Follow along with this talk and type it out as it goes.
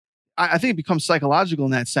I think it becomes psychological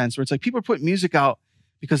in that sense where it's like people are putting music out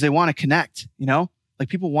because they want to connect, you know, like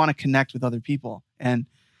people want to connect with other people. And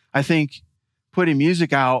I think putting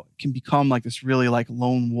music out can become like this really like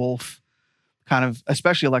lone wolf kind of,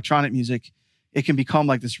 especially electronic music. It can become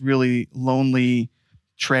like this really lonely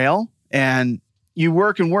trail, and you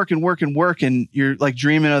work and work and work and work. And you're like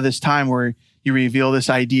dreaming of this time where you reveal this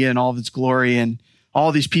idea in all of its glory and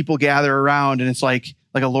all these people gather around. And it's like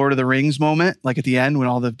a Lord of the Rings moment, like at the end when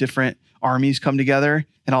all the different armies come together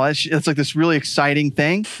and all that shit. It's like this really exciting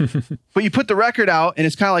thing. But you put the record out and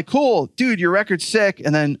it's kind of like, cool, dude, your record's sick.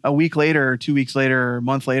 And then a week later or 2 weeks later or a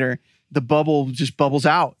month later, the bubble just bubbles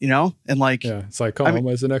out, you know? And like, yeah, it's like, come on,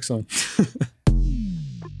 where's the next one?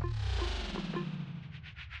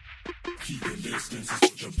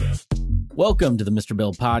 Welcome to the Mr.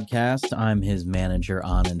 Bill Podcast. I'm his manager,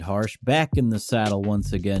 Anand Harsh, back in the saddle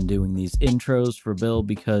once again doing these intros for Bill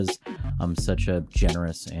because I'm such a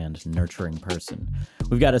generous and nurturing person.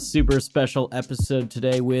 We've got a super special episode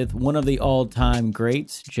today with one of the all-time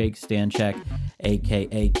greats, Jake Stanchek,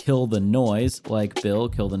 aka Kill the Noise. Like Bill,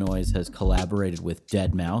 Kill the Noise has collaborated with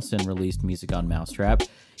Deadmau5 and released music on Mousetrap.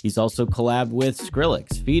 He's also collabed with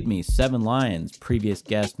Skrillex, Feed Me, Seven Lions, previous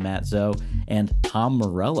guest Matt Zoe, and Tom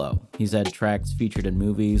Morello. He's had tracks featured in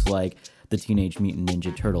movies like the Teenage Mutant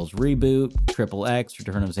Ninja Turtles reboot, Triple X,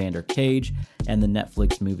 Return of Xander Cage, and the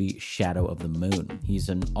Netflix movie Shadow of the Moon. He's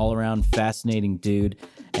an all-around fascinating dude,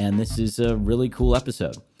 and this is a really cool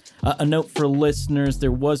episode. A note for listeners,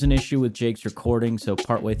 there was an issue with Jake's recording, so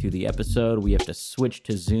partway through the episode, we have to switch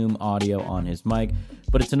to Zoom audio on his mic,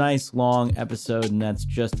 but it's a nice long episode, and that's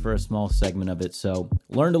just for a small segment of it, so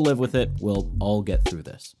learn to live with it. We'll all get through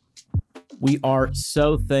this. We are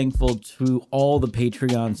so thankful to all the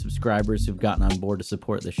Patreon subscribers who've gotten on board to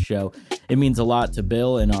support this show. It means a lot to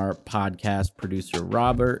Bill and our podcast producer,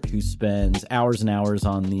 Robert, who spends hours and hours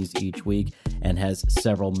on these each week and has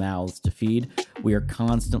several mouths to feed. We are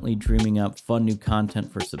constantly dreaming up fun new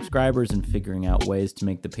content for subscribers and figuring out ways to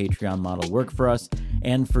make the Patreon model work for us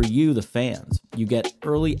and for you, the fans. You get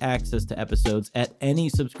early access to episodes at any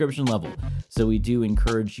subscription level. So we do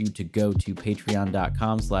encourage you to go to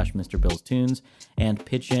patreon.com/MrBillsTunes and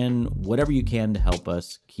pitch in whatever you can to help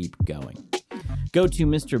us keep going. Go to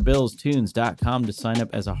MrBillsTunes.com to sign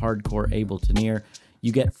up as a hardcore Ableton-ear.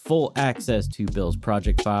 You get full access to Bill's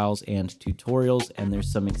project files and tutorials, and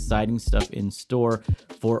there's some exciting stuff in store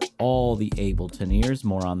for all the Ableton-ears.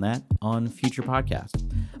 More on that on future podcasts.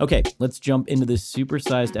 Okay, let's jump into this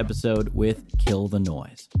supersized episode with Kill the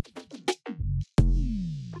Noise.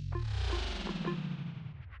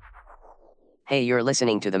 Hey, you're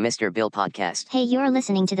listening to the Mr. Bill Podcast. Hey, you're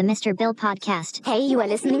listening to the Mr. Bill Podcast. Hey, you are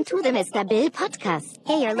listening to the Mr. Bill Podcast.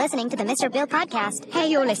 Hey, you're listening to the Mr. Bill Podcast. Hey,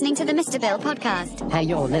 you're listening to the Mr. Bill Podcast. Hey,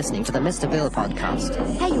 you're listening to the Mr. Bill Podcast.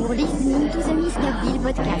 Hey, you're listening to the Mr. Bill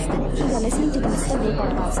Podcast. Hey, you're listening to the Mr. Bill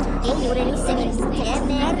Podcast. Hey, you're listening to the Mr. Bill Podcast.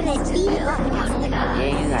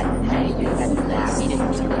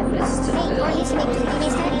 Hey, you're listening to the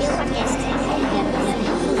Mr. Bill Podcast. Hey, you're listening to the Mr. Bill Podcast.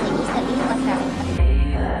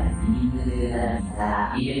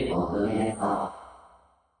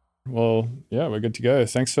 Well, yeah, we're good to go.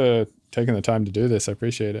 Thanks for taking the time to do this. I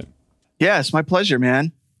appreciate it. yeah, it's my pleasure,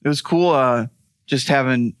 man. It was cool just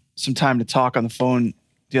having some time to talk on the phone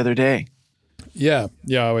the other day. Yeah,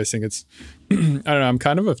 I always think it's, I don't know, I'm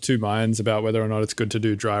kind of two minds about whether or not it's good to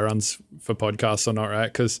do dry runs for podcasts or not,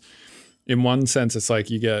 right? Because in one sense, it's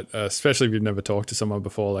like you get, especially if you've never talked to someone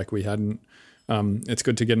before, like we hadn't, it's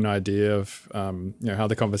good to get an idea of how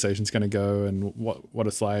the conversation's going to go and what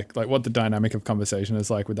it's like what the dynamic of conversation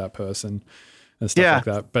is like with that person and stuff like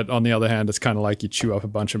that. But on the other hand, it's kind of like you chew up a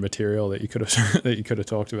bunch of material that you could have that you could have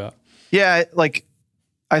talked about. Yeah, like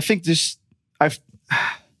I think one of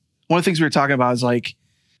the things we were talking about is like,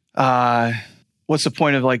 what's the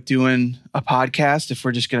point of like doing a podcast if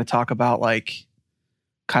we're just going to talk about like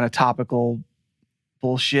kind of topical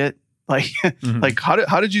bullshit? Like, like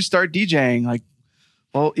how did you start DJing? Like,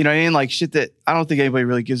 well, you know what I mean? Like shit that I don't think anybody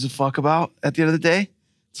really gives a fuck about at the end of the day.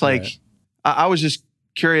 It's like, right. I was just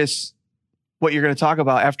curious what you're going to talk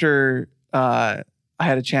about after I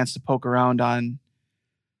had a chance to poke around on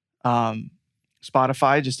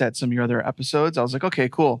Spotify, just at some of your other episodes. I was like, okay,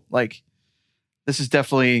 cool. Like this is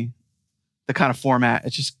definitely the kind of format.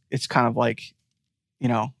 It's kind of like,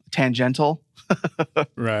 tangential.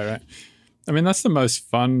 Right. I mean, that's the most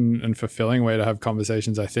fun and fulfilling way to have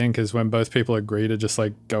conversations, I think, is when both people agree to just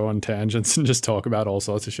like go on tangents and just talk about all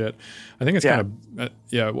sorts of shit. I think it's kind of,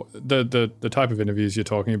 the type of interviews you're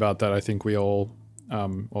talking about that I think we all,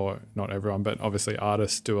 or not everyone, but obviously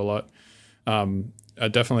artists do a lot, are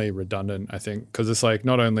definitely redundant, I think, because it's like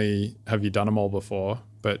not only have you done them all before,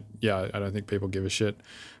 But yeah, I don't think people give a shit.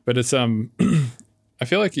 But it's I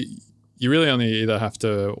feel like you really only either have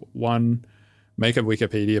to, one, make a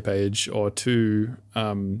Wikipedia page, or two,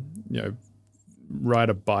 write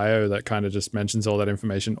a bio that kind of just mentions all that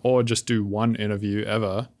information, or just do one interview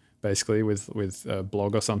ever, basically with a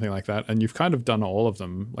blog or something like that, and you've kind of done all of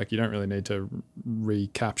them. Like, you don't really need to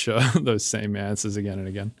recapture those same answers again and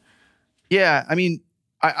again. Yeah, I mean,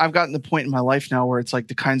 I've gotten to the point in my life now where it's like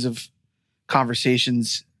the kinds of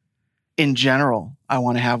conversations in general I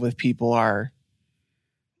want to have with people are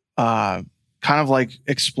kind of like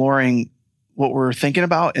exploring what we're thinking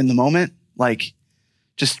about in the moment, like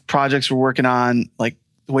just projects we're working on, like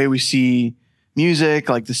the way we see music,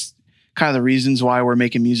 like this kind of the reasons why we're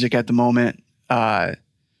making music at the moment. I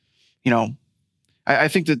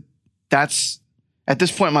think that's at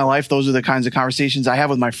this point in my life, those are the kinds of conversations I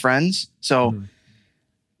have with my friends. So,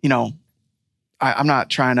 I'm not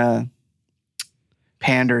trying to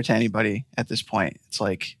pander to anybody at this point. It's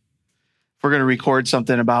like, if we're going to record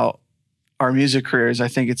something about our music careers, I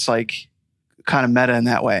think it's like kind of meta in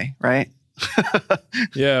that way, right?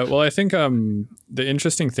 Yeah, well, I think the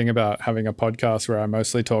interesting thing about having a podcast where I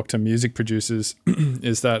mostly talk to music producers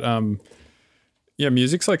is that,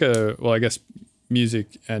 music's like I guess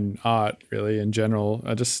music and art really in general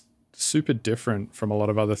are just super different from a lot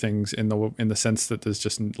of other things in the sense that there's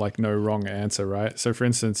just like no wrong answer, right? So for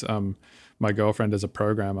instance, my girlfriend is a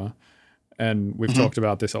programmer, and we've talked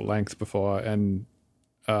about this at length before, and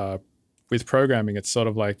with programming, it's sort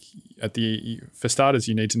of like for starters,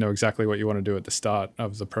 you need to know exactly what you want to do at the start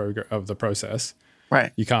of the process.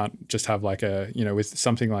 Right. You can't just have like with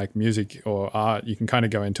something like music or art, you can kind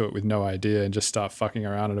of go into it with no idea and just start fucking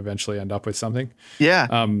around and eventually end up with something. Yeah.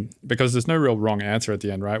 Because there's no real wrong answer at the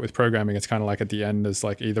end, right? With programming, it's kind of like at the end, there's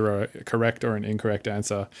like either a correct or an incorrect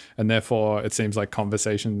answer. And therefore, it seems like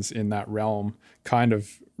conversations in that realm kind of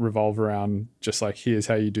revolve around just like, here's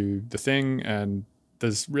how you do the thing. And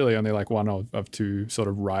there's really only like one of two sort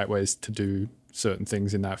of right ways to do certain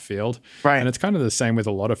things in that field. Right. And it's kind of the same with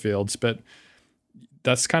a lot of fields, but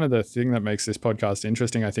that's kind of the thing that makes this podcast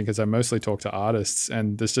interesting, I think, is I mostly talk to artists,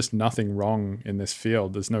 and there's just nothing wrong in this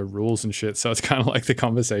field. There's no rules and shit. So it's kind of like the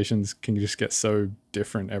conversations can just get so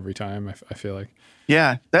different every time, I feel like.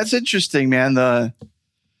 Yeah, that's interesting, man. I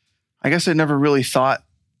guess I never really thought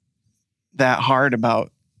that hard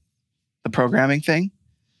about the programming thing.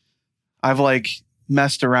 I've like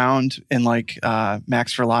messed around in like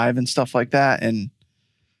Max for Live and stuff like that, and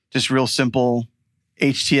just real simple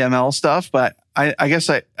HTML stuff. But I guess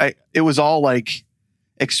it was all like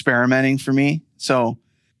experimenting for me. So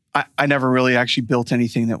I never really actually built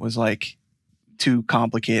anything that was like too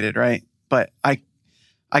complicated, right? But I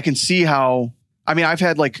can see how, I mean, I've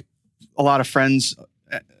had like a lot of friends,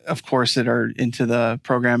 of course, that are into the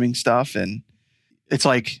programming stuff. And it's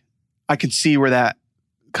like, I can see where that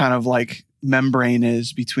kind of like membrane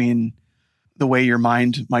is between the way your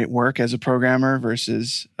mind might work as a programmer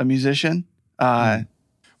versus a musician. Well,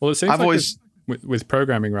 it seems I've like always... with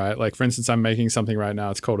programming, right? Like, for instance, I'm making something right now.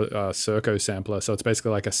 It's called a Circo sampler. So it's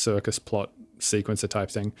basically like a circus plot sequencer type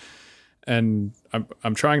thing. And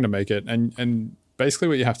I'm trying to make it. And basically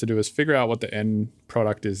what you have to do is figure out what the end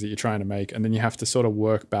product is that you're trying to make. And then you have to sort of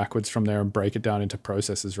work backwards from there and break it down into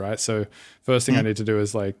processes, right? So first thing I need to do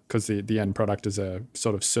is like, because the end product is a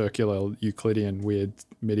sort of circular Euclidean weird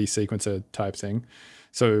MIDI sequencer type thing.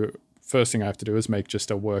 So first thing I have to do is make just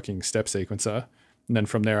a working step sequencer. And then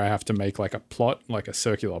from there, I have to make like a plot, like a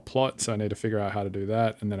circular plot. So I need to figure out how to do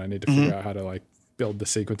that. And then I need to figure out how to like build the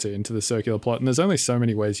sequencer into the circular plot. And there's only so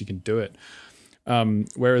many ways you can do it.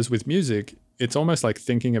 Whereas with music, it's almost like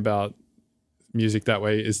thinking about music that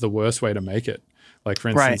way is the worst way to make it. Like, for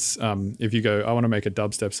instance, if you go, I want to make a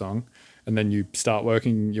dubstep song, and then you start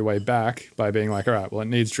working your way back by being like, all right, well, it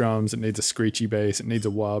needs drums, it needs a screechy bass, it needs a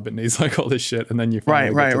wub, it needs like all this shit. And then you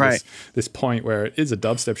finally get to this point where it is a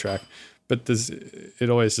dubstep track. But it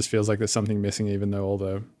always just feels like there's something missing, even though all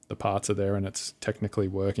the parts are there and it's technically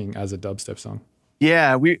working as a dubstep song.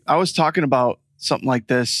 Yeah, I was talking about something like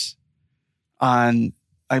this on,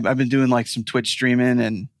 I've been doing like some Twitch streaming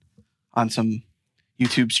and on some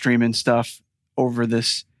YouTube streaming stuff over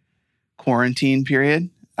this quarantine period.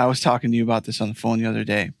 I was talking to you about this on the phone the other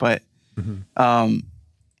day, but one of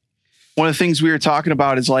the things we were talking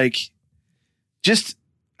about is like just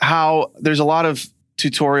how there's a lot of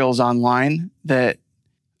tutorials online that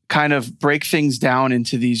kind of break things down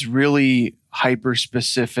into these really hyper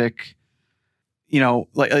specific,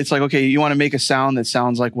 like it's like, okay, you want to make a sound that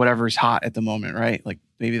sounds like whatever's hot at the moment, right? Like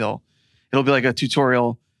maybe it'll be like a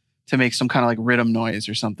tutorial to make some kind of like rhythm noise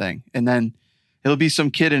or something. And then it'll be some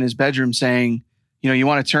kid in his bedroom saying, you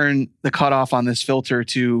want to turn the cutoff on this filter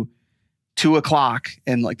to 2:00,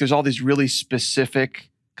 and like there's all these really specific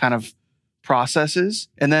kind of processes,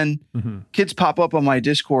 and then kids pop up on my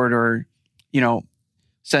Discord or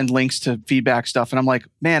send links to feedback stuff, and I'm like,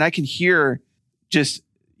 man, I can hear just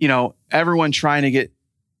everyone trying to get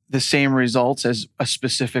the same results as a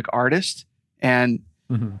specific artist. And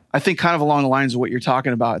I think kind of along the lines of what you're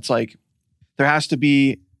talking about, it's like there has to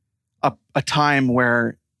be a time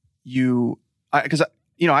where because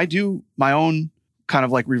I do my own kind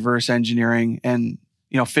of like reverse engineering and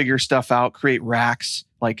figure stuff out, create racks,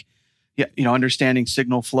 like understanding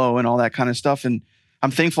signal flow and all that kind of stuff. And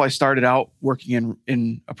I'm thankful I started out working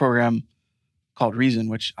in a program called Reason,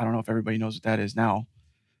 which I don't know if everybody knows what that is now.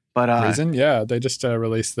 But Reason, yeah, they just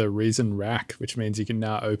released the Reason Rack, which means you can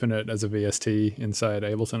now open it as a VST inside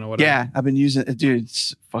Ableton or whatever. Yeah, I've been using it, dude.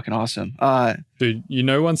 It's fucking awesome. Dude,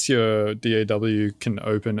 once your DAW can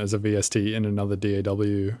open as a VST in another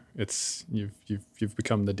DAW, it's you've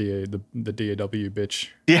become the DAW bitch.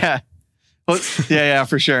 Yeah, well, yeah,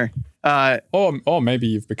 for sure. Or maybe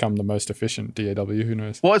you've become the most efficient DAW. Who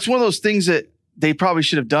knows? Well, it's one of those things that they probably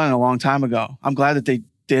should have done a long time ago. I'm glad that they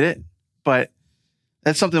did it, but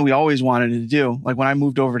that's something we always wanted to do. Like when I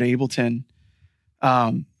moved over to Ableton,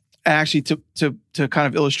 and actually to kind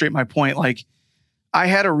of illustrate my point, like I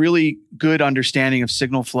had a really good understanding of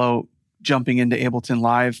signal flow jumping into Ableton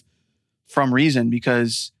Live from Reason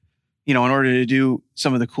because, in order to do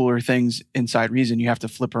some of the cooler things inside Reason, you have to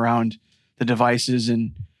flip around the devices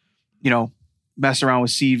and, mess around with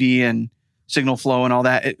CV and signal flow and all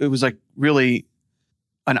that. It was like really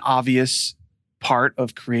an obvious part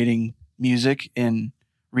of creating music in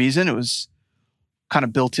Reason. It was kind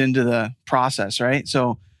of built into the process, right?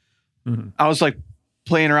 So I was like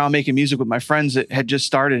playing around making music with my friends that had just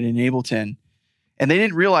started in Ableton, and they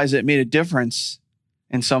didn't realize it made a difference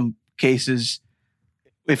in some cases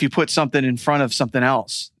if you put something in front of something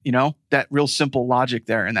else, that real simple logic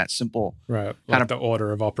there and that simple right, like the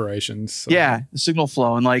order of operations. So. Yeah, the signal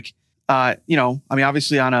flow. And like,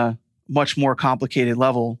 obviously on a much more complicated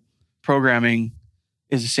level, programming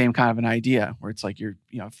is the same kind of an idea where it's like your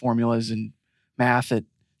formulas and math that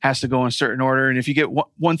has to go in a certain order. And if you get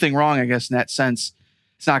one thing wrong, I guess in that sense,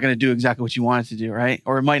 it's not going to do exactly what you want it to do, right?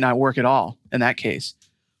 Or it might not work at all in that case.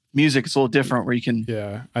 Music is a little different where you can...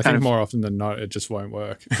 Yeah, I think more often than not, it just won't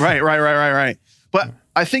work. Right. But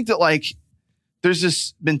I think that like there's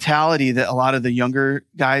this mentality that a lot of the younger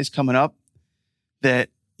guys coming up that,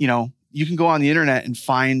 you can go on the internet and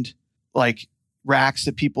find like racks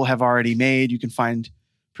that people have already made. You can find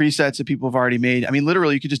presets that people have already made. I mean,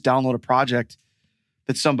 literally, you could just download a project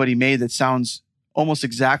that somebody made that sounds almost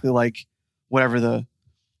exactly like whatever the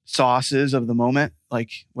sauce is of the moment, like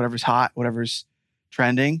whatever's hot, whatever's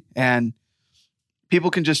trending. And people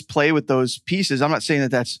can just play with those pieces. I'm not saying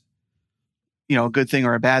that that's, a good thing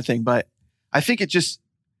or a bad thing, but I think it just,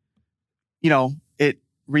 it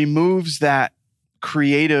removes that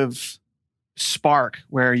creative spark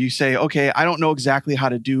where you say, okay, I don't know exactly how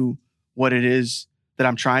to do what it is that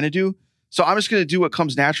I'm trying to do. So I'm just going to do what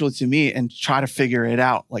comes naturally to me and try to figure it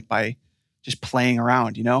out, like by just playing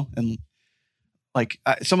around, and like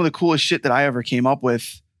some of the coolest shit that I ever came up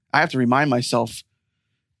with, I have to remind myself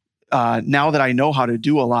now that I know how to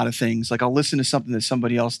do a lot of things. Like I'll listen to something that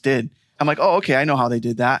somebody else did. I'm like, oh, okay, I know how they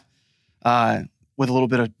did that with a little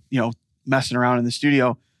bit of, messing around in the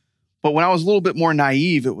studio. But when I was a little bit more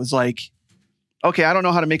naive, it was like, okay, I don't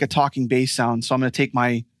know how to make a talking bass sound. So I'm going to take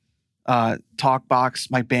my talk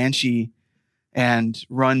box, my Banshee, and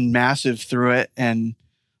run massive through it and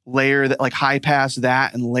layer that, like high pass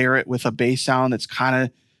that and layer it with a bass sound that's kind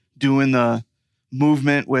of doing the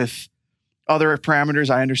movement with other parameters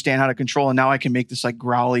I understand how to control. And now I can make this like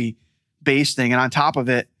growly bass thing. And on top of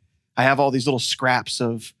it, I have all these little scraps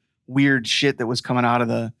of weird shit that was coming out of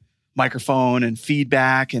the microphone and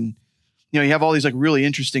feedback. And, you have all these like really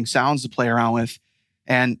interesting sounds to play around with.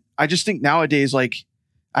 And I just think nowadays, like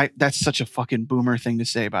that's such a fucking boomer thing to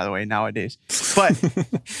say, by the way, nowadays. But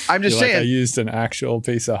I'm just saying. I used an actual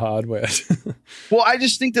piece of hardware. Well, I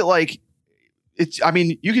just think that like,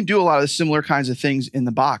 you can do a lot of the similar kinds of things in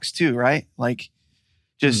the box too, right? Like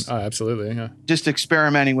just absolutely. Yeah. Just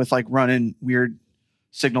experimenting with like running weird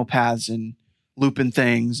signal paths and looping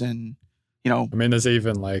things and, there's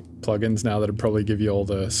even like plugins now that would probably give you all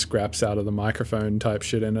the scraps out of the microphone type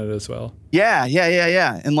shit in it as well. Yeah.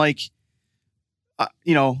 And like,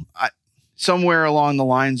 somewhere along the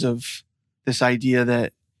lines of this idea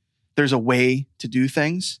that there's a way to do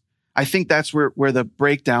things. I think that's where the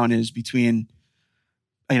breakdown is between,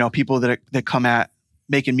 people that come at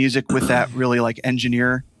making music with that really like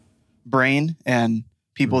engineer brain and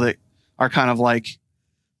people that are kind of like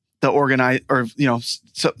the organize, or, you know,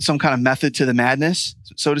 some kind of method to the madness,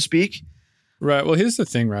 so to speak. Right. Well, here's the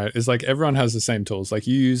thing, right? Is like everyone has the same tools. Like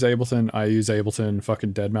you use Ableton, I use Ableton,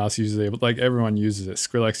 fucking Deadmau5 uses Ableton. Like everyone uses it.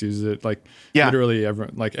 Skrillex uses it. Like literally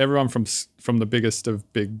everyone. Like everyone from the biggest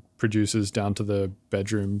of big producers down to the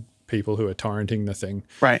bedroom people who are torrenting the thing.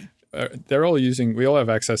 Right. They're all using. We all have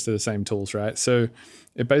access to the same tools, right? So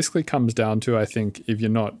it basically comes down to, I think, if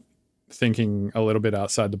you're not thinking a little bit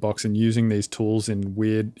outside the box and using these tools in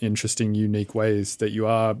weird, interesting, unique ways, that you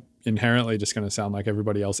are inherently just going to sound like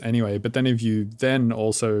everybody else anyway. But then if you then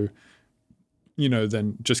also, you know,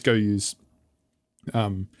 then just go use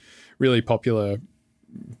really popular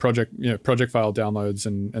project file downloads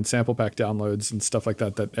and sample pack downloads and stuff like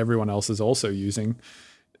that everyone else is also using,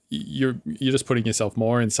 you're just putting yourself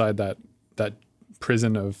more inside that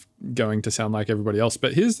prison of going to sound like everybody else.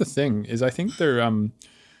 But here's the thing is, I think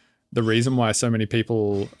the reason why so many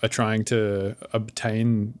people are trying to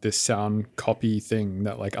obtain this sound copy thing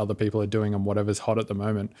that like other people are doing and whatever's hot at the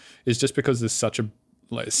moment is just because there's such a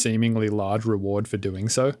like seemingly large reward for doing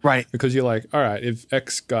so. Right. Because you're like, all right, if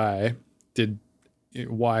X guy did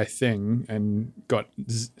Y thing and got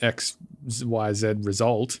X, Y, Z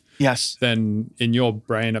result, yes, then in your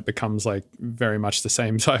brain it becomes like very much the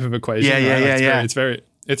same type of equation. Yeah.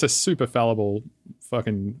 It's a super fallible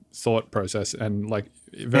fucking thought process and like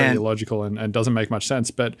very illogical and doesn't make much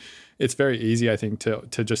sense. But it's very easy, I think,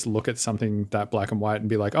 to just look at something that black and white and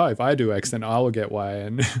be like, oh, if I do X, then I'll get Y.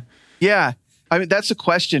 And yeah, I mean, that's a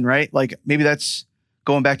question, right? Like maybe that's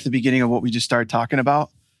going back to the beginning of what we just started talking about.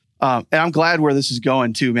 And I'm glad where this is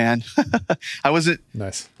going too, man.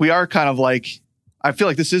 Nice. We are kind of like, I feel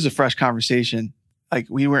like this is a fresh conversation. Like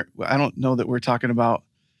I don't know that we're talking about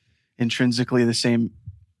intrinsically the same.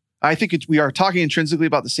 I think we are talking intrinsically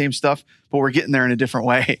about the same stuff, but we're getting there in a different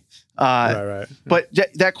way. Right. But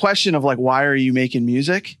that question of like, why are you making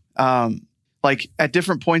music? Like at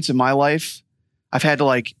different points in my life, I've had to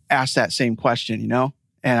like ask that same question, you know?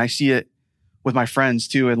 And I see it with my friends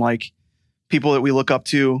too. And like people that we look up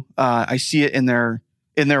to, I see it in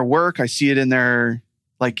their work. I see it in their,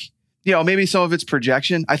 like, you know, maybe some of it's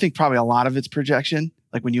projection. I think probably a lot of it's projection.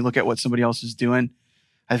 Like when you look at what somebody else is doing,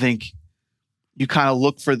 I think you kind of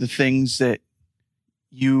look for the things that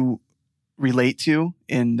you relate to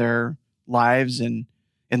in their lives and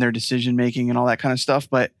in their decision making and all that kind of stuff.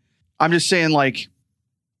 But I'm just saying, like,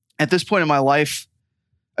 at this point in my life,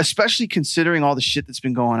 especially considering all the shit that's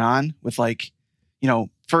been going on with, like, you know,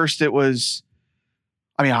 first it was,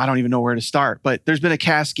 I mean, I don't even know where to start, but there's been a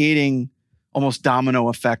cascading, almost domino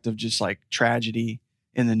effect of just like tragedy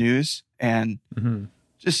in the news. And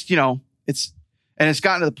just, you know, it's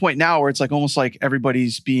gotten to the point now where it's like almost like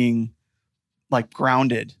everybody's being like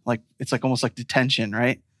grounded. Like it's like almost like detention,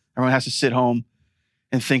 right? Everyone has to sit home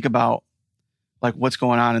and think about like what's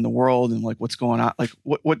going on in the world and like what's going on, like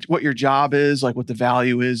what your job is, like what the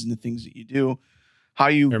value is and the things that you do.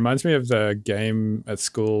 It reminds me of the game at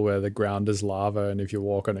school where the ground is lava and if you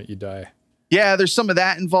walk on it, you die. Yeah, there's some of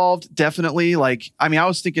that involved, definitely. Like, I mean, I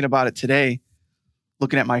was thinking about it today,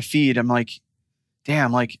 looking at my feed. I'm like,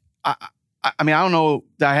 damn, like, I mean, I don't know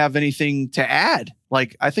that I have anything to add.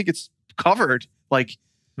 Like, I think it's covered. Like,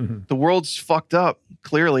 the world's fucked up,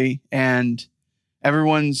 clearly, and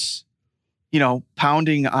everyone's, you know,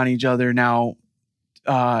 pounding on each other now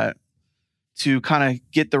to kind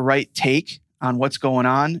of get the right take on what's going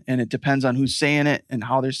on. And it depends on who's saying it and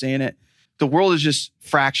how they're saying it. The world is just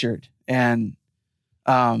fractured. And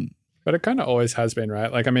but it kind of always has been,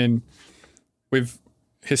 right? Like, I mean, we've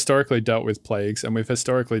historically dealt with plagues and we've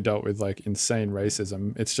historically dealt with like insane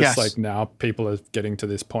racism. It's just like now people are getting to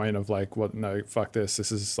this point of like, what? No, fuck this.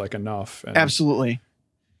 This is like enough. And absolutely.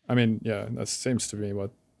 I mean, yeah, that seems to be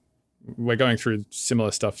what we're going through,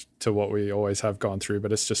 similar stuff to what we always have gone through,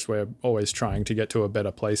 but it's just we're always trying to get to a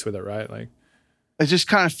better place with it, right? Like, it just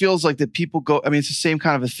kind of feels like that people go, I mean, it's the same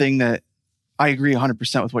kind of a thing that I agree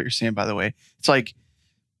 100% with what you're saying, by the way. It's like,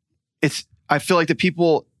 I feel like the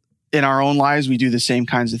people in our own lives, we do the same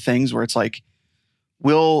kinds of things where it's like,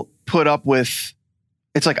 we'll put up with,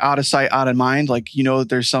 it's like out of sight, out of mind. Like, you know, that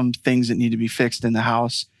there's some things that need to be fixed in the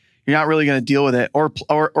house. You're not really going to deal with it or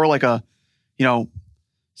like a, you know,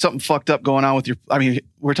 something fucked up going on with I mean,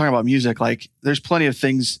 we're talking about music. Like there's plenty of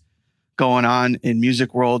things going on in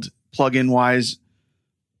music world, plugin wise,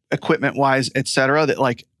 equipment wise, et cetera, that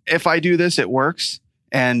like, if I do this, it works.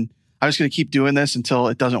 And I'm just going to keep doing this until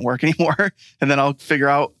it doesn't work anymore. And then I'll figure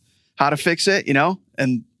out how to fix it, you know,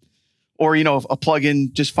 or, you know, if a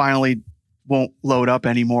plugin just finally won't load up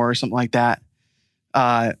anymore or something like that.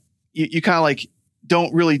 You kind of like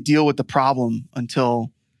don't really deal with the problem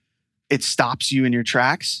until it stops you in your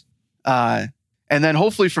tracks. And then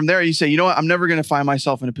hopefully from there, you say, you know what, I'm never going to find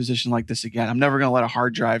myself in a position like this again. I'm never going to let a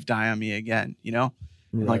hard drive die on me again, you know,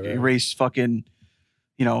 Right. erase fucking,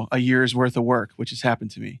 you know, a year's worth of work, which has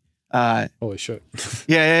happened to me. Holy shit.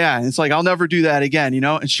 Yeah. And it's like, I'll never do that again, you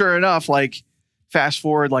know? And sure enough, like fast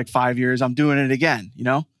forward like 5 years, I'm doing it again, you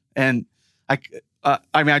know? And I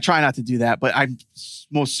mean, I try not to do that, but I'm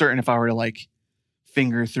most certain if I were to like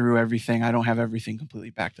finger through everything, I don't have everything completely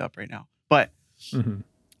backed up right now, but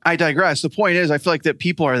I digress. The point is, I feel like that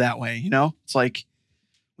people are that way, you know? It's like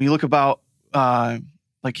when you look about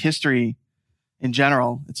like history in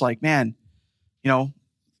general, it's like, man, you know,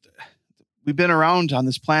 we've been around on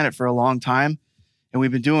this planet for a long time and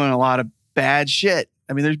we've been doing a lot of bad shit.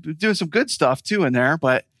 I mean, they're doing some good stuff too in there,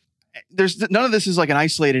 but there's none of this is like an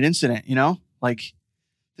isolated incident, you know? Like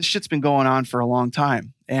this shit's been going on for a long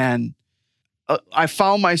time. And I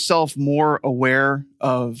found myself more aware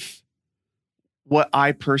of what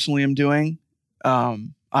I personally am doing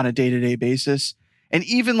on a day-to-day basis. And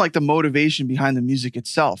even like the motivation behind the music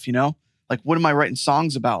itself, you know, like what am I writing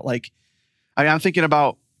songs about? Like, I mean, I'm thinking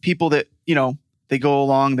about people that, you know, they go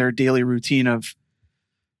along their daily routine of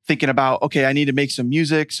thinking about, okay, I need to make some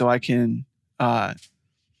music so I can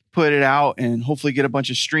put it out and hopefully get a bunch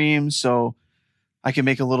of streams so I can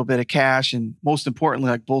make a little bit of cash. And most importantly,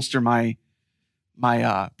 like bolster my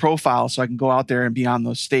profile so I can go out there and be on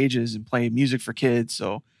those stages and play music for kids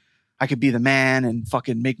so I could be the man and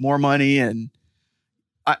fucking make more money. And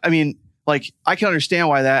I mean, like I can understand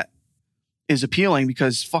why that is appealing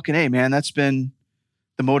because fucking A, man, that's been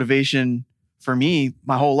the motivation for me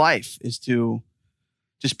my whole life is to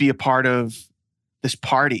just be a part of this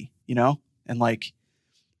party, you know? And like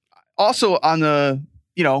also on the,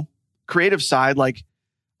 you know, creative side, like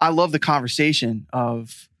I love the conversation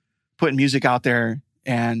of putting music out there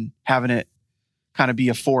and having it kind of be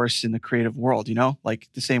a force in the creative world, you know, like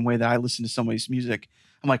the same way that I listen to somebody's music.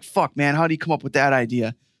 I'm like, fuck, man, how do you come up with that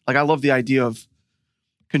idea? Like, I love the idea of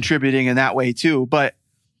contributing in that way too. But,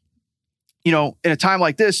 you know, in a time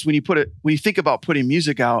like this, when you think about putting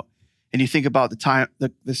music out and you think about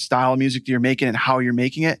the style of music that you're making and how you're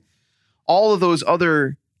making it, all of those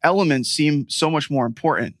other elements seem so much more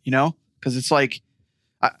important, you know, because it's like,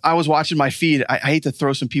 I was watching my feed. I hate to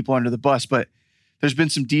throw some people under the bus, but there's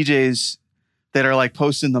been some DJs that are like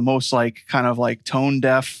posting the most like kind of like tone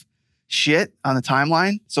deaf shit on the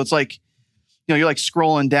timeline. So it's like, you know, you're like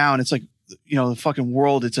scrolling down. It's like, you know, the fucking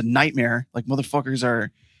world, it's a nightmare. Like motherfuckers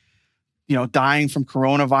are, you know, dying from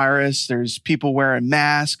coronavirus. There's people wearing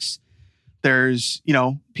masks. There's, you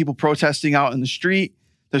know, people protesting out in the street.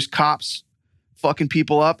 There's cops fucking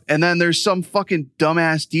people up. And then there's some fucking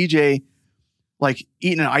dumbass DJ like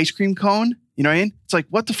eating an ice cream cone. You know what I mean? It's like,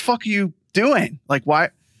 what the fuck are you doing? Like, why?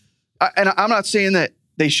 And I'm not saying that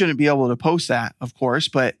they shouldn't be able to post that, of course,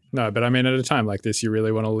 but no, but I mean, at a time like this, you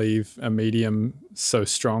really want to leave a medium so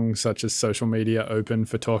strong, such as social media, open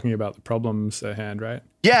for talking about the problems at hand, right?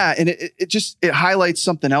 Yeah. And it highlights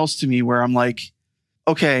something else to me where I'm like,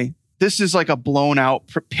 okay, this is like a blown out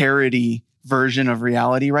parody version of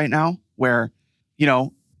reality right now where, you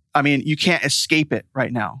know, I mean, you can't escape it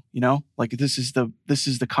right now, you know, like this is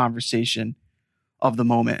the conversation of the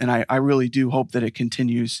moment. And I really do hope that it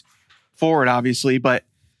continues forward, obviously, but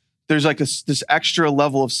there's like this extra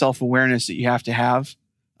level of self-awareness that you have to have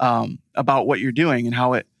about what you're doing and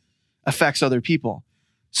how it affects other people.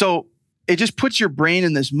 So it just puts your brain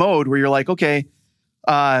in this mode where you're like, okay,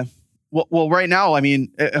 well, right now, I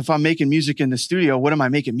mean, if I'm making music in the studio, what am I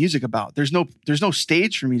making music about? There's no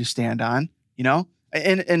stage for me to stand on, you know,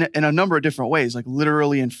 in a number of different ways, like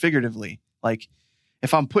literally and figuratively. Like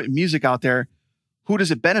if I'm putting music out there, who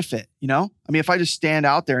does it benefit? You know, I mean, if I just stand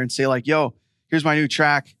out there and say like, yo, here's my new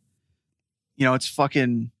track, you know, it's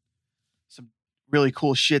fucking some really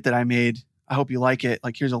cool shit that I made. I hope you like it.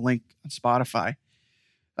 Like, here's a link on Spotify.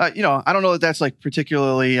 You know, I don't know that that's like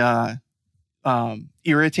particularly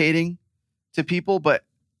irritating to people, but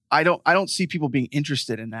I don't see people being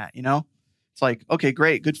interested in that, you know? It's like, okay,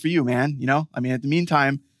 great. Good for you, man. You know, I mean, at the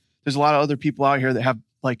meantime, there's a lot of other people out here that have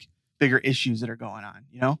like bigger issues that are going on,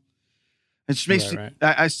 you know? It just makes right.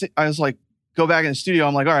 I was like, go back in the studio.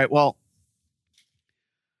 I'm like, all right, well,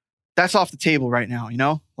 that's off the table right now, you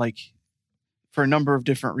know, like for a number of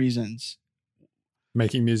different reasons.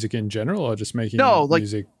 Making music in general, or just making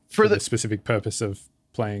music for the specific purpose of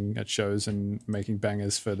playing at shows and making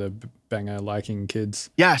bangers for the banger liking kids?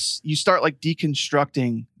 Yes. You start like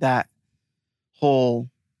deconstructing that whole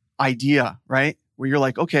idea, right? Where you're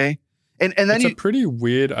like, okay. And then it's a pretty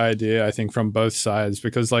weird idea, I think, from both sides,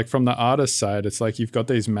 because like from the artist side, it's like you've got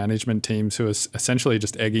these management teams who are essentially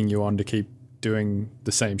just egging you on to keep doing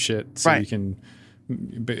the same shit so right. you can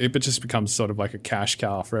it just becomes sort of like a cash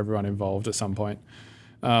cow for everyone involved at some point.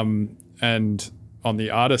 And on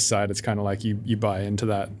the artist side, it's kind of like you buy into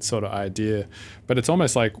that sort of idea, but it's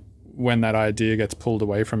almost like when that idea gets pulled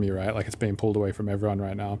away from you, right? Like it's being pulled away from everyone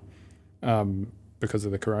right now because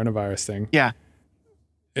of the coronavirus thing. Yeah.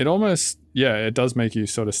 It almost, it does make you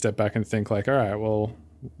sort of step back and think like, all right, well,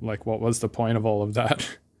 like what was the point of all of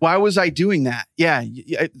that? Why was I doing that? Yeah,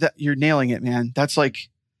 you're nailing it, man. That's like,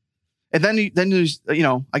 and then there's,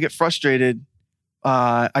 I get frustrated.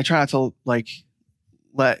 I try not to like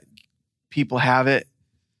let people have it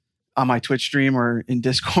on my Twitch stream or in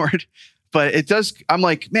Discord, but it does. I'm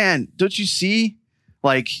like, man, don't you see,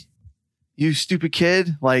 like, you stupid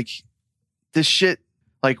kid, like this shit.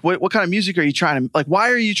 Like, what kind of music are you trying to, like,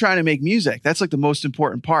 why are you trying to make music? That's like the most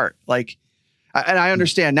important part. Like, and I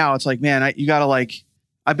understand now. It's like, man, you gotta like,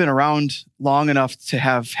 I've been around long enough to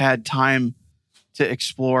have had time to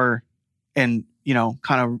explore and,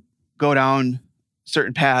 kind of go down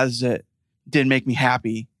certain paths that didn't make me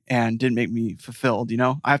happy and didn't make me fulfilled.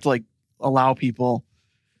 I have to like allow people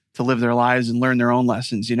to live their lives and learn their own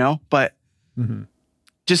lessons, but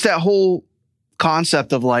just that whole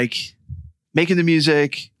concept of like making the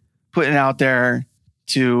music, putting it out there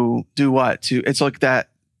to do what? It's like that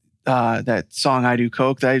song I Do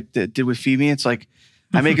Coke that I did with Feed Me. It's like,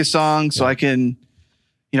 I make a song so I can,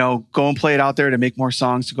 go and play it out there to make more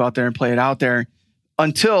songs to go out there and play it out there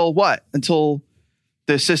until what? Until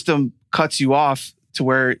the system cuts you off to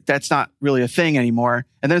where that's not really a thing anymore.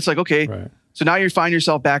 And then it's like, okay, so now you find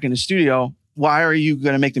yourself back in the studio. Why are you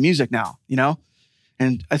going to make the music now?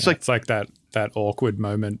 And it's like that awkward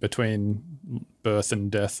moment between birth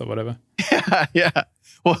and death or whatever. Yeah.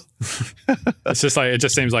 Well, it's just like, it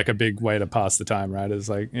just seems like a big way to pass the time, right? It's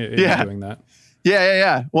like, you're doing that.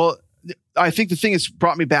 Yeah. Well, I think the thing it's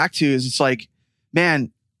brought me back to is it's like,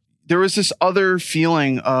 man, there was this other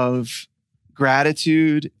feeling of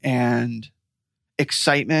gratitude and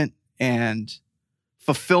excitement and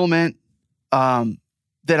fulfillment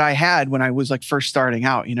that I had when I was like first starting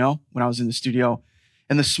out, when I was in the studio,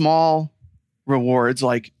 and the small rewards,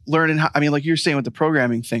 like learning how, like you're saying with the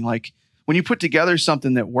programming thing, like when you put together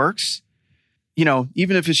something that works,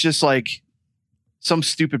 even if it's just like some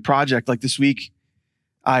stupid project, like this week,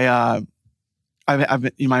 I've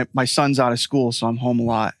been, my son's out of school, so I'm home a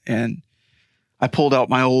lot, and I pulled out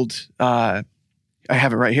my old, I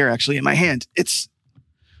have it right here actually in my hand. It's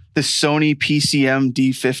the Sony PCM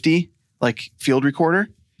D50, like field recorder,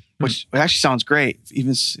 which actually sounds great.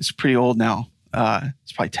 Even it's pretty old now.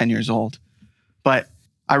 It's probably 10 years old, but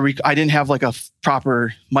I didn't have like a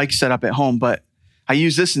proper mic set up at home, but I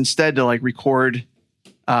use this instead to like record,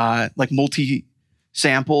 like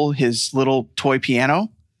multi-sample his little toy piano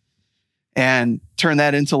and turn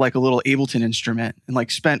that into like a little Ableton instrument, and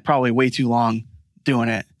like spent probably way too long doing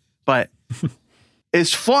it, but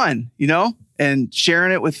it's fun, and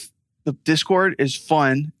sharing it with the Discord is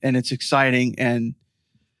fun and it's exciting, and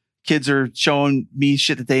kids are showing me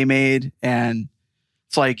shit that they made. And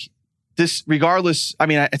it's like this, regardless.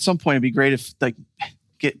 At some point it'd be great if like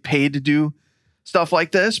get paid to do stuff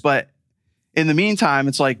like this, but in the meantime,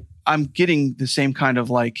 it's like I'm getting the same kind of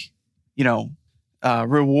like,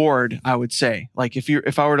 reward, I would say. Like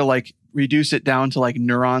if I were to like reduce it down to like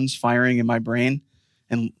neurons firing in my brain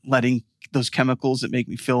and letting those chemicals that make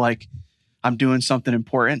me feel like I'm doing something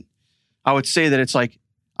important, I would say that it's like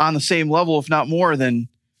on the same level, if not more, than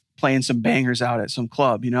playing some bangers out at some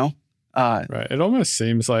club, Right. It almost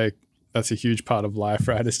seems like that's a huge part of life,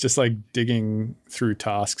 right? It's just like digging through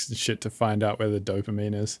tasks and shit to find out where the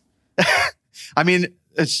dopamine is.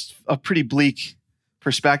 It's a pretty bleak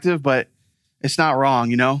perspective, but it's not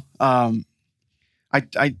wrong, I've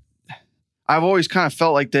always kind of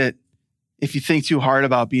felt like that if you think too hard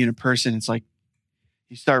about being a person, it's like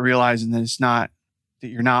you start realizing that it's not, that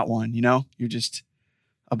you're not one, you're just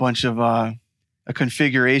a bunch of a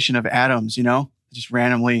configuration of atoms, just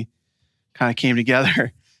randomly kind of came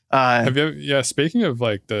together. Have you ever, speaking of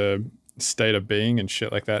like the state of being and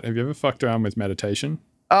shit like that, have you ever fucked around with meditation?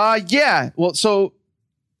 Yeah. Well, so,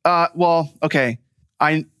 okay.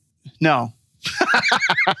 No.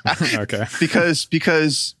 Okay.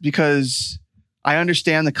 because I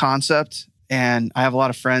understand the concept, and I have a lot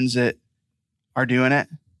of friends that are doing it.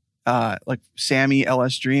 Like Sammy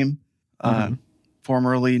LS Dream,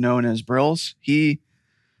 formerly known as Brills. He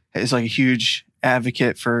is like a huge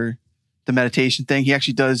advocate for the meditation thing. He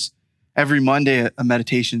actually does every Monday a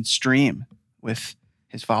meditation stream with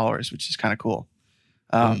his followers, which is kind of cool.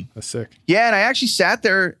 That's sick. Yeah, and I actually sat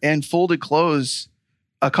there and folded clothes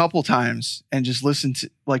a couple times and just listened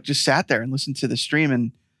to, like, just sat there and listened to the stream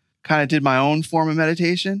and kind of did my own form of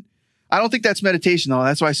meditation. I don't think that's meditation though.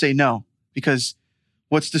 That's why I say no, because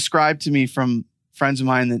what's described to me from friends of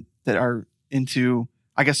mine that are into,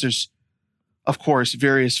 I guess there's, of course,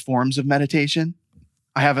 various forms of meditation.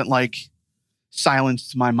 I haven't like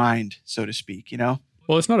silenced my mind, so to speak, you know?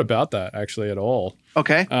 Well, it's not about that actually at all.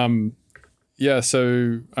 Okay. Yeah,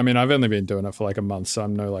 so I mean, I've only been doing it for like a month, so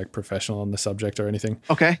I'm no like professional on the subject or anything.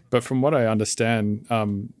 Okay. But from what I understand,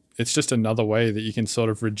 it's just another way that you can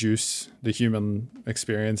sort of reduce the human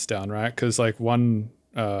experience down, right? Because like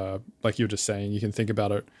like you were just saying, you can think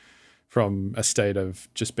about it from a state of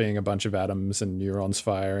just being a bunch of atoms and neurons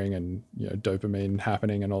firing and, you know, dopamine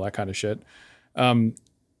happening and all that kind of shit.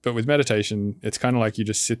 But with meditation, it's kind of like you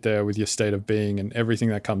just sit there with your state of being and everything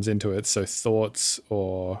that comes into it. So thoughts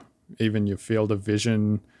or even your field of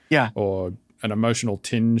vision, or an emotional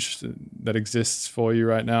tinge that exists for you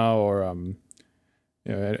right now, or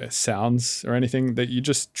you know, sounds or anything, that you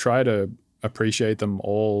just try to appreciate them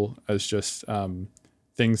all as just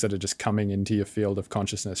things that are just coming into your field of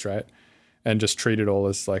consciousness, right? And just treat it all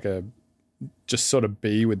as like just sort of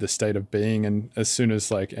be with the state of being. And as soon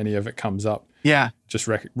as like any of it comes up, just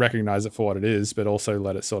recognize it for what it is, but also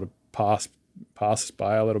let it sort of pass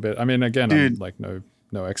by a little bit. I mean, again, I'm like no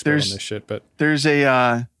expert on this shit, but there's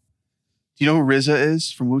a do you know who RZA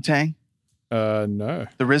is from Wu-Tang? No.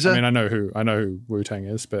 The RZA? I mean, I know who Wu-Tang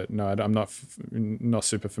is, but no, I'm not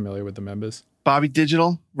super familiar with the members. Bobby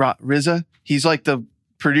Digital, RZA. He's like the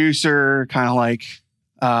producer, kind of like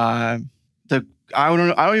I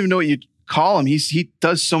don't even know what you'd call him. He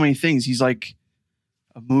does so many things. He's like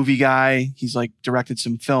a movie guy. He's like directed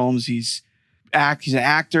some films. He's an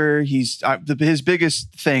actor. His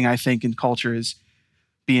biggest thing, I think, in culture is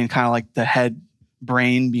being kind of like the head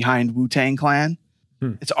brain behind Wu-Tang Clan.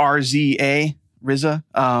 It's RZA,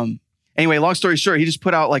 RZA. Anyway, long story short, he just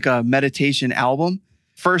put out like a meditation album.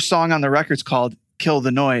 First song on the record's called Kill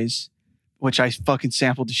the Noise, which I fucking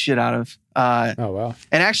sampled the shit out of. Oh, wow.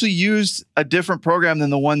 And actually used a different program than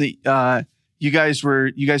the one that you guys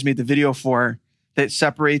made the video for that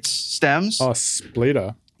separates stems. Oh,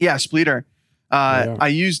 Splitter. Yeah, Splitter. I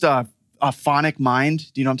used a Phonic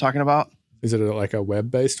Mind. Do you know what I'm talking about? Is it like a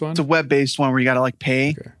web-based one? It's a web-based one where you got to like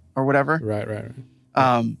pay or whatever. Right.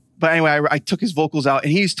 But anyway, I took his vocals out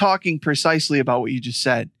and he's talking precisely about what you just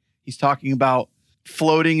said. He's talking about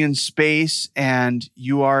floating in space and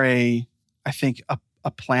you are I think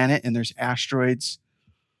a planet and there's asteroids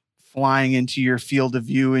flying into your field of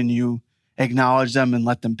view and you acknowledge them and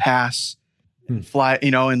let them pass and fly, you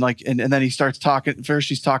know, and like, and then he starts talking. First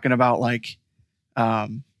he's talking about like,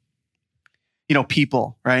 you know,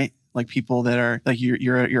 people, right? Like people that are like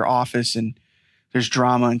you're at your office and there's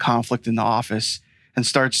drama and conflict in the office, and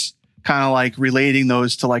starts kind of like relating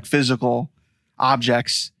those to like physical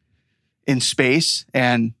objects in space.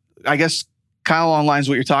 And I guess kind of along lines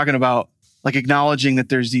of what you're talking about, like acknowledging that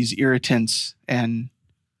there's these irritants and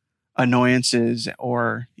annoyances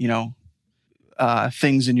or, you know,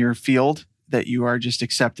 things in your field that you are just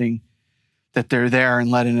accepting that they're there and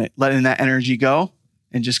letting that energy go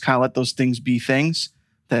and just kind of let those things be things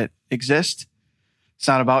that exist. It's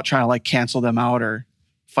not about trying to like cancel them out or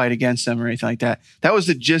fight against them or anything like that. That was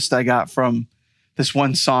the gist I got from this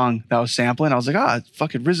one song that I was sampling. I was like,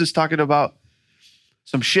 fucking RZA's talking about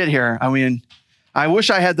some shit here. I mean, I wish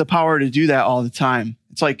I had the power to do that all the time.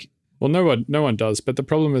 It's like, well, no one does. But the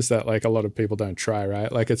problem is that like a lot of people don't try, right?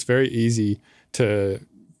 Like it's very easy to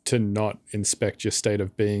not inspect your state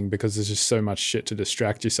of being because there's just so much shit to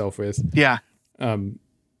distract yourself with. Yeah.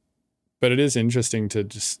 But it is interesting to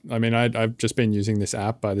just, I mean, I've just been using this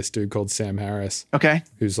app by this dude called Sam Harris. Okay.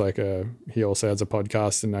 Who's like he also has a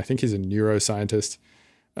podcast and I think he's a neuroscientist.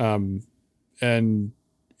 And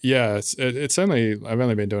yeah, it's I've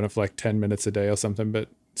only been doing it for like 10 minutes a day or something, but it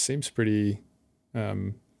seems pretty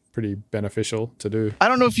beneficial to do. I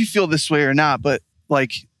don't know if you feel this way or not, but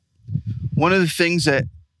like one of the things that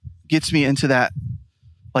gets me into that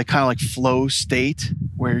like kind of like flow state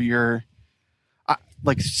where you're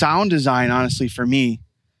like sound design, honestly, for me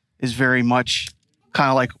is very much kind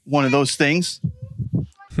of like one of those things.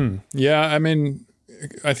 Yeah. I mean,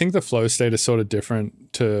 I think the flow state is sort of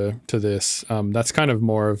different to this. That's kind of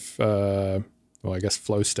more of, I guess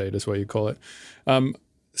flow state is what you call it.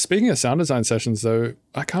 Speaking of sound design sessions though,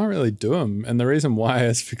 I can't really do them. And the reason why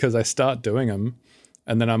is because I start doing them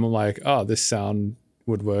and then I'm like, oh, this sound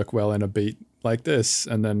would work well in a beat like this.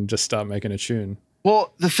 And then just start making a tune.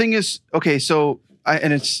 Well, the thing is, okay, so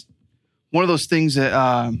and it's one of those things that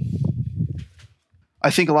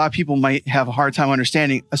I think a lot of people might have a hard time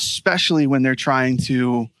understanding, especially when they're trying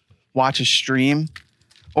to watch a stream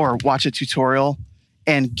or watch a tutorial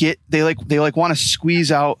and they want to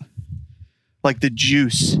squeeze out like the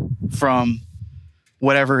juice from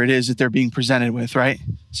whatever it is that they're being presented with, right?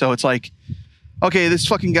 So it's like, okay, this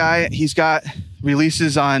fucking guy, he's got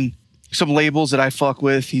releases on some labels that I fuck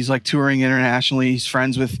with. He's like touring internationally. He's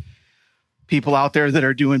friends with people out there that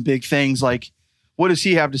are doing big things. Like, what does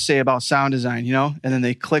he have to say about sound design, you know? And then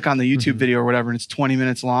they click on the YouTube video or whatever, and it's 20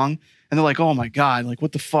 minutes long. And they're like, oh my God, like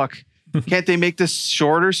what the fuck? Can't they make this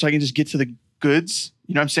shorter so I can just get to the goods?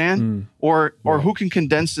 You know what I'm saying? Or who can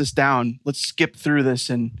condense this down? Let's skip through this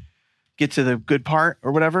and get to the good part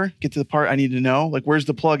or whatever. Get to the part I need to know. Like, where's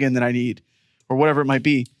the plugin that I need or whatever it might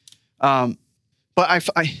be. But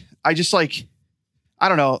I just like, I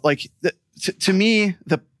don't know, like to me,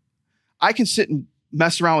 I can sit and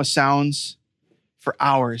mess around with sounds for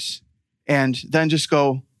hours and then just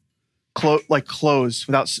go close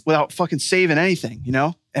without fucking saving anything, you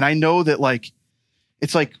know? And I know that like,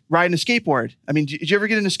 it's like riding a skateboard. I mean, did you ever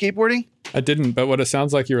get into skateboarding? I didn't, but what it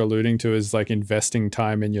sounds like you're alluding to is like investing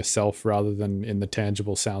time in yourself rather than in the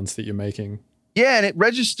tangible sounds that you're making. Yeah, and it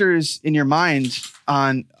registers in your mind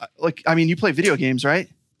on, like, I mean, you play video games, right?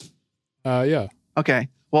 Yeah. Okay.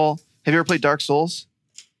 Well, have you ever played Dark Souls?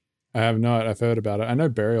 I have not. I've heard about it. I know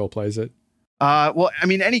Burial plays it. Well, I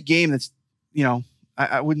mean, any game that's, you know,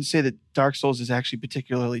 I wouldn't say that Dark Souls is actually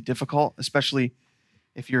particularly difficult, especially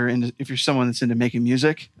if you're someone that's into making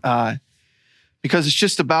music, because it's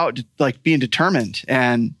just about like being determined,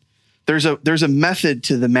 and there's a method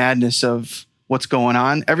to the madness of what's going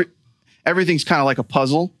on. Everything's kind of like a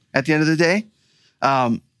puzzle at the end of the day.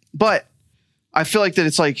 But I feel like that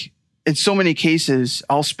it's like in so many cases,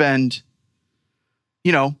 I'll spend,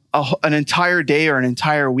 you know, an entire day or an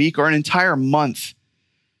entire week or an entire month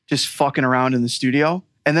just fucking around in the studio.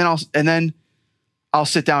 And then I'll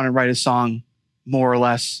sit down and write a song more or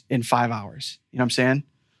less in 5 hours. You know what I'm saying?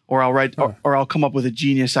 Or I'll write, or I'll come up with a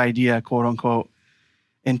genius idea, quote unquote,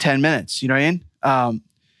 in 10 minutes. You know what I mean?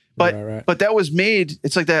 But that was made,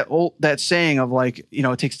 it's like that saying of like, you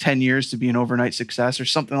know, it takes 10 years to be an overnight success or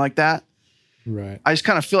something like that. Right. I just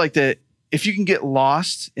kind of feel like that if you can get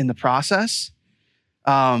lost in the process,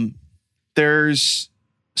 there's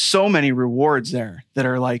so many rewards there that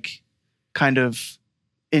are like kind of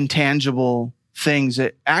intangible things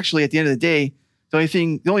that actually at the end of the day,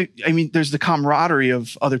 there's the camaraderie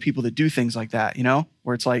of other people that do things like that, you know,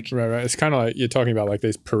 where it's like, right. It's kind of like you're talking about like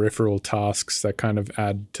these peripheral tasks that kind of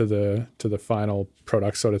add to the final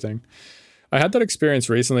product sort of thing. I had that experience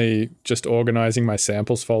recently just organizing my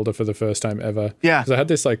samples folder for the first time ever. Yeah. Because I had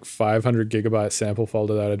this like 500 gigabyte sample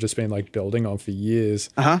folder that I'd just been like building on for years.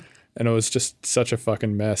 And it was just such a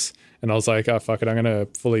fucking mess. And I was like, oh, fuck it, I'm going to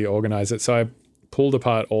fully organize it. So I pulled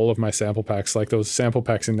apart all of my sample packs. Like there was sample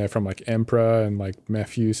packs in there from like Emperor and like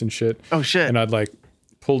Matthews and shit. Oh, shit. And I'd like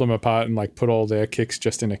pull them apart and like put all their kicks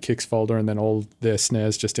just in a kicks folder and then all their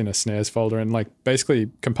snares just in a snares folder, and like basically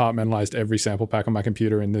compartmentalized every sample pack on my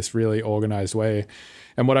computer in this really organized way.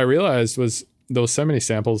 And what I realized was there was so many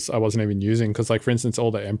samples I wasn't even using, because like for instance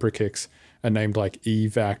all the Emperor kicks are named like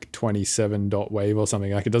evac27.wave or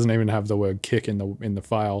something. Like it doesn't even have the word kick in the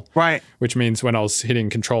file. Right. Which means when I was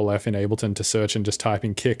hitting Control F in Ableton to search and just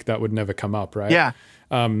typing kick, that would never come up, right? Yeah.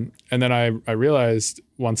 And then I realized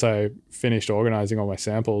once I finished organizing all my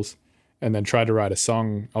samples and then tried to write a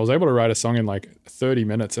song, I was able to write a song in like 30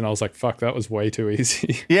 minutes, and I was like, fuck, that was way too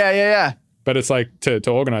easy. Yeah. But it's like to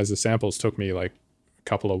organize the samples took me like a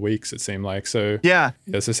couple of weeks, it seemed like. So yeah,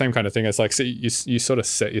 it's the same kind of thing. It's like, so you sort of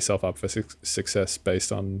set yourself up for success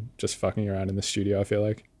based on just fucking around in the studio, I feel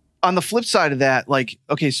like. On the flip side of that, like,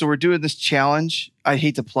 okay, so we're doing this challenge. I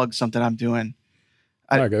hate to plug something I'm doing.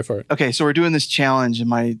 No, go for it. Okay, so we're doing this challenge in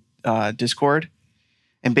my Discord.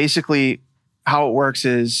 And basically how it works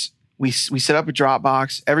is we set up a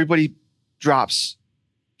Dropbox. Everybody drops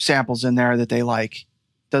samples in there that they like.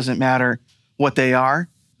 Doesn't matter what they are.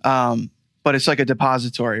 But it's like a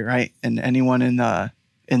depository, right? And anyone in the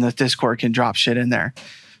Discord can drop shit in there.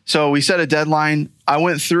 So we set a deadline. I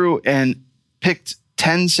went through and picked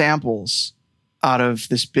 10 samples out of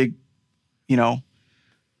this big, you know,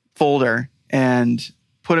 folder and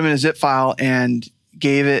put them in a zip file and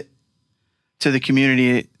gave it to the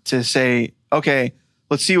community to say, okay,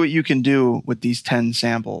 let's see what you can do with these 10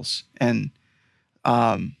 samples. And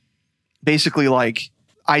basically, like,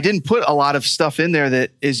 I didn't put a lot of stuff in there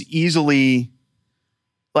that is easily,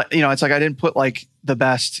 like, you know, it's like I didn't put like the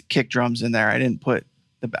best kick drums in there. I didn't put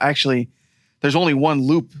actually, there's only one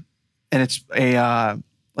loop, and it's a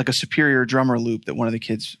like a Superior drummer loop that one of the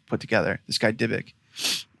kids put together. This guy Divic,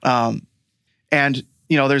 and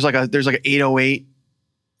you know, there's like a 808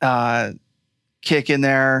 kick in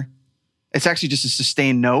there. It's actually just a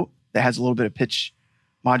sustained note that has a little bit of pitch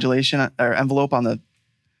modulation or envelope on the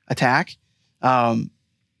attack.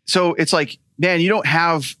 So it's like, man, you don't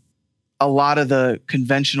have a lot of the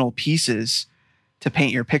conventional pieces to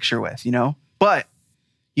paint your picture with, you know, but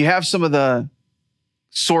you have some of the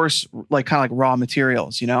source, like kind of like raw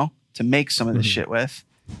materials, you know, to make some of this shit with.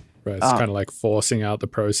 Right. It's kind of like forcing out the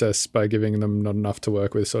process by giving them not enough to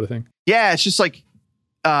work with, sort of thing. Yeah. It's just like,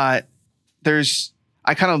 I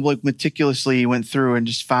kind of like meticulously went through and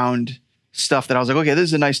just found stuff that I was like, okay, this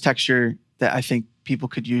is a nice texture that I think people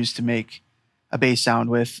could use to make a bass sound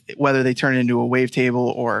with, whether they turn it into a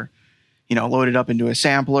wavetable or, you know, load it up into a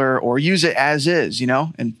sampler or use it as is, you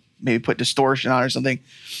know, and maybe put distortion on or something.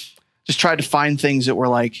 Just tried to find things that were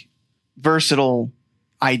like versatile.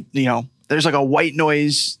 You know, there's like a white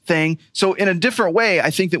noise thing. So in a different way,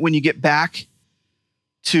 I think that when you get back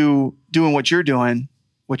to doing what you're doing,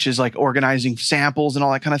 which is like organizing samples and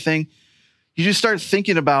all that kind of thing, you just start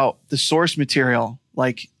thinking about the source material,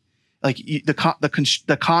 the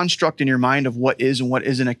construct in your mind of what is and what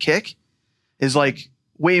isn't a kick is like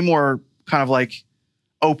way more kind of like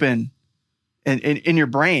open in your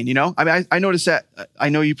brain, you know? I mean, I noticed that. I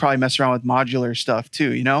know you probably mess around with modular stuff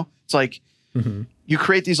too, you know? It's like you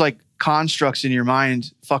create these like constructs in your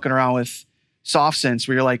mind fucking around with soft synths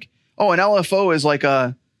where you're like, oh, an LFO is like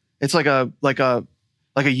a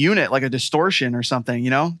unit, like a distortion or something,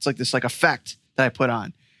 you know? It's like this like effect that I put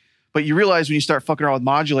on. But you realize when you start fucking around with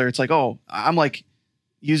modular, it's like, oh, I'm like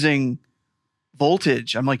using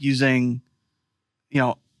voltage. I'm like using, you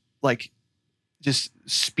know, like just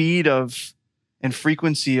speed of and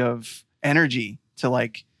frequency of energy to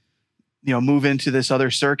like, you know, move into this other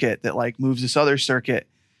circuit that like moves this other circuit.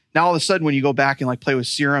 Now all of a sudden when you go back and like play with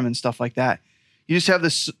Serum and stuff like that, you just have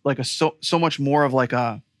this like so much more of like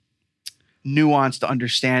a nuanced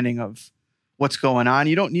understanding of what's going on.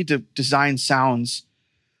 You don't need to design sounds,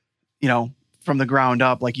 you know, from the ground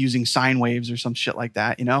up, like using sine waves or some shit like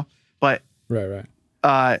that, you know? But right.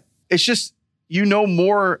 It's just, you know,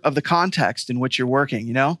 more of the context in which you're working,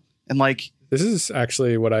 you know? And like, this is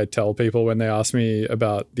actually what I tell people when they ask me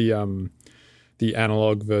about the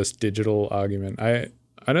analog versus digital argument. I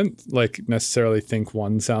don't like necessarily think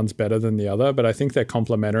one sounds better than the other, but I think they're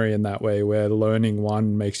complementary in that way where learning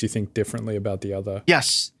one makes you think differently about the other.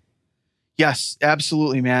 Yes,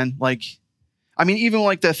 absolutely, man. Like, I mean, even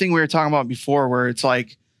like the thing we were talking about before where it's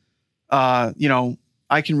like, you know,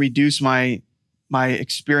 I can reduce my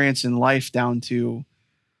experience in life down to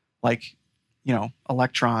like, you know,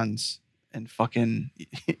 electrons and fucking,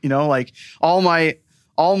 you know, like all the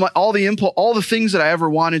things that I ever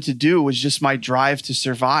wanted to do was just my drive to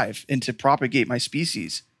survive and to propagate my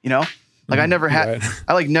species, you know? Like I never had,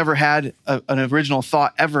 I like never had an original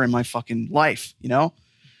thought ever in my fucking life, you know?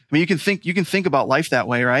 I mean, you can think about life that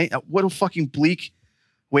way, right? What a fucking bleak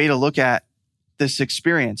way to look at this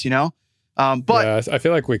experience, you know? But yeah, I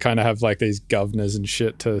feel like we kind of have like these governors and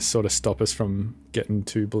shit to sort of stop us from getting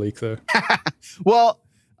too bleak though. Well,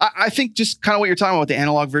 I think just kind of what you're talking about with the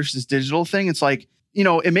analog versus digital thing, it's like, you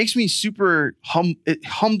know, it makes me super it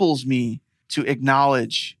humbles me to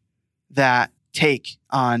acknowledge that take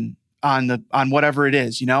on whatever it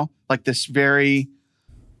is, you know, like this very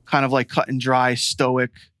kind of like cut and dry stoic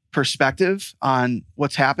perspective on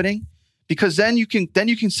what's happening, because then you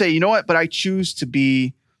can say, you know what, but I choose to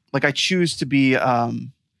be like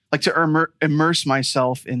to immerse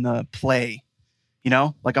myself in the play, you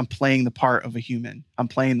know, like I'm playing the part of a human. I'm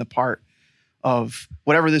playing the part of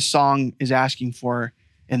whatever this song is asking for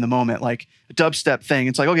in the moment, like a dubstep thing.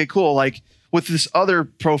 It's like, okay, cool. Like with this other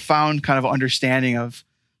profound kind of understanding of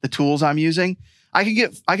the tools I'm using, I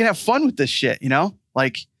can have fun with this shit, you know,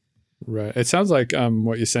 like. Right. It sounds like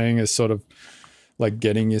what you're saying is sort of like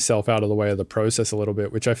getting yourself out of the way of the process a little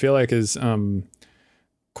bit, which I feel like is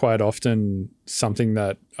quite often something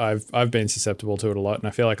that I've been susceptible to it a lot. And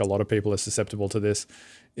I feel like a lot of people are susceptible to this,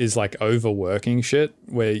 is like overworking shit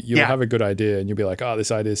where you'll have a good idea and you'll be like, oh, this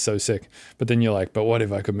idea is so sick. But then you're like, but what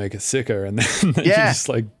if I could make it sicker? And then you just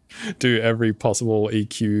like do every possible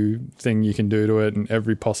EQ thing you can do to it and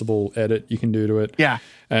every possible edit you can do to it. Yeah.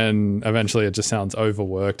 And eventually it just sounds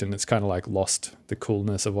overworked and it's kind of like lost the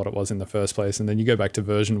coolness of what it was in the first place. And then you go back to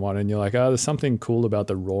version 1 and you're like, oh, there's something cool about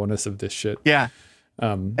the rawness of this shit. Yeah.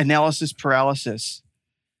 Analysis paralysis.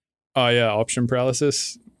 Oh yeah. Option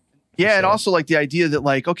paralysis. Yeah. And also like the idea that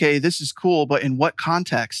like, okay, this is cool, but in what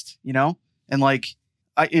context, you know? And like,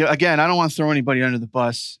 again, I don't want to throw anybody under the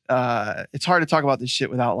bus. It's hard to talk about this shit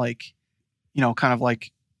without like, you know, kind of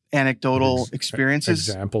like anecdotal experiences.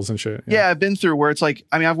 Examples and shit. Yeah, I've been through where it's like,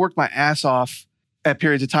 I mean, I've worked my ass off at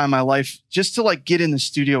periods of time in my life just to like get in the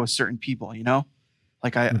studio with certain people, you know?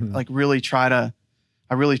 Like I really tried, and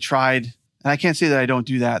I can't say that I don't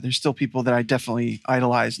do that. There's still people that I definitely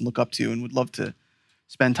idolize and look up to and would love to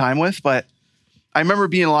spend time with. But I remember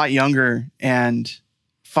being a lot younger and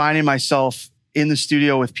finding myself in the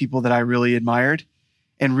studio with people that I really admired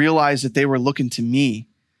and realized that they were looking to me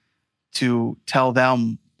to tell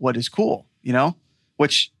them what is cool, you know,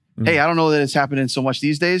 which, hey, I don't know that it's happening so much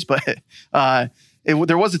these days, but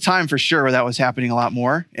there was a time for sure where that was happening a lot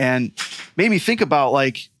more, and made me think about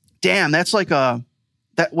like, damn, that's like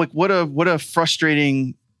what a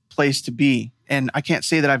frustrating place to be. And I can't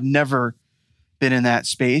say that I've never been in that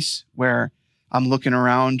space where I'm looking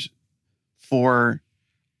around for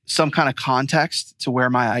some kind of context to where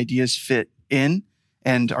my ideas fit in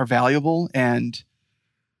and are valuable and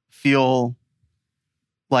feel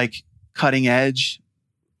like cutting edge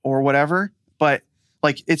or whatever. But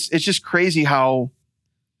like, it's just crazy how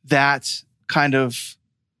that kind of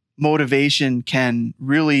motivation can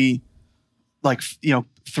really like, you know,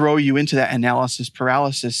 throw you into that analysis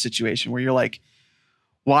paralysis situation where you're like,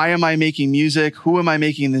 why am I making music? Who am I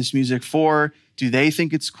making this music for? Do they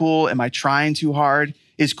think it's cool? Am I trying too hard?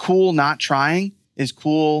 Is cool not trying? Is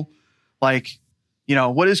cool like, you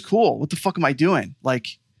know, what is cool? What the fuck am I doing?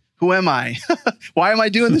 Like, who am I? Why am I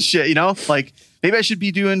doing this shit? You know, like maybe I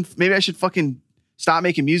should fucking stop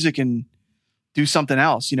making music and do something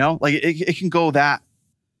else, you know? Like it can go that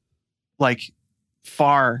like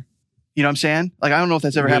far, you know what I'm saying? Like, I don't know if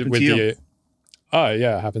that's ever happened to you. Oh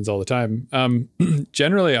yeah, it happens all the time.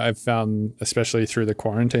 Generally I've found, especially through the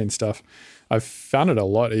quarantine stuff, I've found it a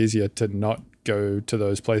lot easier to not go to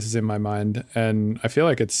those places in my mind. And I feel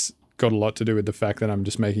like it's got a lot to do with the fact that I'm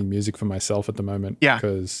just making music for myself at the moment. Yeah.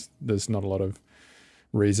 Because there's not a lot of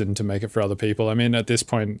reason to make it for other people. I mean, at this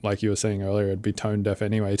point, like you were saying earlier, it'd be tone deaf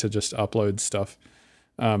anyway to just upload stuff.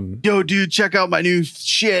 Yo, dude, check out my new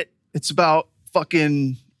shit. It's about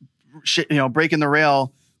fucking shit, you know, breaking the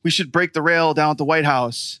rail. We should break the rail down at the White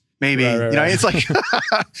House. Maybe, right. You know, it's like,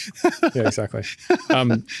 yeah, exactly.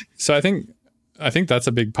 So I think that's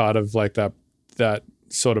a big part of like that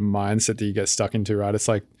sort of mindset that you get stuck into, right? It's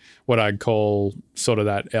like what I'd call sort of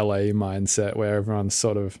that LA mindset where everyone's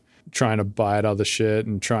sort of trying to bite other shit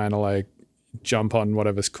and trying to like jump on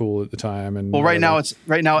whatever's cool at the time. And well, right now it's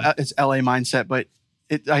LA mindset, but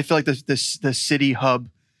I feel like the city hub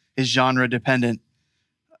is genre dependent.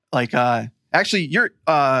 Like, actually,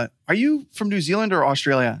 are you from New Zealand or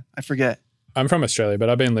Australia? I forget. I'm from Australia, but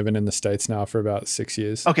I've been living in the States now for about 6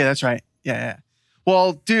 years. Okay, that's right. Yeah.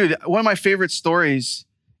 Well, dude, one of my favorite stories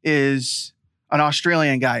is an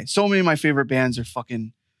Australian guy. So many of my favorite bands are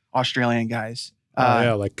fucking Australian guys.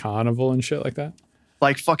 Yeah, like Carnival and shit like that.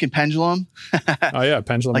 Like fucking Pendulum. Oh yeah,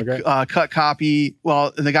 Pendulum. Like great. Cut Copy.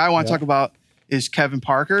 Well, and the guy I want to talk about is Kevin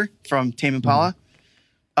Parker from Tame Impala.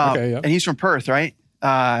 Okay, yeah. And he's from Perth, right?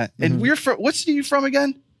 And we're from, what city are you from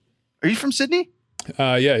again? Are you from Sydney?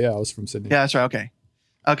 Yeah, I was from Sydney. Yeah, that's right.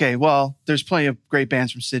 Okay. Well, there's plenty of great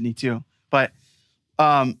bands from Sydney too. But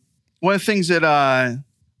one of the things that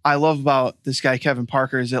I love about this guy Kevin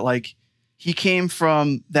Parker is that like he came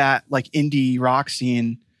from that like indie rock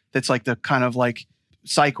scene that's like the kind of like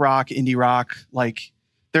psych rock, indie rock. Like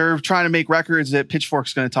they're trying to make records that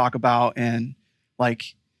Pitchfork's going to talk about, and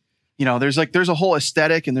like, you know, there's a whole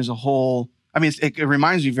aesthetic and there's a whole. I mean, it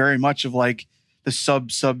reminds me very much of like the sub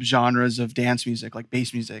genres of dance music, like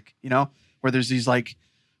bass music, you know, where there's these like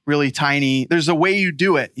really tiny, there's a way you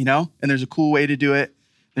do it, you know, and there's a cool way to do it.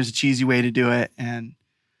 There's a cheesy way to do it. And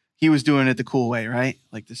he was doing it the cool way, right?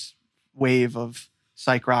 Like this wave of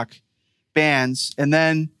psych rock bands. And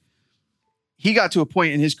then he got to a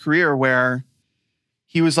point in his career where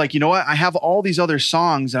he was like, you know what? I have all these other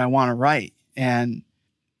songs that I want to write. And,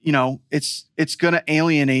 you know, it's going to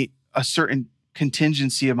alienate a certain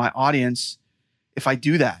contingency of my audience if I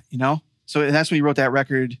do that, you know? So and that's when he wrote that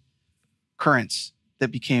record Currents that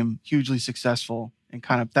became hugely successful, and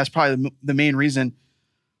kind of, that's probably the main reason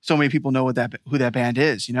so many people know who that band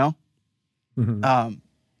is, you know? Mm-hmm.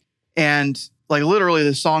 And like literally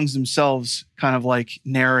the songs themselves kind of like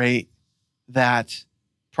narrate that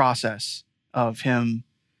process of him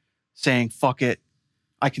saying, fuck it,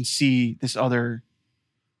 I can see this other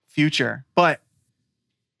future. But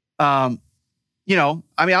you know,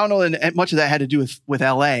 I mean, I don't know that much of that had to do with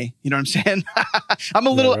LA. You know what I'm saying? I'm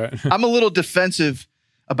a little defensive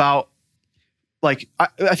about like,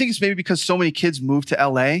 I think it's maybe because so many kids moved to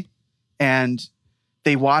LA and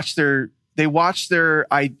they watch their, I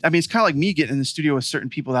mean, it's kind of like me getting in the studio with certain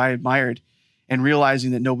people that I admired and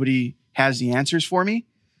realizing that nobody has the answers for me.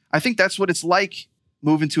 I think that's what it's like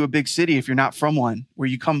moving to a big city if you're not from one, where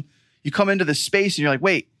you come into the space and you're like,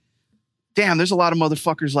 wait, damn, there's a lot of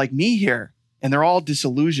motherfuckers like me here, and they're all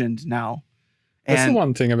disillusioned now. That's the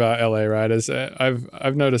one thing about LA, right? Is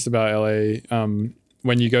I've noticed about LA,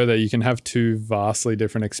 when you go there, you can have two vastly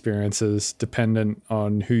different experiences dependent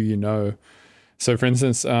on who you know. So for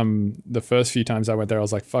instance, the first few times I went there, I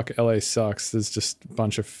was like, fuck, LA sucks. There's just a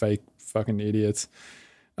bunch of fake fucking idiots.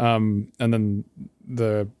 And then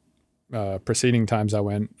the preceding times I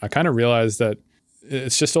went, I kind of realized that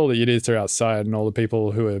it's just all the idiots are outside and all the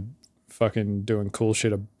people who are fucking doing cool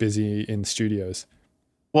shit are busy in studios.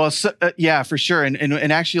 Well, so, yeah, for sure.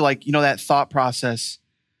 And actually, like, you know, that thought process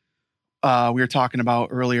we were talking about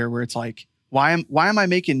earlier where it's like, why am I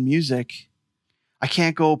making music? I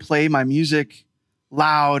can't go play my music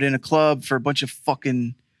loud in a club for a bunch of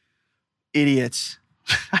fucking idiots.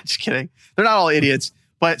 I'm just kidding. They're not all idiots,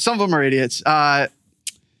 but some of them are idiots. Not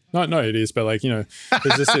idiots, but like, you know,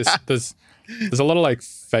 there's a lot of like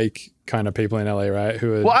fake kind of people in LA, right?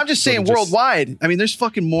 Who are, well, I'm just saying worldwide. I mean, there's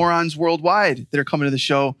fucking morons worldwide that are coming to the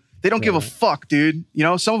show. They don't give a fuck, dude. You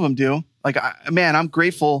know, some of them do. Like, man, I'm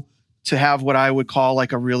grateful to have what I would call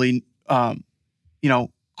like a really, you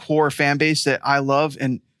know, core fan base that I love,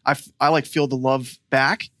 and I like feel the love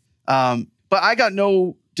back. But I got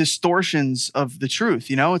no distortions of the truth.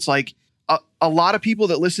 You know, it's like a lot of people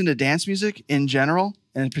that listen to dance music in general,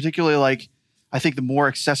 and particularly like, I think the more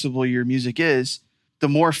accessible your music is, the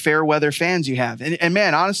more fair weather fans you have. And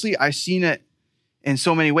man, honestly, I've seen it in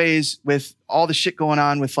so many ways with all the shit going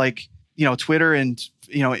on with like, you know, Twitter and,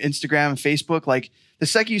 you know, Instagram and Facebook. Like the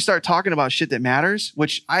second you start talking about shit that matters,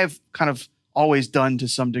 which I've kind of always done to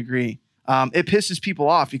some degree, it pisses people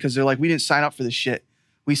off because they're like, we didn't sign up for this shit.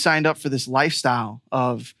 We signed up for this lifestyle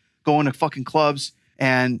of going to fucking clubs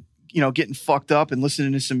and, you know, getting fucked up and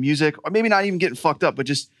listening to some music, or maybe not even getting fucked up, but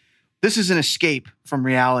just, this is an escape from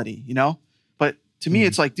reality, you know? But to me,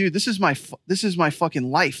 it's like, dude, this is my fucking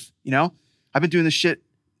life, you know? I've been doing this shit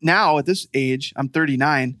now at this age. I'm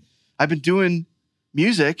 39. I've been doing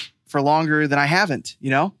music for longer than I haven't, you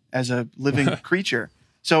know, as a living creature.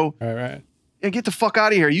 So right. Get the fuck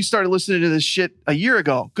out of here. You started listening to this shit a year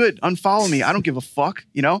ago. Good. Unfollow me. I don't give a fuck,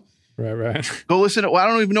 you know? Right. Go listen to, well, I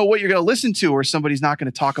don't even know what you're going to listen to, or somebody's not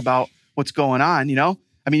going to talk about what's going on, you know?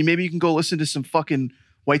 I mean, maybe you can go listen to some fucking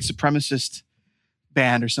white supremacist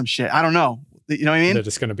band or some shit. I don't know. You know what I mean? They're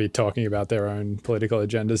just going to be talking about their own political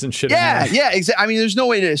agendas and shit. Yeah, exactly. I mean, there's no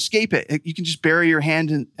way to escape it. You can just bury your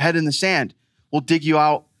head in the sand. We'll dig you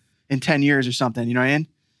out in 10 years or something. You know what I mean?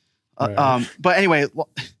 Right. But anyway,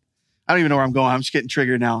 I don't even know where I'm going. I'm just getting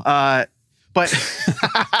triggered now. But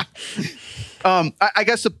I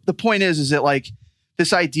guess the point is that like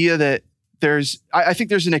this idea that I think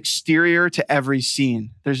there's an exterior to every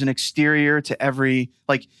scene. There's an exterior to every,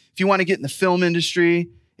 like, if you want to get in the film industry,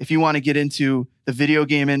 if you want to get into the video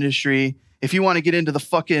game industry, if you want to get into the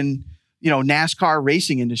fucking, you know, NASCAR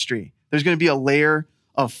racing industry, there's going to be a layer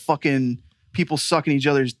of fucking people sucking each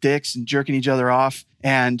other's dicks and jerking each other off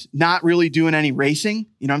and not really doing any racing,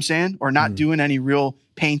 you know what I'm saying? Or not doing any real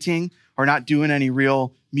painting, or not doing any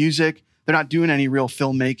real music. They're not doing any real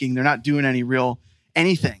filmmaking. They're not doing any real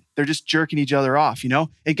anything. They're just jerking each other off, you know?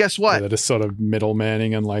 And guess what? Yeah, they're just sort of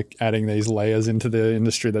middlemaning and like adding these layers into the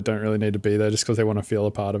industry that don't really need to be there just because they want to feel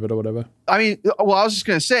a part of it or whatever. I mean, well, I was just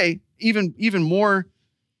going to say, even more,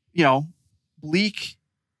 you know, bleak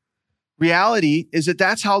reality is that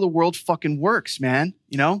that's how the world fucking works, man.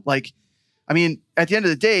 You know, like, I mean, at the end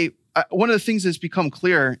of the day, one of the things that's become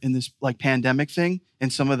clear in this like pandemic thing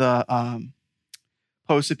and some of the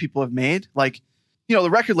posts that people have made, like, you know, the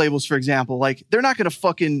record labels, for example, like they're not going to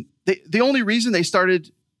fucking, the only reason they started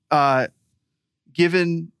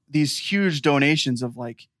giving these huge donations of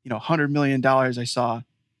like, you know, $100 million I saw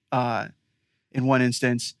in one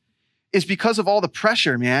instance is because of all the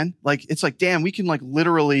pressure, man. Like, it's like, damn, we can like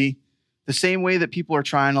literally, the same way that people are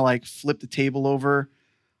trying to like flip the table over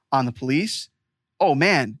on the police. Oh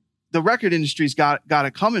man, the record industry's got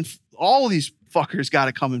it coming. All of these fuckers got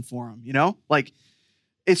it coming for them, you know? Like,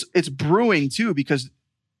 it's brewing too, because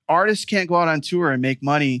artists can't go out on tour and make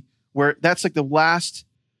money, where that's like the last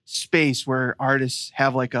space where artists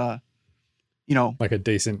have like a, you know, like a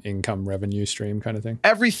decent income revenue stream kind of thing.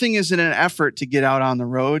 Everything is in an effort to get out on the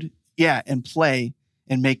road. Yeah. And play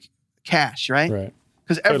and make cash. Right.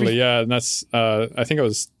 Because totally. Yeah. And that's, I think it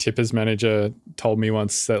was Tipper's manager told me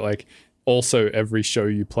once that like, also every show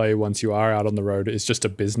you play once you are out on the road is just a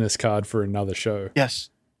business card for another show. Yes.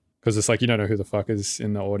 Because it's like, you don't know who the fuck is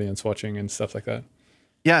in the audience watching and stuff like that.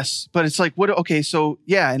 Yes. But it's like, what? Okay. So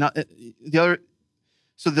yeah. And the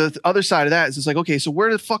other side of that is it's like, okay, so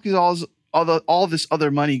where the fuck is all this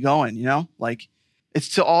other money going? You know, like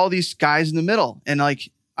it's to all these guys in the middle. And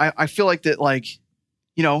like, I feel like that, like,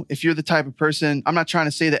 you know, if you're the type of person, I'm not trying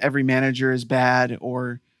to say that every manager is bad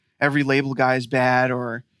or every label guy is bad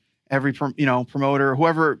or every promoter,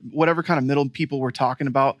 whoever, whatever kind of middle people we're talking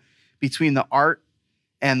about between the art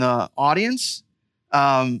and the audience.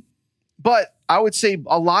 But I would say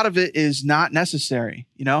a lot of it is not necessary,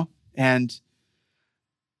 and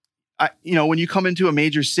when you come into a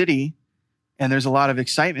major city and there's a lot of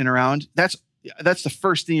excitement around, that's the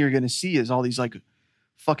first thing you're going to see is all these like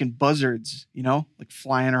fucking buzzards, like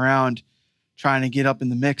flying around, trying to get up in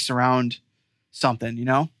the mix around something,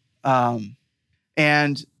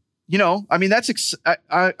 and I mean,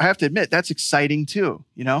 I have to admit that's exciting too,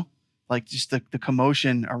 like just the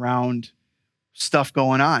commotion around stuff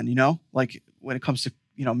going on, like when it comes to,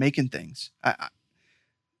 making things.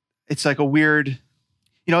 It's like a weird,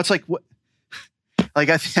 it's like what, like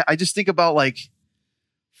I just think about like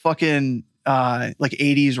fucking like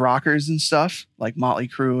 80s rockers and stuff, like Motley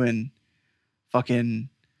Crue and fucking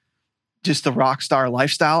just the rock star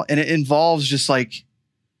lifestyle, and it involves just like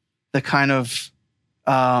the kind of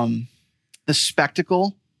the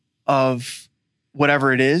spectacle of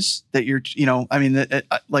whatever it is that you're, I mean,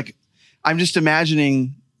 like I'm just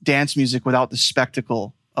imagining dance music without the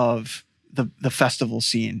spectacle of the festival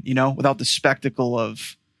scene, without the spectacle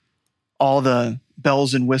of all the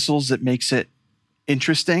bells and whistles that makes it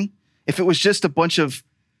interesting. If it was just a bunch of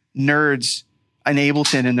nerds in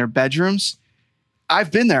Ableton in their bedrooms,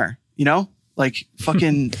 I've been there, like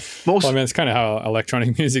fucking most. Well, I mean, it's kind of how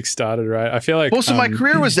electronic music started, right? I feel like most of my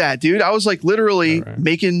career was that, dude. I was like literally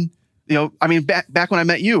making, I mean, back when I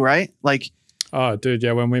met you, right? Like, oh, dude,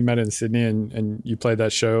 yeah. When we met in Sydney and you played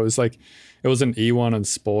that show, it was an E1 and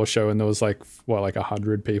Spore show, and there was like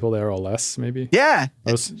 100 people there or less, maybe. Yeah,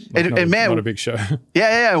 it was not a big show.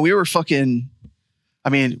 Yeah. We were fucking. I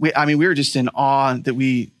mean, we were just in awe that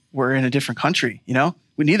we were in a different country.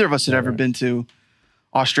 Neither of us had ever been to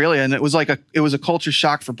Australia, and it was a culture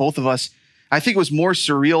shock for both of us. I think it was more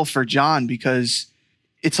surreal for John because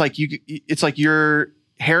it's like your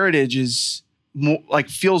heritage is more like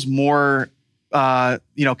feels more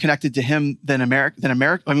connected to him than America.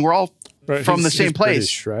 I mean, we're all from the same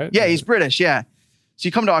place, British, right? Yeah, he's British. Yeah. So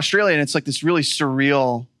you come to Australia and it's like this really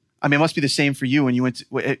surreal. I mean, it must be the same for you when you went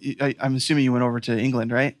to, I'm assuming you went over to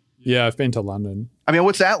England, right? Yeah, I've been to London. I mean,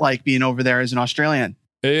 what's that like being over there as an Australian?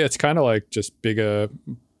 It's kind of like just bigger,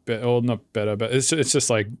 well, not better, but it's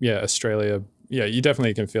just like, Australia. Yeah, you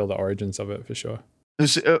definitely can feel the origins of it for sure.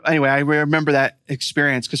 Anyway, I remember that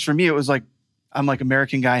experience because for me, it was like, I'm like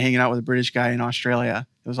American guy hanging out with a British guy in Australia.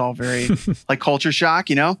 It was all very like culture shock,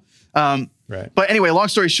 Right. But anyway, long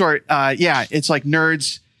story short, it's like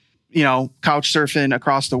nerds, couch surfing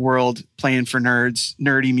across the world, playing for nerds,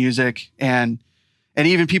 nerdy music. And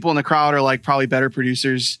even people in the crowd are like probably better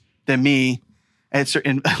producers than me. And it's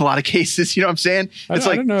in a lot of cases, you know what I'm saying? I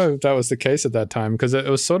don't know if that was the case at that time, because it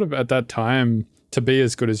was sort of at that time to be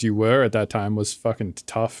as good as you were at that time was fucking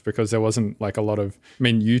tough because there wasn't like a lot of,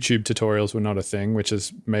 YouTube tutorials were not a thing, which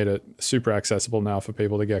has made it super accessible now for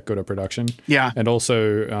people to get good at production. Yeah. And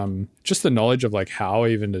also just the knowledge of like how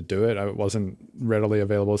even to do it wasn't readily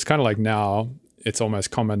available. It's kind of like now it's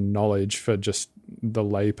almost common knowledge for just the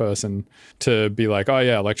layperson to be like, oh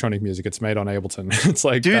yeah, electronic music, it's made on Ableton. It's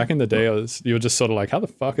like, dude, back in the day, you were just sort of like, how the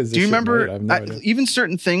fuck is this? Do you shit remember made? I have no idea. Even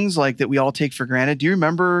certain things like that we all take for granted? Do you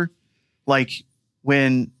remember like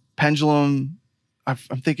when Pendulum, I'm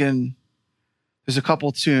thinking there's a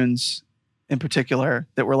couple tunes in particular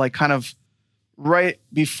that were like kind of right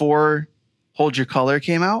before Hold Your Color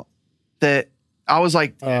came out that I was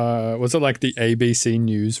like, was it like the ABC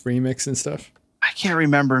News remix and stuff? I can't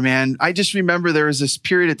remember, man. I just remember there was this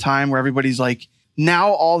period of time where everybody's like,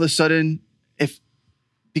 now all of a sudden,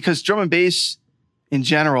 because drum and bass in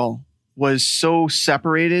general was so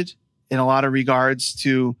separated in a lot of regards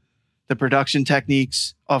to the production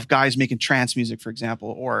techniques of guys making trance music, for example,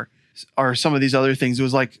 or some of these other things. It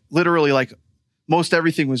was like literally like most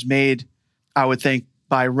everything was made, I would think,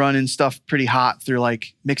 by running stuff pretty hot through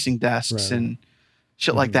like mixing desks and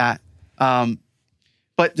shit like that.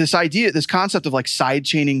 But this concept of like side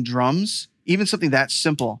chaining drums, even something that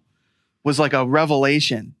simple, was like a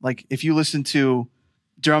revelation. Like if you listen to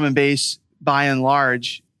drum and bass by and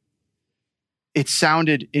large, it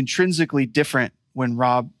sounded intrinsically different when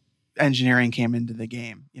Rob Engineering came into the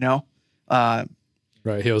game,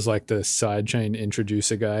 Right. He was like the sidechain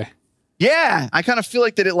introducer guy. Yeah. I kind of feel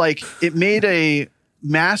like that it made a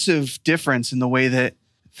massive difference in the way that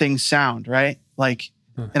things sound, right? Like,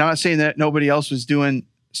 and I'm not saying that nobody else was doing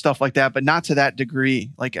stuff like that, but not to that degree.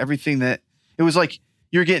 Like everything that it was like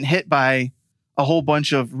you're getting hit by a whole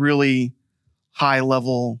bunch of really high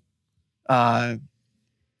level,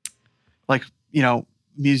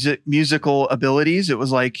 musical abilities. It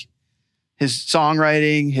was like his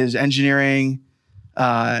songwriting, his engineering,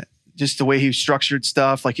 just the way he structured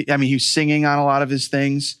stuff. Like, I mean, he was singing on a lot of his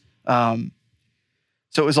things. So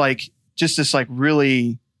it was like just this like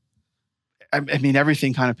really, I mean,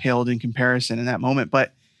 everything kind of paled in comparison in that moment.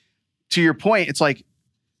 But to your point, it's like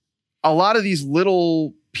a lot of these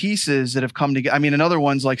little pieces that have come together. I mean, another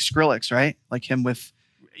one's like Skrillex, right? Like him with,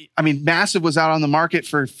 I mean, Massive was out on the market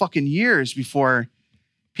for fucking years before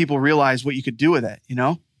people realized what you could do with it, you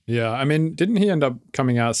know? Yeah. I mean, didn't he end up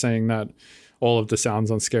coming out saying that all of the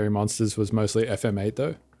sounds on Scary Monsters was mostly FM8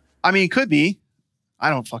 though? I mean, could be. I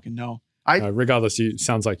don't fucking know. Regardless,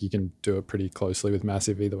 sounds like you can do it pretty closely with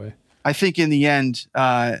Massive either way. I think in the end,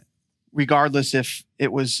 regardless if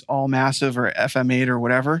it was all Massive or FM8 or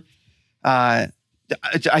whatever, I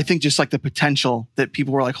think just like the potential that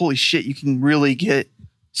people were like, holy shit, you can really get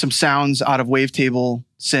some sounds out of wavetable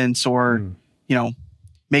synths or, you know,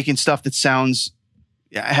 making stuff that sounds,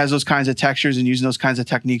 has those kinds of textures and using those kinds of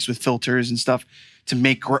techniques with filters and stuff to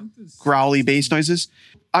make growly bass noises.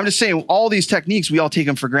 I'm just saying all these techniques, we all take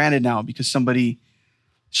them for granted now because somebody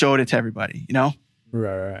showed it to everybody, you know?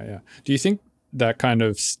 Right, yeah. Do you think that kind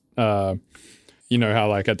of, you know, how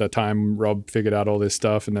like at the time Rob figured out all this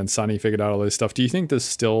stuff and then Sonny figured out all this stuff. Do you think there's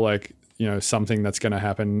still like, you know, something that's going to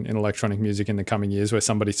happen in electronic music in the coming years where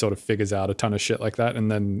somebody sort of figures out a ton of shit like that and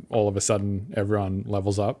then all of a sudden everyone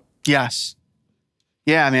levels up? Yes.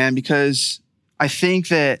 Yeah, man, because I think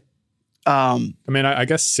that, I mean, I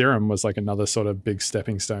guess Serum was like another sort of big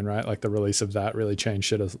stepping stone, right? Like the release of that really changed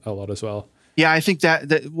shit a lot as well. Yeah, I think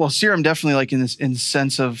that well, Serum definitely like in the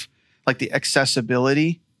sense of like the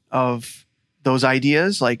accessibility of those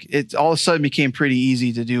ideas, like it all of a sudden became pretty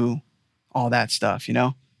easy to do all that stuff, you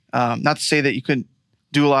know? Not to say that you couldn't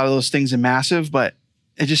do a lot of those things in Massive, but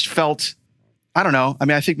it just felt, I don't know. I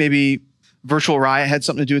mean, I think maybe Virtual Riot had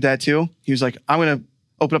something to do with that too. He was like, I'm going to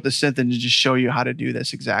open up the synth and just show you how to do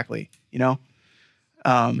this exactly, you know?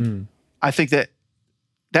 I think that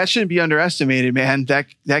shouldn't be underestimated, man.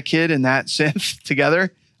 That kid and that synth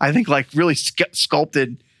together, I think like really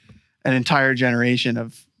sculpted an entire generation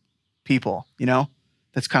of people, you know,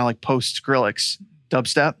 that's kind of like post Skrillex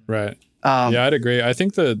dubstep. Right. Yeah, I'd agree. I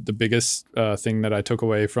think the biggest thing that I took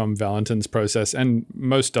away from Valentin's process and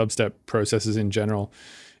most dubstep processes in general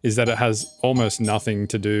is that it has almost nothing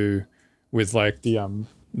to do with like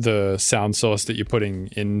the sound source that you're putting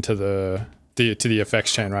into the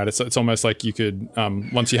effects chain, right? It's almost like you could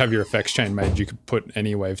once you have your effects chain made, you could put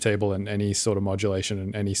any wavetable and any sort of modulation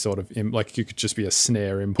and any sort of like you could just be a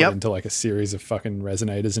snare input into like a series of fucking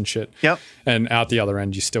resonators and shit. Yep. And out the other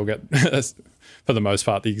end, you still get for the most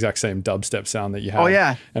part the exact same dubstep sound that you have. Oh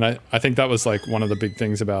yeah. And I think that was like one of the big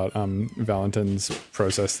things about Valentin's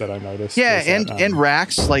process that I noticed. Yeah, and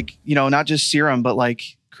racks, like, you know, not just Serum, but like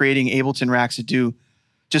creating Ableton racks that do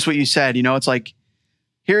just what you said. You know, it's like,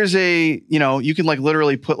 here's you know, you can like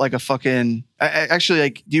literally put like a fucking, actually,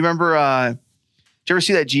 like, do you remember, did you ever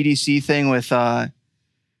see that GDC thing with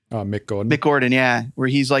Mick Gordon? Mick Gordon, yeah, where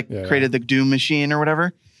he's like created the Doom machine or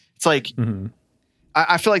whatever. It's like,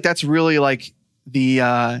 I feel like that's really like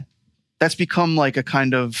that's become like a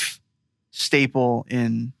kind of staple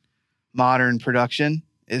in modern production,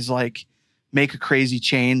 is like make a crazy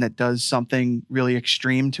chain that does something really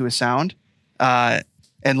extreme to a sound.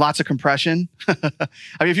 And lots of compression. I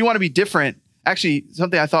mean, if you want to be different, actually,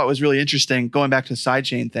 something I thought was really interesting, going back to the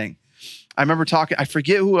sidechain thing. I remember I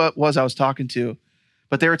forget who it was I was talking to,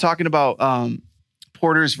 but they were talking about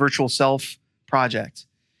Porter's Virtual Self project.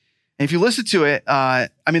 And if you listen to it, I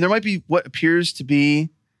mean, there might be what appears to be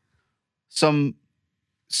some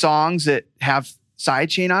songs that have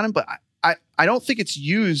sidechain on them, but I don't think it's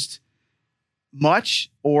used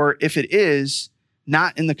much, or if it is,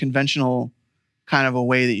 not in the conventional kind of a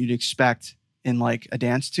way that you'd expect in like a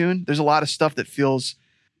dance tune. There's a lot of stuff that feels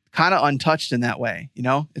kind of untouched in that way. You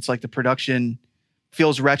know, it's like the production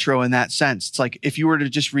feels retro in that sense. It's like if you were to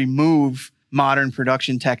just remove modern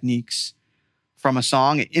production techniques from a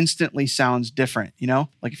song, it instantly sounds different. You know,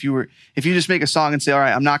 like if you just make a song and say, all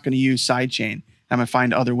right, I'm not going to use sidechain, I'm going to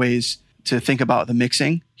find other ways to think about the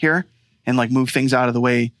mixing here and like move things out of the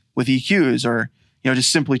way with EQs, or, you know,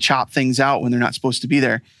 just simply chop things out when they're not supposed to be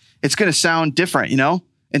there. It's going to sound different, you know?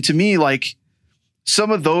 And to me, like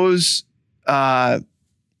some of those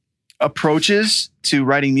approaches to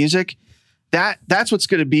writing music, that's what's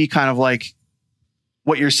going to be kind of like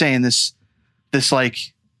what you're saying, this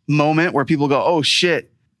like moment where people go, oh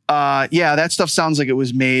shit. Yeah, that stuff sounds like it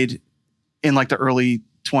was made in like the early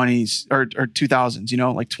 20s or 2000s, you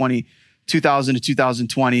know, like 2000 to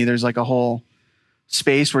 2020. There's like a whole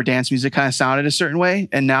space where dance music kind of sounded a certain way.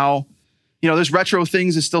 And now there's retro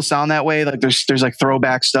things that still sound that way. Like there's like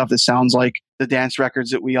throwback stuff that sounds like the dance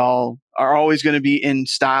records that we all are always going to be in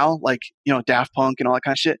style, like, Daft Punk and all that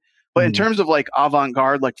kind of shit. But in terms of like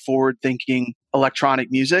avant-garde, like forward thinking electronic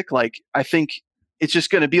music, like I think it's just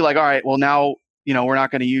going to be like, all right, well now, we're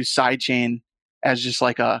not going to use sidechain as just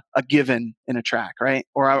like a given in a track, right?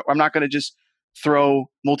 Or I'm not going to just throw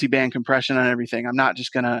multi-band compression on everything. I'm not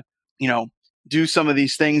just going to, do some of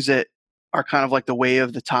these things that are kind of like the way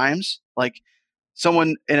of the times. Like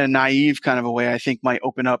someone in a naive kind of a way, I think might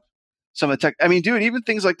open up some of the tech. I mean, dude, even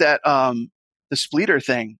things like that, the splitter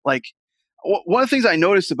thing, like one of the things I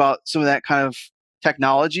noticed about some of that kind of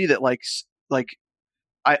technology that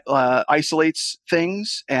isolates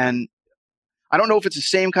things. And I don't know if it's the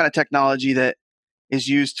same kind of technology that is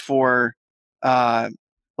used for,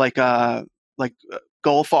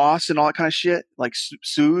 Gullfoss and all that kind of shit, like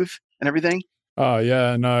Soothe and everything. Oh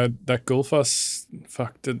yeah, no, that Gullfoss,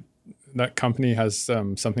 that company has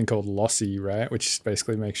something called Lossy, right? Which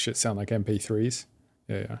basically makes shit sound like MP3s.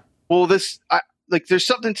 Yeah. Well, there's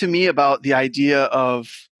something to me about the idea of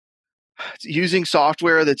using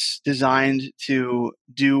software that's designed to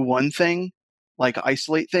do one thing, like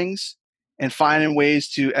isolate things, and finding ways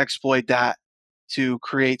to exploit that to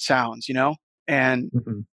create sounds, and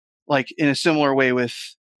like in a similar way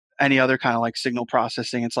with any other kind of like signal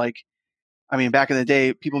processing. It's like, I mean, back in the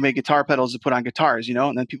day, people made guitar pedals to put on guitars,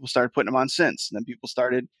 and then people started putting them on synths, and then people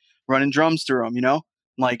started running drums through them,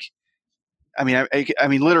 like, I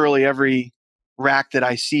mean, literally every rack that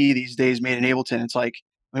I see these days made in Ableton, it's like,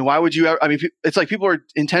 I mean, why would you ever, I mean, it's like people are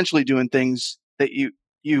intentionally doing things that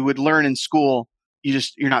you would learn in school.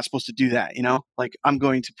 You're not supposed to do that, like I'm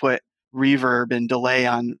going to put reverb and delay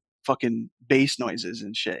on fucking bass noises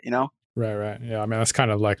and shit, Right. Yeah. I mean, that's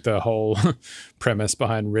kind of like the whole premise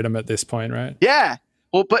behind Rhythm at this point, right? Yeah.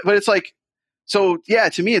 Well, but it's like, so yeah,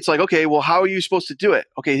 to me, it's like, okay, well, how are you supposed to do it?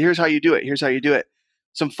 Okay, here's how you do it. Here's how you do it.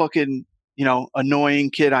 Some fucking, annoying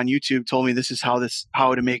kid on YouTube told me this is how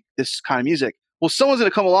to make this kind of music. Well, someone's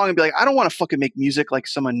going to come along and be like, I don't want to fucking make music like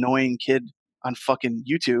some annoying kid on fucking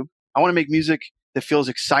YouTube. I want to make music that feels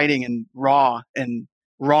exciting and raw and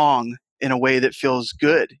wrong in a way that feels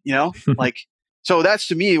good, like, so that's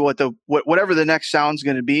to me whatever the next sound's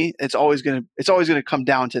going to be, it's always going to come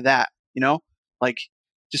down to that, like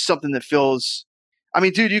just something that feels, I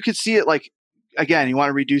mean, dude, you could see it like, again, you want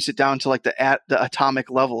to reduce it down to like the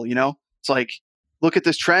atomic level, it's like, look at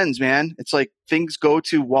this trends, man. It's like things go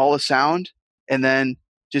to wall of sound and then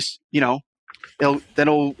just, then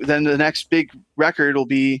the next big record will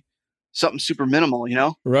be something super minimal,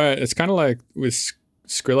 Right. It's kind of like with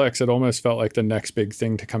Skrillex, it almost felt like the next big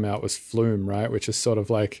thing to come out was Flume, right? Which is sort of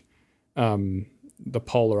like the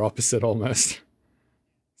polar opposite almost.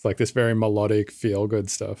 It's like this very melodic, feel-good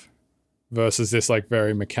stuff versus this like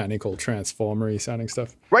very mechanical, transformer-y sounding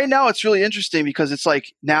stuff. Right now, it's really interesting because it's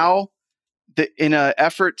like now, in an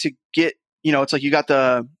effort to get, it's like you got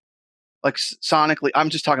the, like sonically, I'm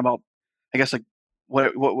just talking about, I guess like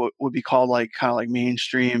what would be called like kind of like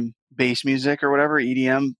mainstream bass music or whatever,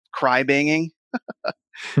 EDM, cry banging.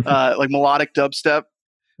 Like melodic dubstep,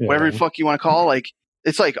 whatever the fuck you want to call. Like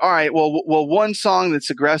it's like, all right, well, one song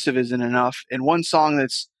that's aggressive isn't enough, and one song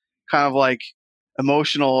that's kind of like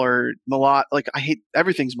emotional or melodic. Like I hate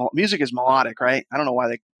everything's music is melodic, right? I don't know why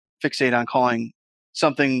they fixate on calling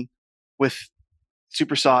something with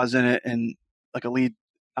super saws in it and like a lead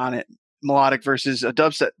on it melodic versus a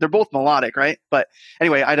dubstep. They're both melodic, right? But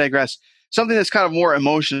anyway, I digress. Something that's kind of more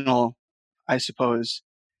emotional, I suppose.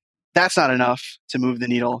 That's not enough to move the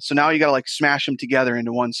needle. So now you got to like smash them together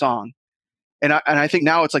into one song. And I think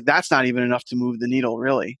now it's like, that's not even enough to move the needle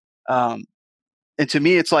really. And to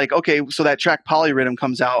me, it's like, okay, so that track Polyrhythm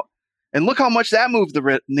comes out and look how much that moved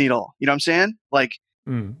the needle. You know what I'm saying? Like,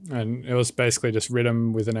 and it was basically just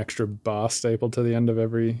rhythm with an extra bar stapled to the end of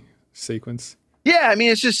every sequence. Yeah. I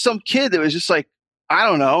mean, it's just some kid that was just like, I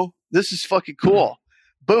don't know, this is fucking cool.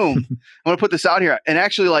 Boom. I'm going to put this out here. And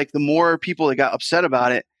actually like the more people that got upset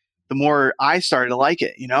about it, the more I started to like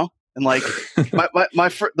it, and like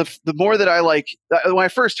the more that I like, when I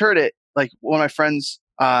first heard it, like one of my friends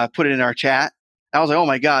put it in our chat. I was like, oh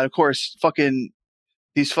my God, of course,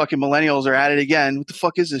 these fucking millennials are at it again. What the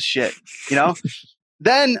fuck is this shit?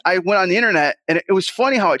 Then I went on the internet and it was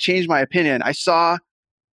funny how it changed my opinion. I saw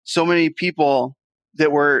so many people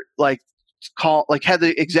that were like, had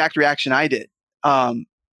the exact reaction I did. And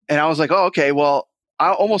I was like, oh, okay, well,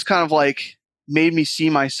 I almost kind of like made me see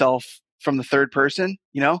myself from the third person,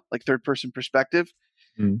 like third person perspective.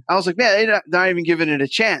 I was like, man, they're not even giving it a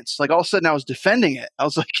chance. Like all of a sudden I was defending it. I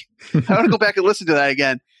was like, I want to go back and listen to that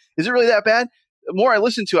again. Is it really that bad? The more I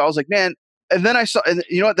listened to it, I was like, man, And then I saw, and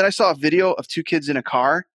you know what? Then I saw a video of two kids in a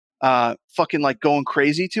car, fucking like going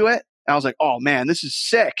crazy to it. And I was like, oh man, this is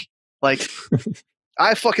sick. Like,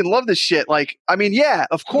 I fucking love this shit. Like, I mean, yeah,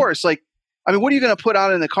 of course. Like, I mean, what are you going to put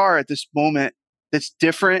on in the car at this moment that's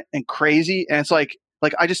different and crazy? And it's like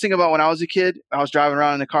I just think about when I was a kid, I was driving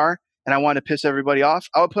around in the car and I wanted to piss everybody off.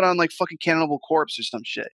 I would put on like fucking Cannibal Corpse or some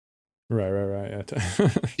shit. Right. Yeah. You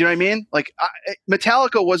know what I mean? Like,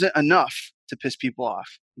 Metallica wasn't enough to piss people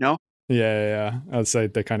off, you know? Yeah. I'd say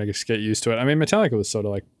they kind of just get used to it. I mean, Metallica was sort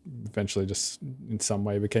of like eventually just in some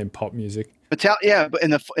way became pop music. Yeah, but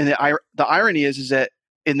the irony is that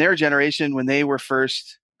in their generation, when they were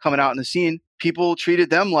first coming out in the scene, people treated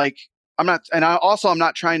them like I'm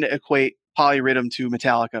not trying to equate Polyrhythm to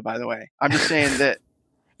Metallica, by the way. I'm just saying that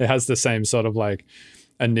it has the same sort of like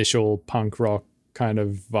initial punk rock kind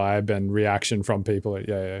of vibe and reaction from people.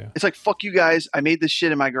 Yeah. It's like, fuck you guys. I made this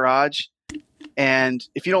shit in my garage. And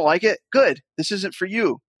if you don't like it, good. This isn't for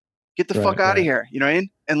you. Get the fuck out of here. You know what I mean?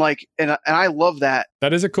 And like, and I love that.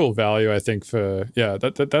 That is a cool value, I think,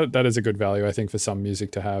 that is a good value, I think, for some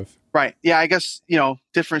music to have. Right. Yeah. I guess, you know,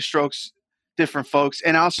 different strokes, different folks.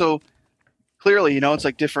 And also clearly, you know, it's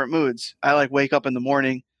like different moods. I like wake up in the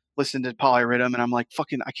morning, listen to Polyrhythm, and I'm like,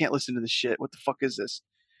 fucking, I can't listen to this shit. What the fuck is this?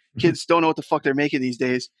 Kids don't know what the fuck they're making these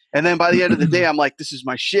days. And then by the end of the day, I'm like, this is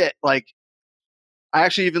my shit. Like, I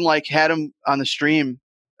actually even like had him on the stream.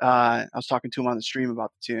 I was talking to him on the stream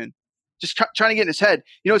about the tune, just trying to get in his head.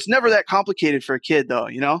 You know, it's never that complicated for a kid though.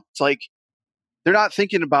 You know, it's like, they're not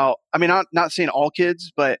thinking about, I mean, I'm not saying all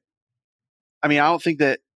kids, but I mean, I don't think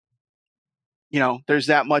that, you know, there's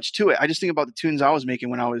that much to it. I just think about the tunes I was making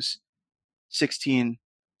when I was 16,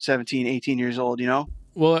 17, 18 years old, you know?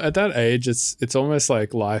 Well, at that age, it's almost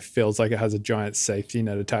like life feels like it has a giant safety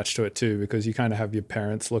net attached to it too, because you kind of have your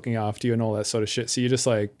parents looking after you and all that sort of shit. So you're just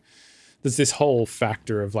like, there's this whole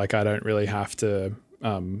factor of like, I don't really have to,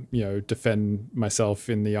 you know, defend myself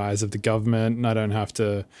in the eyes of the government, and I don't have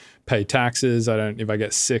to pay taxes. If I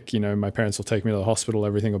get sick, you know, my parents will take me to the hospital.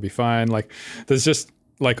 Everything will be fine. Like, there's just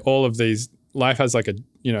like all of these. Life has like a,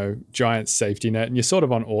 you know, giant safety net, and you're sort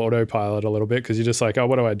of on autopilot a little bit because you're just like, oh,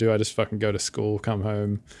 what do? I just fucking go to school, come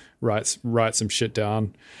home, write some shit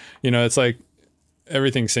down. You know, it's like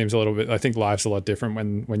everything seems a little bit, I think life's a lot different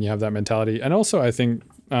when you have that mentality. And also I think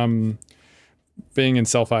being in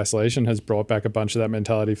self-isolation has brought back a bunch of that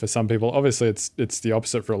mentality for some people. Obviously it's the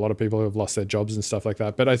opposite for a lot of people who have lost their jobs and stuff like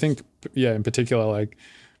that. But I think, yeah, in particular, like,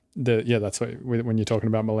 that's what, when you're talking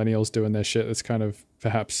about millennials doing their shit, it's kind of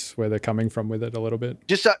perhaps where they're coming from with it a little bit.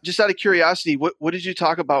 Just out of curiosity, what did you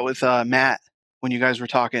talk about with Matt when you guys were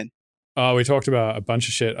talking? We talked about a bunch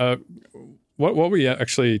of shit. What we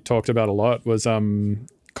actually talked about a lot was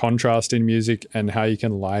contrast in music and how you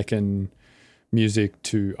can liken music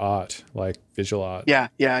to art, like visual art. Yeah.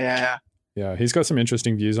 Yeah, he's got some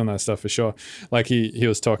interesting views on that stuff for sure. Like he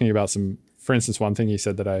was talking about some. For instance, one thing he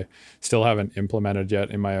said that I still haven't implemented yet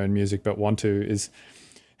in my own music, but want to, is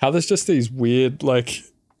how there's just these weird, like,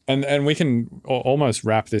 and we can almost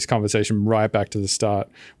wrap this conversation right back to the start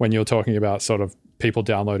when you're talking about sort of people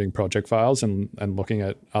downloading project files and looking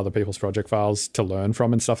at other people's project files to learn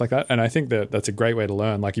from and stuff like that. And I think that that's a great way to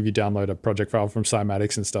learn. Like if you download a project file from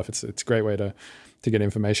Cymatics and stuff, it's a great way to get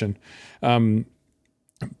information.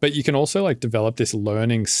 But you can also like develop this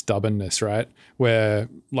learning stubbornness, right? Where,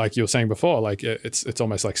 like you were saying before, like it's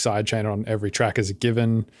almost like sidechain on every track as a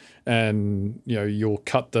given, and you know you'll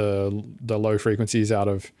cut the low frequencies out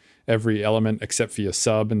of every element except for your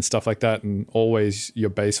sub and stuff like that, and always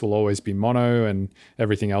your bass will always be mono and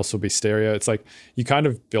everything else will be stereo. It's like you kind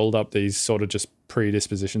of build up these sort of just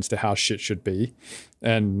predispositions to how shit should be,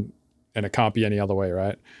 and it can't be any other way,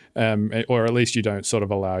 right? Or at least you don't sort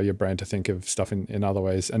of allow your brain to think of stuff in other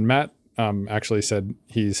ways. And Matt actually said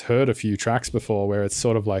he's heard a few tracks before where it's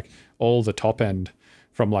sort of like all the top end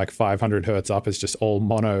from like 500 hertz up is just all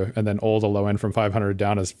mono, and then all the low end from 500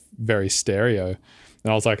 down is very stereo.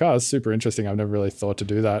 And I was like, oh, that's super interesting. I've never really thought to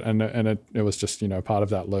do that. And it was just, you know, part of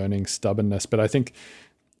that learning stubbornness. But I think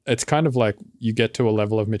it's kind of like you get to a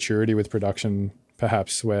level of maturity with production,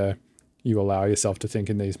 perhaps, where you allow yourself to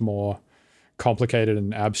think in these more complicated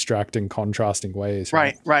and abstract and contrasting ways.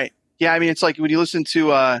 Right. Yeah, I mean, it's like when you listen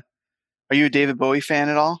to, are you a David Bowie fan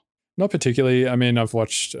at all? Not particularly. I mean, I've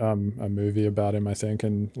watched a movie about him, I think,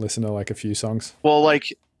 and listened to like a few songs. Well,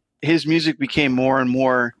 like his music became more and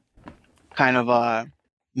more kind of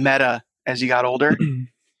meta as he got older.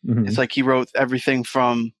 Mm-hmm. It's like he wrote everything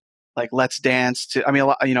from like Let's Dance to, I mean,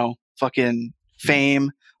 you know, fucking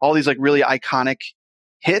Fame, all these like really iconic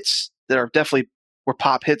hits that are definitely were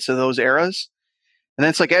pop hits of those eras. And then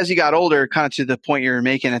it's like as you got older, kind of to the point you're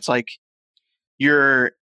making, it's like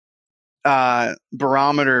you're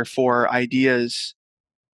barometer for ideas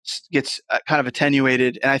gets kind of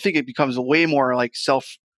attenuated, and I think it becomes way more like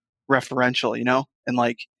self-referential, and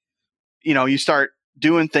like, you start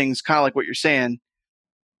doing things kind of like what you're saying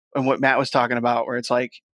and what Matt was talking about, where it's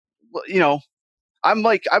like,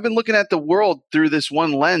 I've been looking at the world through this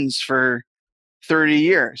one lens for 30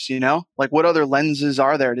 years, like what other lenses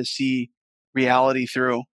are there to see reality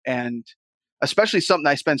through? And especially something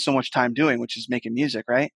I spend so much time doing, which is making music,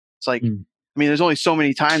 right? It's like, there's only so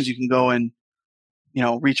many times you can go and,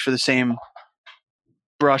 reach for the same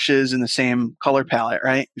brushes and the same color palette,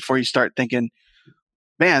 right? Before you start thinking,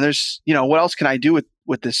 man, there's, what else can I do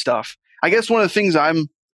with this stuff? I guess one of the things I'm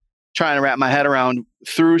trying to wrap my head around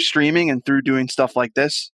through streaming and through doing stuff like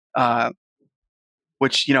this,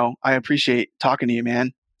 which, I appreciate talking to you,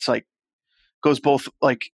 man. It's like, goes both,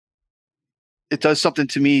 like, it does something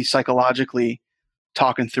to me psychologically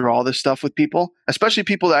talking through all this stuff with people, especially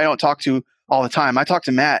people that I don't talk to all the time. I talk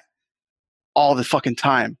to Matt all the fucking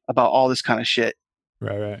time about all this kind of shit.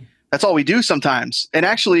 Right. That's all we do sometimes. And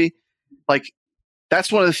actually, like,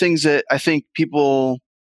 that's one of the things that I think people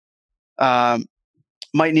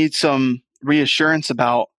might need some reassurance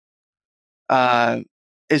about,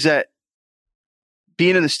 is that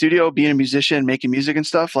being in the studio, being a musician, making music and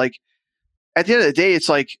stuff, like, at the end of the day, it's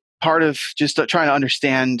like part of just trying to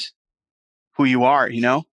understand who you are,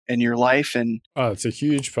 and your life. And it's a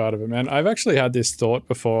huge part of it, man. I've actually had this thought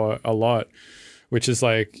before a lot, which is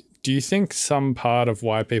like, do you think some part of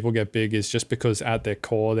why people get big is just because at their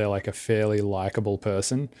core, they're like a fairly likable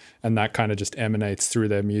person, and that kind of just emanates through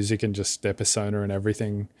their music and just their persona and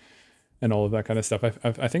everything and all of that kind of stuff?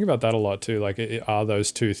 I think about that a lot too. Like, are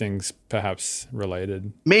those two things perhaps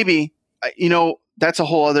related? Maybe, that's a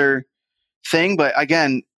whole other thing. But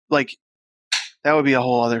again, like, that would be a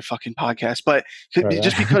whole other fucking podcast. But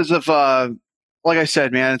just because of, like I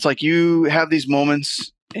said, man, it's like you have these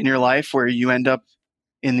moments in your life where you end up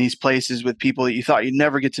in these places with people that you thought you'd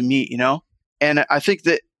never get to meet, And I think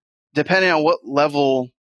that depending on what level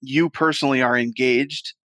you personally are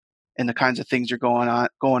engaged in the kinds of things you're going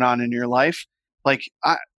on in your life, like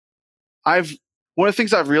I've one of the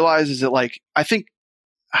things I've realized is that, like, I think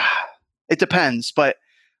it depends, but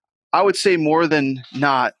I would say more than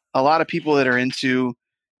not, a lot of people that are into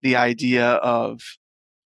the idea of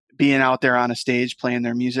being out there on a stage playing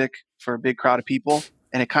their music for a big crowd of people,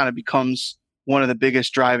 and it kind of becomes one of the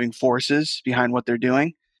biggest driving forces behind what they're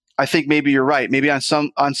doing. I think maybe you're right. Maybe on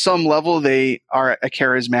some level, they are a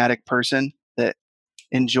charismatic person that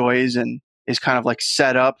enjoys and is kind of like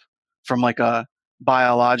set up from like a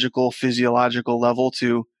biological, physiological level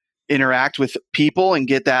to interact with people and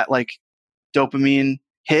get that like dopamine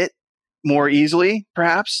hit more easily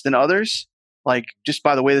perhaps than others, like just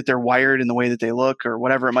by the way that they're wired and the way that they look or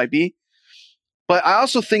whatever it might be. But I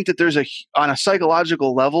also think that there's on a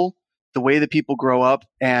psychological level, the way that people grow up.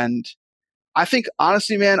 And I think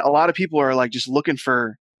honestly, man, a lot of people are like just looking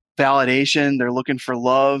for validation. They're looking for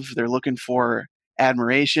love. They're looking for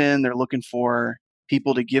admiration. They're looking for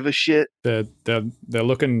people to give a shit. They're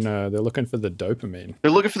looking for the dopamine.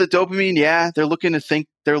 They're looking for the dopamine. Yeah. They're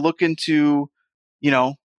looking to,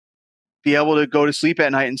 be able to go to sleep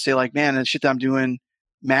at night and say like, man, the shit that I'm doing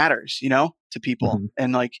matters, to people. Mm-hmm.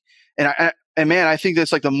 And like, and man, I think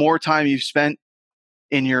that's like the more time you've spent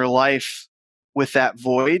in your life with that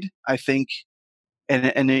void, I think,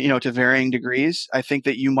 and to varying degrees, I think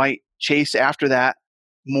that you might chase after that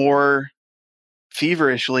more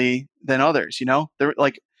feverishly than others, They're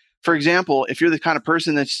like, for example, if you're the kind of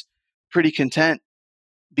person that's pretty content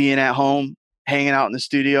being at home, hanging out in the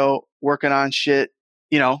studio, working on shit,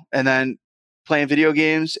 and then playing video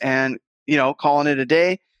games and, calling it a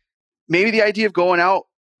day, maybe the idea of going out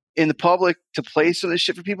in the public to play some of this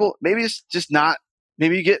shit for people, maybe it's just not,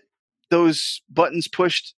 maybe you get those buttons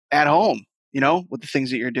pushed at home, with the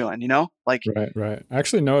things that you're doing, like. Right. I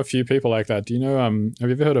actually know a few people like that. Do you know, have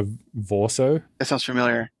you ever heard of Vorso? That sounds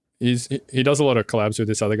familiar. He does a lot of collabs with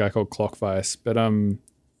this other guy called Clockvice, but,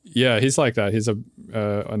 yeah, he's like that. He's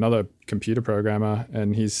another computer programmer,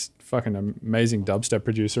 and he's fucking amazing dubstep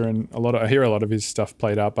producer. And I hear a lot of his stuff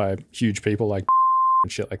played out by huge people like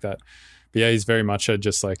and shit like that. But yeah, he's very much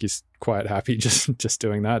he's quite happy just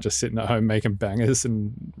doing that, just sitting at home making bangers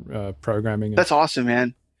and programming. That's awesome,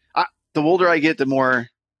 man. The older I get, the more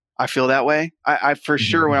I feel that way. I for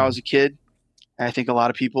sure when I was a kid, and I think a lot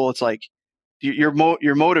of people, it's like, your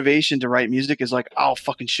motivation to write music is like, I'll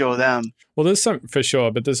fucking show them. Well, there's some for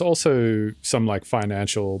sure, but there's also some like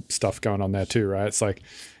financial stuff going on there too, right? It's like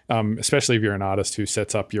especially if you're an artist who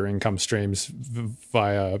sets up your income streams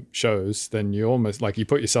via shows, then you almost like you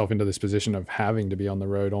put yourself into this position of having to be on the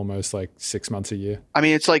road almost like 6 months a year. I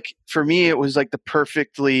mean, it's like, for me, it was like the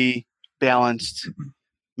perfectly balanced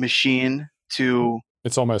machine to.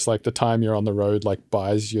 It's almost like the time you're on the road like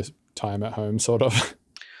buys you time at home, sort of.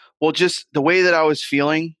 Well, just the way that I was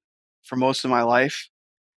feeling for most of my life,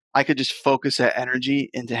 I could just focus that energy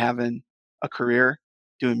into having a career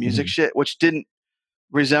doing music shit, which didn't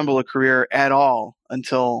resemble a career at all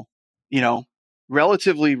until,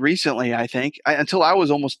 relatively recently, I think, until I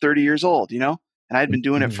was almost 30 years old, and I'd been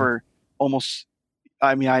doing it for almost,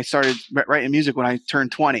 I started writing music when I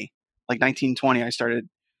turned 20, like 1920, I started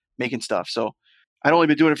making stuff. So I'd only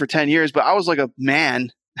been doing it for 10 years, but I was like a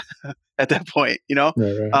man at that point,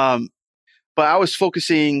 Right. But I was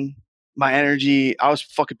focusing my energy. I was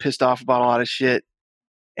fucking pissed off about a lot of shit.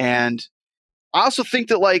 And I also think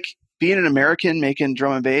that like being an American making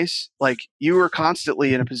drum and bass, like you were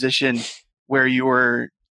constantly in a position where you were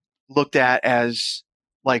looked at as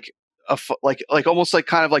like like almost like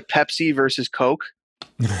kind of like Pepsi versus Coke.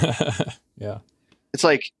 Yeah. It's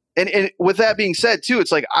like, and with that being said too,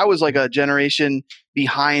 it's like I was like a generation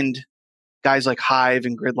behind guys like Hive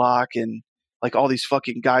and Gridlock and like all these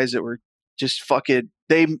fucking guys that were just fucking,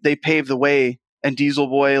 they paved the way, and Diesel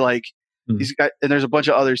Boy, like these guys, and there's a bunch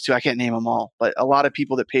of others too. I can't name them all, but a lot of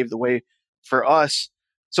people that paved the way for us.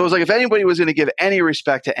 So it was like, if anybody was going to give any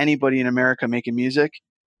respect to anybody in America making music,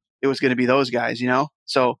 it was going to be those guys,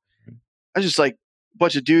 So I was just like a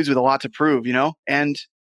bunch of dudes with a lot to prove, and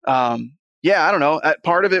yeah, I don't know.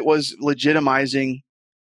 Part of it was legitimizing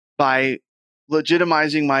my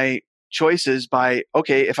choices by,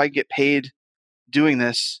 okay, if I get paid doing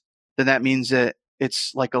this, then that means that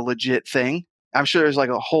it's like a legit thing. I'm sure there's like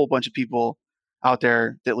a whole bunch of people out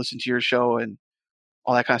there that listen to your show and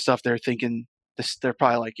all that kind of stuff. They're thinking this, they're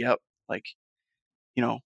probably like, yep. Like,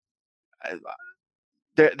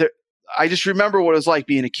 I just remember what it was like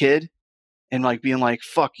being a kid and like being like,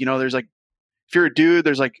 fuck, there's like, if you're a dude,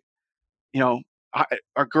 there's like,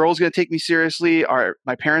 are girls going to take me seriously? Are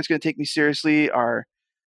my parents going to take me seriously? Are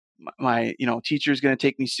my teacher's going to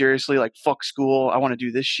take me seriously? Like, fuck school, I want to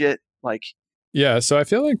do this shit. Like, yeah, so I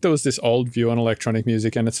feel like there was this old view on electronic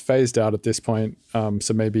music, and it's phased out at this point.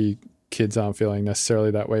 So maybe kids aren't feeling necessarily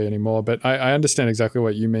that way anymore. But I understand exactly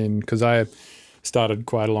what you mean, because I started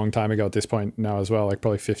quite a long time ago at this point now as well, like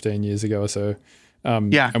probably 15 years ago or so.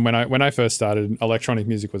 Yeah. And when I first started, electronic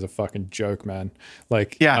music was a fucking joke, man.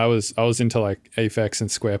 Like, yeah. I was into like Aphex and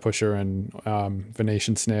Square Pusher and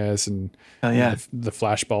Venetian snares and the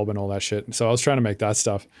flash bulb and all that shit. So I was trying to make that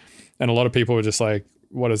stuff, and a lot of people were just like,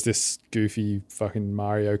 what is this goofy fucking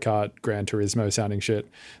Mario Kart Gran Turismo sounding shit?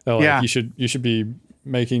 They're like, you should be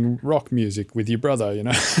making rock music with your brother, And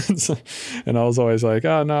I was always like,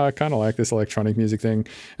 oh no, I kind of like this electronic music thing,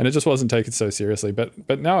 and it just wasn't taken so seriously.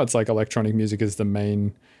 But now it's like electronic music is the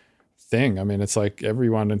main thing. I mean, it's like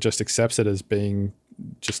everyone just accepts it as being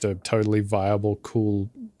just a totally viable, cool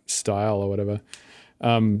style or whatever.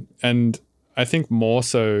 And I think more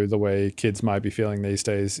so the way kids might be feeling these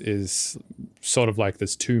days is sort of like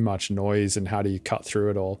there's too much noise, and how do you cut through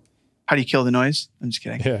it all? How do you kill the noise? I'm just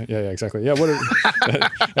kidding. Yeah, exactly. Yeah,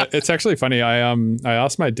 it's actually funny. I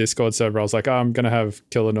asked my Discord server. I was like, I'm gonna have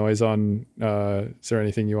Kill the Noise on. Is there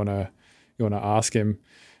anything you wanna ask him?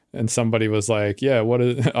 And somebody was like, yeah,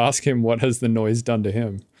 ask him what has the noise done to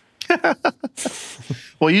him?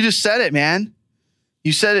 Well, you just said it, man.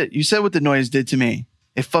 You said it. You said what the noise did to me.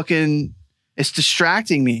 It's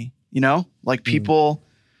distracting me, like people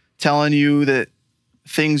telling you that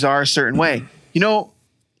things are a certain way,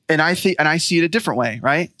 and I see it a different way.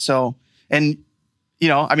 Right. So, and,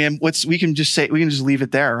 I mean, we can just leave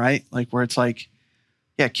it there. Right. Like, where it's like,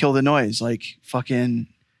 yeah, kill the noise. Like, fucking,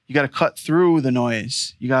 you got to cut through the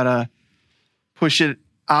noise. You got to push it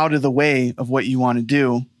out of the way of what you want to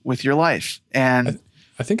do with your life. And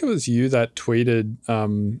I think it was you that tweeted,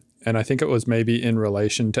 and I think it was maybe in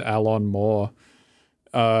relation to Alon Moore.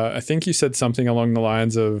 I think you said something along the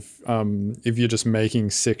lines of, if you're just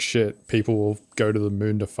making sick shit, people will go to the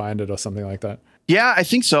moon to find it, or something like that. Yeah, I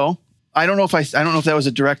think so. I don't know if that was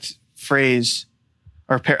a direct phrase,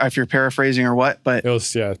 or if you're paraphrasing or what, but it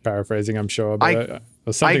was, paraphrasing, I'm sure. But it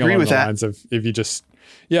was something I agree along with the that. lines of, if you just,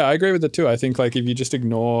 I agree with it too. I think like if you just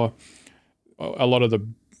ignore a lot of the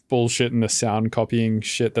bullshit and the sound copying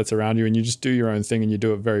shit that's around you, and you just do your own thing and you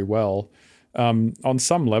do it very well, on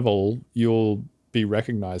some level you'll be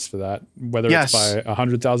recognized for that, whether it's by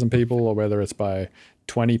 100,000 people or whether it's by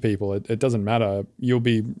 20 people. It doesn't matter. You'll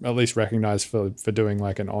be at least recognized for doing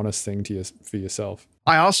like an honest thing for yourself.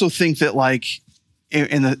 I also think that, like,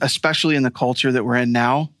 especially in the culture that we're in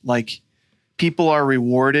now, like people are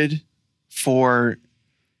rewarded for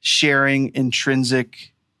sharing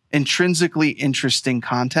intrinsically interesting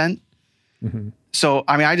content. Mm-hmm. So,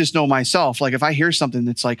 I mean, I just know myself, like if I hear something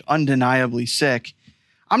that's like undeniably sick,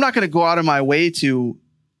 I'm not going to go out of my way to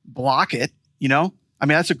block it, you know? I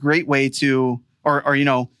mean, that's a great way to, or you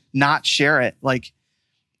know, not share it. Like,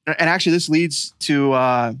 and actually this leads to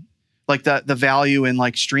like the value in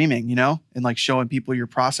like streaming, you know, and like showing people your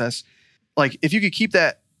process. Like if you could keep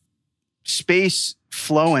that space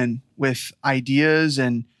flowing with ideas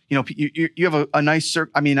and, you know, you have a nice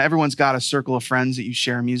circle. I mean, everyone's got a circle of friends that you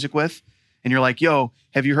share music with. And you're like, yo,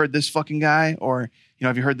 have you heard this fucking guy? Or, you know,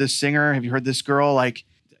 have you heard this singer? Have you heard this girl? Like,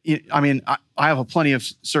 I mean, I have plenty of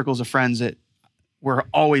circles of friends that we're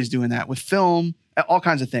always doing that with film, all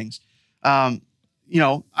kinds of things. You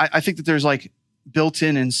know, I think that there's like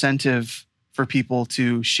built-in incentive for people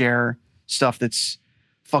to share stuff that's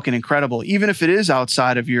fucking incredible, even if it is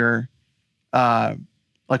outside of your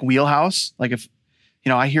like wheelhouse. Like if, you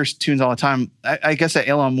know, I hear tunes all the time. I guess that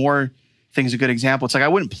Elon Moore thing is a good example. It's like I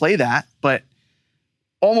wouldn't play that, but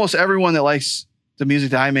almost everyone that likes the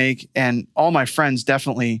music that I make and all my friends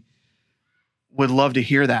definitely would love to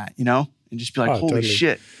hear that, you know, and just be like, holy totally.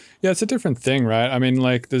 shit. Yeah, it's a different thing, right? I mean,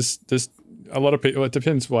 like there's a lot of people, it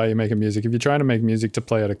depends why you're making music. If you're trying to make music to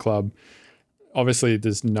play at a club, obviously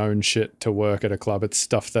there's known shit to work at a club. It's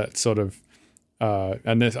stuff that sort of,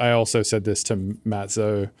 and this, I also said this to Matt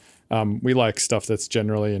Zoe, we like stuff that's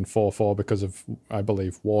generally in 4/4 because of, I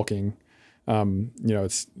believe, walking. You know,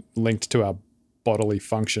 it's linked to our bodily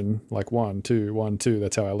function, like 1, 2, 1, 2.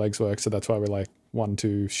 That's how our legs work. So that's why we like 1,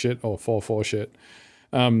 2 shit or 4/4 shit.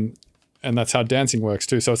 And that's how dancing works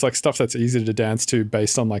too. So it's like stuff that's easy to dance to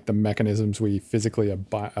based on like the mechanisms we physically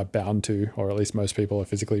are bound to, or at least most people are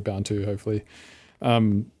physically bound to, hopefully.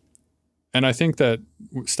 And I think that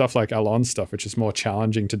stuff like Alon's stuff, which is more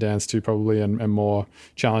challenging to dance to probably and more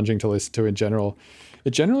challenging to listen to in general,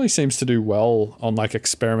 it generally seems to do well on like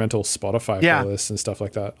experimental Spotify playlists and stuff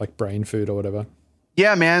like that, like Brain Food or whatever.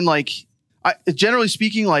 Yeah, man. Like generally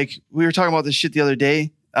speaking, like we were talking about this shit the other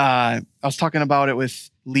day. I was talking about it with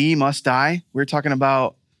Lee Must Die. We were talking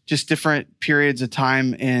about just different periods of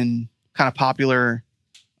time in kind of popular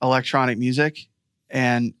electronic music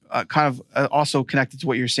and kind of also connected to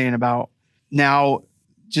what you're saying about now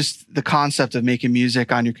just the concept of making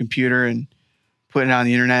music on your computer and putting it on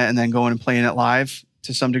the internet and then going and playing it live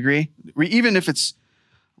to some degree, even if it's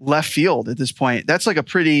left field at this point. That's like a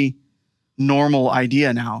pretty normal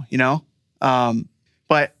idea now, you know?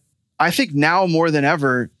 But I think now more than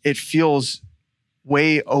ever, it feels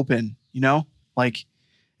way open, you know? Like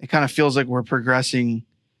it kind of feels like we're progressing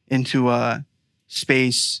into a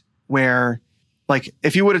space where, like,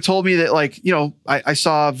 if you would have told me that, like, you know, I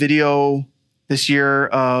saw a video this year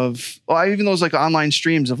of, well, even those like online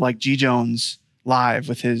streams of like G Jones live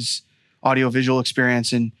with his audio visual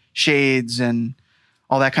experience and shades and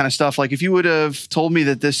all that kind of stuff. Like if you would have told me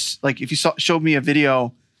that this, like if you showed me a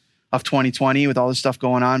video of 2020 with all this stuff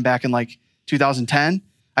going on back in like 2010,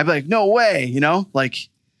 I'd be like, no way, you know, like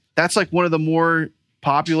that's like one of the more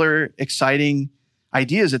popular, exciting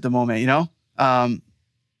ideas at the moment, you know?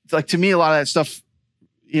 Like to me, a lot of that stuff,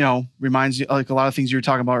 you know, reminds you like a lot of things you were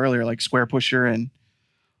talking about earlier, like Square Pusher and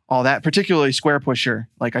all that, particularly Square Pusher.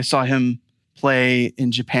 Like I saw him play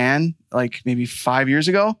in Japan, like maybe 5 years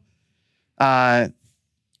ago. And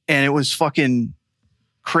it was fucking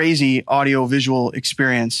crazy audio visual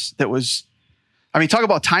experience. That was, I mean, talk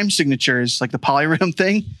about time signatures, like the polyrhythm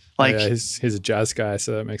thing. Like yeah, he's a jazz guy,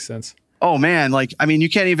 so that makes sense. Oh man. Like, I mean, you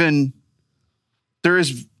can't even, there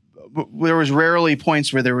was rarely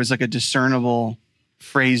points where there was like a discernible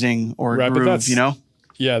phrasing or groove, you know?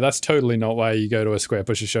 Yeah, that's totally not why you go to a Square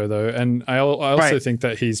Pusher show though. And I also think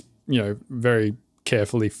that he's, you know, very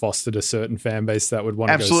carefully fostered a certain fan base that would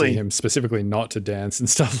want to go see him, specifically not to dance and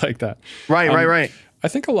stuff like that. Right. I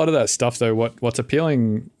think a lot of that stuff though, what's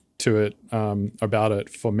appealing to it, about it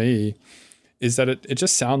for me, is that it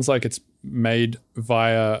just sounds like it's made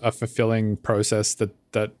via a fulfilling process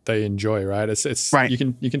that they enjoy, right? It's right. You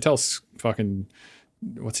can tell fucking,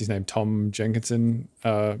 what's his name, Tom Jenkinson.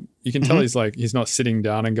 You can tell he's not sitting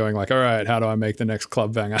down and going like, all right, how do I make the next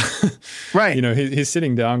club banger? Right. You know, he's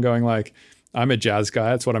sitting down going like, I'm a jazz guy.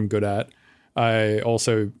 That's what I'm good at. I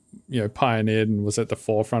also, you know, pioneered and was at the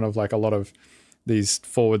forefront of like a lot of these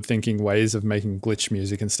forward-thinking ways of making glitch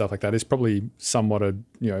music and stuff like that. He's probably somewhat a,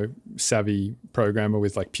 you know, savvy programmer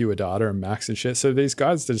with like Pure Data and Max and shit. So these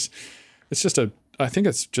guys, I think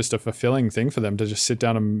it's just a fulfilling thing for them to just sit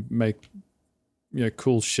down and make, you know,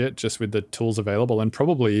 cool shit just with the tools available. And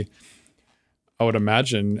probably, I would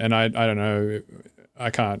imagine, and I don't know, I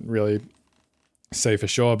can't really say for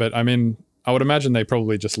sure, but I mean, I would imagine they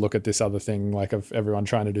probably just look at this other thing, like of everyone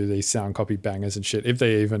trying to do these sound copy bangers and shit, if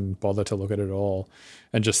they even bother to look at it all,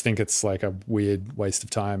 and just think it's like a weird waste of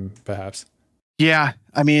time, perhaps. Yeah,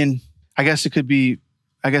 I mean, I guess it could be.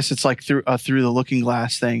 I guess it's like through the looking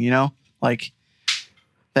glass thing, you know, like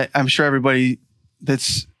that. I'm sure everybody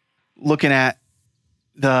that's looking at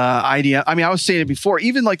the idea. I mean, I was saying it before,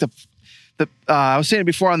 even like I was saying it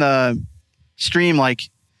before on the stream, like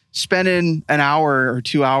spending an hour or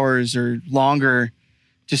 2 hours or longer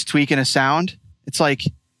just tweaking a sound. It's like,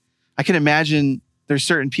 I can imagine there's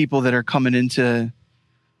certain people that are coming into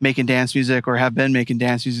making dance music or have been making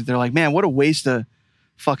dance music. They're like, man, what a waste of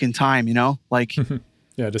fucking time, you know? Like,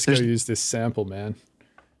 yeah, just go use this sample, man.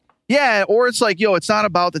 Yeah. Or it's like, yo, it's not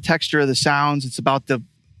about the texture of the sounds. It's about the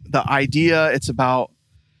idea. It's about,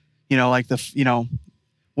 you know, like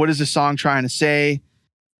what is the song trying to say?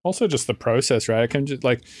 Also just the process, right? It can just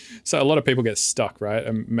like, so a lot of people get stuck, right?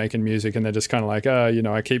 And making music and they're just kind of like, you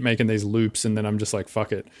know, I keep making these loops and then I'm just like,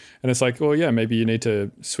 fuck it. And it's like, well, yeah, maybe you need to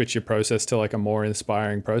switch your process to like a more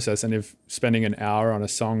inspiring process. And if spending an hour on a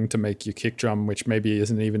song to make your kick drum, which maybe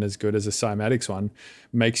isn't even as good as a Cymatics one,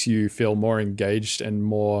 makes you feel more engaged and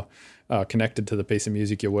more connected to the piece of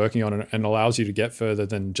music you're working on and allows you to get further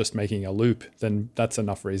than just making a loop, then that's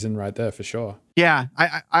enough reason right there for sure. Yeah.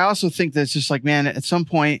 I also think that it's just like, man, at some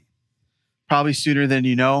point, probably sooner than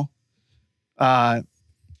you know,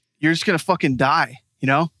 you're just going to fucking die, you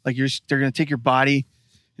know? Like they're going to take your body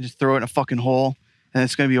and just throw it in a fucking hole and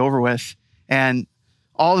it's going to be over with. And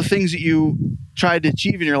all the things that you tried to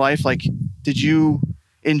achieve in your life, like, did you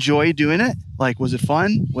enjoy doing it? Like, was it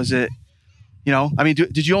fun? Was it, you know, I mean,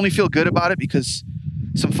 did you only feel good about it because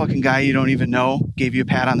some fucking guy you don't even know gave you a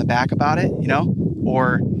pat on the back about it, you know?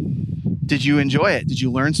 Or did you enjoy it? Did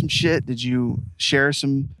you learn some shit? Did you share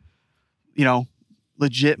some, you know,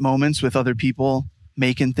 legit moments with other people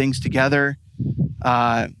making things together?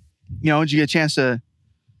 You know, did you get a chance to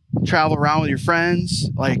travel around with your friends?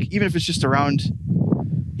 Like, even if it's just around,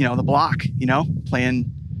 you know, the block, you know,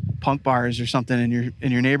 playing punk bars or something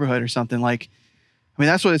in your neighborhood or something. Like, I mean,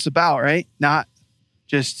 that's what it's about, right? Not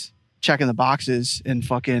just checking the boxes and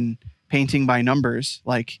fucking painting by numbers.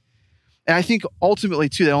 Like, and I think ultimately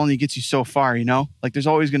too, that only gets you so far, you know? Like, there's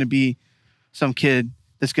always going to be some kid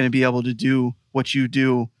that's going to be able to do what you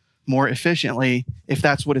do more efficiently if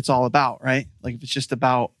that's what it's all about, right? Like, if it's just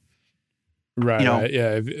about, right, you know, right.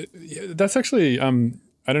 Yeah. That's actually, I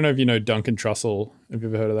don't know if you know Duncan Trussell. Have you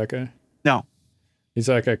ever heard of that guy? No. He's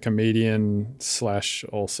like a comedian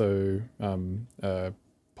 / also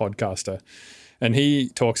podcaster. And he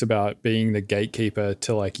talks about being the gatekeeper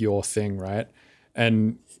to like your thing, right?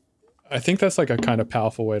 And I think that's like a kind of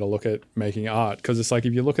powerful way to look at making art, because it's like,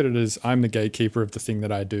 if you look at it as I'm the gatekeeper of the thing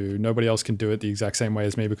that I do, nobody else can do it the exact same way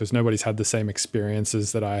as me because nobody's had the same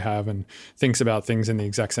experiences that I have and thinks about things in the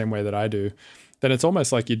exact same way that I do, then it's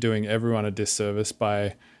almost like you're doing everyone a disservice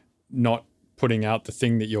by not putting out the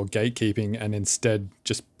thing that you're gatekeeping and instead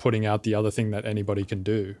just putting out the other thing that anybody can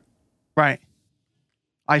do. Right.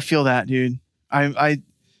 I feel that, dude. And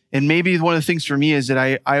maybe one of the things for me is that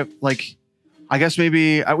I like, I guess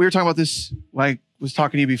maybe we were talking about this when I was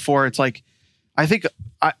talking to you before. It's like, I think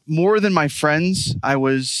more than my friends, I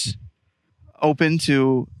was open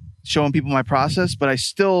to showing people my process, but I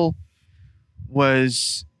still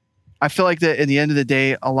was, I feel like that in the end of the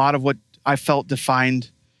day, a lot of what I felt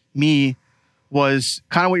defined me was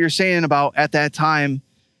kind of what you're saying about at that time,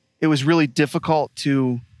 it was really difficult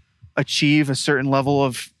to achieve a certain level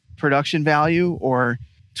of production value or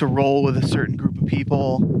to roll with a certain group of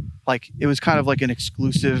people. Like, it was kind of like an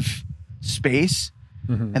exclusive space.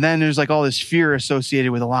 Mm-hmm. And then there's like all this fear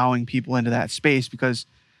associated with allowing people into that space, because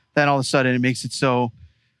then all of a sudden it makes it so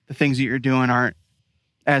the things that you're doing aren't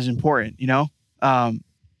as important, you know?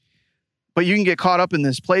 But you can get caught up in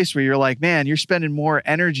this place where you're like, man, you're spending more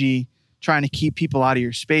energy trying to keep people out of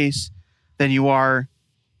your space than you are,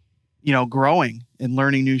 you know, growing and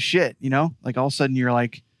learning new shit, you know? Like, all of a sudden you're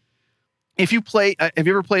like, if you play, have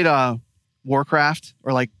you ever played Warcraft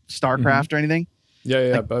or like StarCraft or anything? Yeah,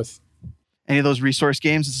 like, both. Any of those resource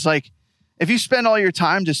games? It's like, if you spend all your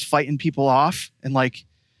time just fighting people off and like,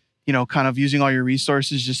 you know, kind of using all your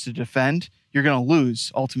resources just to defend, you're going to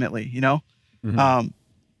lose ultimately, you know? Mm-hmm.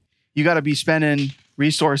 You got to be spending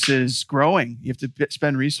resources growing. You have to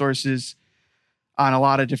spend resources on a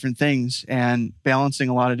lot of different things and balancing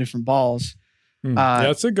a lot of different balls. Yeah,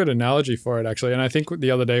 it's a good analogy for it, actually. And I think the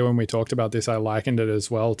other day when we talked about this, I likened it as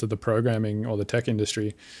well to the programming or the tech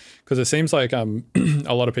industry, because it seems like a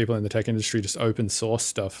lot of people in the tech industry just open source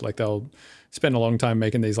stuff. Like they'll spend a long time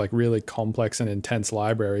making these like really complex and intense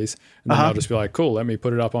libraries, and then they'll just be like, cool, let me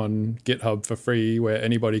put it up on GitHub for free where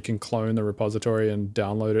anybody can clone the repository and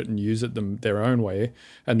download it and use it their own way,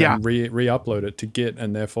 and then re-upload it to Git,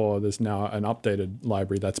 and therefore there's now an updated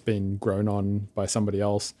library that's been grown on by somebody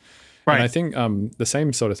else. Right. And I think the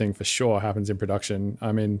same sort of thing for sure happens in production.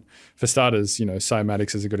 I mean, for starters,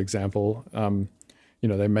 Cymatics is a good example.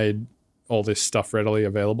 They made all this stuff readily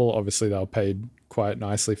available. Obviously, they were paid quite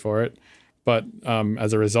nicely for it. But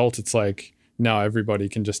as a result, it's like now everybody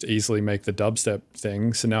can just easily make the dubstep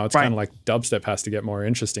thing. So now it's kind of like dubstep has to get more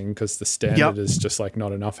interesting because the standard is just like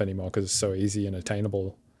not enough anymore because it's so easy and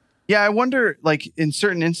attainable. Yeah, I wonder, like in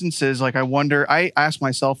certain instances, I ask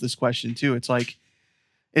myself this question too. It's like,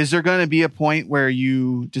 is there going to be a point where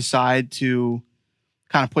you decide to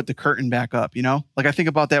kind of put the curtain back up, Like I think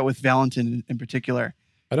about that with Valentin in particular.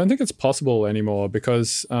 I don't think it's possible anymore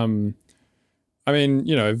because,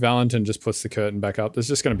 Valentin just puts the curtain back up. There's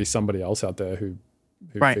just going to be somebody else out there who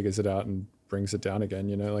figures it out and brings it down again,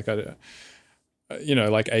 like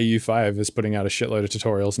AU5 is putting out a shitload of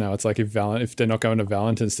tutorials now. It's like if they're not going to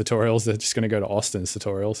Valentin's tutorials, they're just going to go to Austin's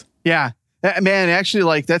tutorials. Yeah, man, actually,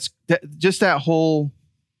 like just that whole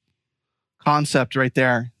concept right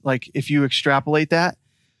there. Like if you extrapolate that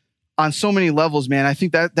on so many levels, man, I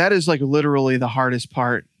think that is like literally the hardest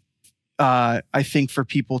part. I think for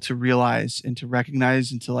people to realize and to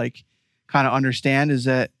recognize and to like kind of understand is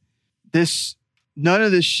that none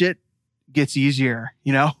of this shit gets easier.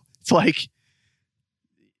 It's like,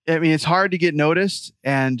 it's hard to get noticed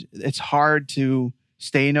and it's hard to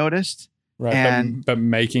stay noticed. Right. And, but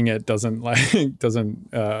making it doesn't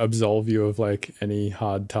absolve you of like any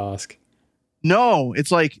hard task. No,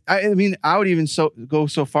 it's like, I would even go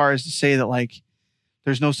so far as to say that like,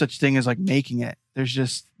 there's no such thing as like making it. There's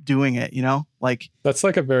just doing it, like. That's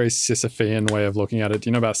like a very Sisyphean way of looking at it. Do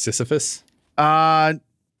you know about Sisyphus?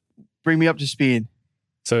 Bring me up to speed.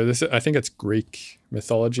 So I think it's Greek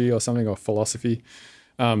mythology or something, or philosophy,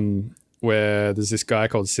 where there's this guy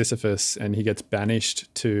called Sisyphus and he gets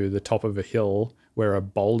banished to the top of a hill where a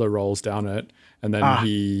boulder rolls down it. And then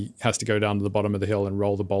he has to go down to the bottom of the hill and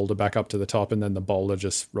roll the boulder back up to the top. And then the boulder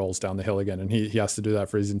just rolls down the hill again. And he has to do that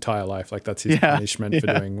for his entire life. Like that's his punishment for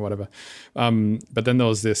doing whatever. But then there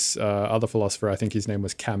was this other philosopher, I think his name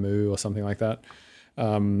was Camus or something like that.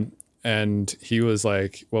 And he was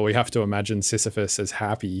like, well, we have to imagine Sisyphus as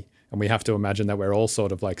happy. And we have to imagine that we're all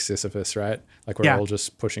sort of like Sisyphus, right? Like we're all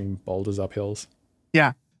just pushing boulders up hills.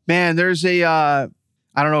 Yeah. Man, there's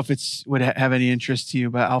I don't know if would have any interest to you,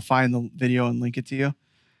 but I'll find the video and link it to you.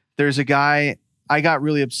 There's a guy, I got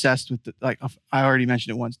really obsessed with, I already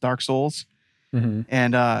mentioned it once, Dark Souls. Mm-hmm.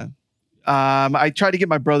 And I tried to get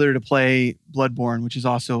my brother to play Bloodborne, which is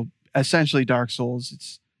also essentially Dark Souls.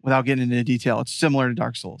 It's, without getting into detail, it's similar to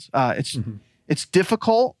Dark Souls. It's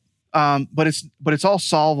difficult, but it's all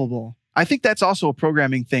solvable. I think that's also a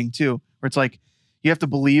programming thing too, where it's like you have to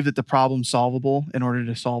believe that the problem's solvable in order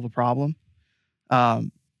to solve a problem.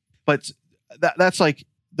 But that's like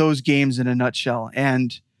those games in a nutshell.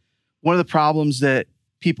 And one of the problems that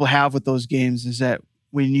people have with those games is that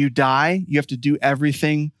when you die, you have to do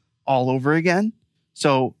everything all over again.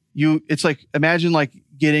 So it's like, imagine like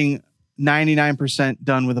getting 99%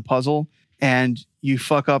 done with a puzzle and you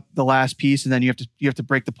fuck up the last piece and then you have to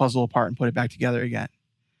break the puzzle apart and put it back together again.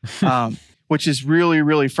 Which is really,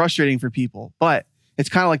 really frustrating for people, but it's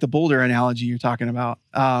kind of like the boulder analogy you're talking about.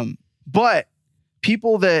 But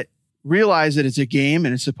people that realize that it's a game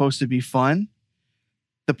and it's supposed to be fun,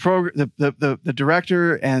 the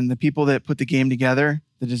director and the people that put the game together,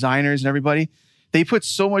 the designers and everybody, they put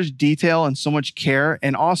so much detail and so much care,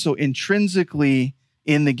 and also intrinsically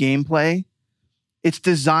in the gameplay, it's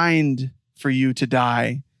designed for you to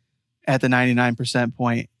die at the 99%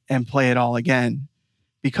 point and play it all again,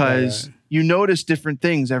 because you notice different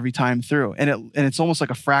things every time through, and it's almost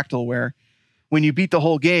like a fractal where when you beat the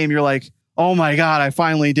whole game, you're like, oh my God, I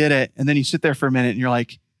finally did it. And then you sit there for a minute and you're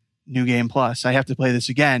like, new game plus, I have to play this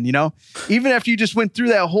again, even after you just went through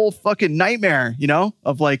that whole fucking nightmare,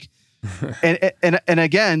 of like, and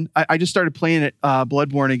again, I just started playing it,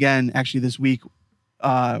 Bloodborne again, actually this week,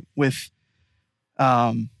 with,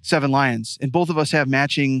 Seven Lions, and both of us have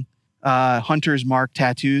matching, Hunter's Mark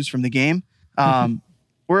tattoos from the game.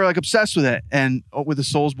 We're like obsessed with it and with the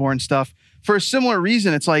Soulsborne stuff for a similar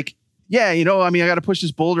reason. It's like, yeah, I got to push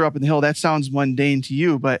this boulder up in the hill. That sounds mundane to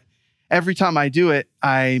you, but every time I do it,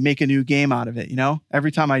 I make a new game out of it.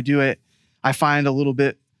 Every time I do it, I find a little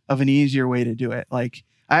bit of an easier way to do it. Like,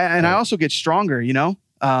 I also get stronger, you know?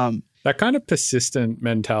 That kind of persistent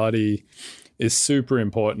mentality is super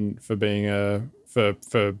important for being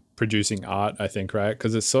for producing art, I think, right?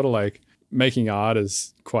 Because it's sort of like making art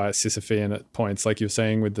is quite Sisyphean at points. Like you're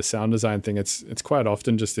saying with the sound design thing, it's quite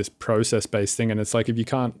often just this process-based thing. And it's like if you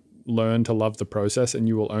can't learn to love the process, and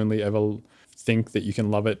you will only ever think that you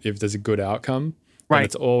can love it if there's a good outcome, right, then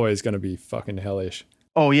it's always going to be fucking hellish.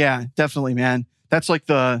 Oh yeah, definitely, man. That's like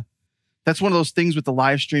that's one of those things with the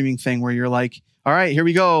live streaming thing where you're like, all right, here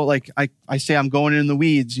we go. Like I say, I'm going in the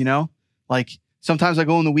weeds, you know, like sometimes I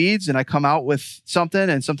go in the weeds and I come out with something,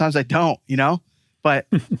 and sometimes I don't, you know, but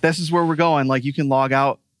this is where we're going. Like you can log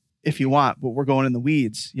out if you want, but we're going in the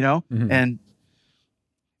weeds, you know? Mm-hmm. And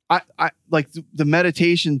I like the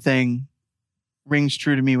meditation thing rings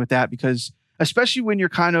true to me with that, because especially when you're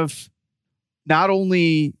kind of not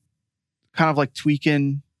only kind of like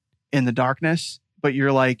tweaking in the darkness, but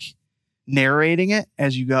you're like narrating it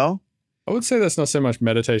as you go. I would say that's not so much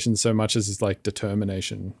meditation so much as it's like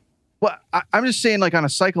determination. Well, I'm just saying, like on a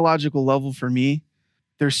psychological level for me,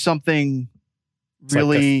 there's something It's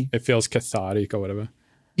really, like it feels cathartic or whatever.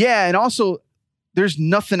 yeah. And also there's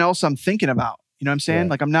nothing else I'm thinking about. You know what I'm saying? Yeah.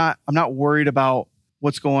 Like I'm not worried about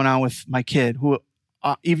what's going on with my kid, who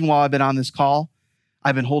even while I've been on this call,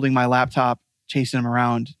 I've been holding my laptop, chasing him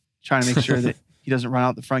around, trying to make sure that he doesn't run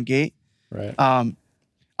out the front gate. Right.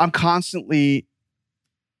 I'm constantly,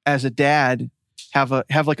 as a dad, have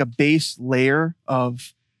like a base layer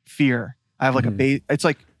of fear. I have like a base. It's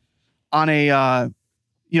like on a,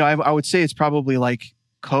 I would say it's probably like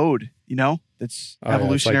code, you know, that's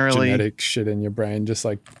evolutionarily. Yeah, it's like genetic shit in your brain, just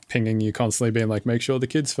like pinging you constantly, being like, make sure the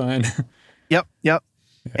kid's fine. Yep. Yeah.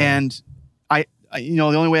 And I, the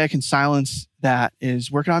only way I can silence that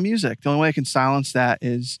is working on music. The only way I can silence that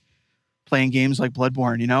is playing games like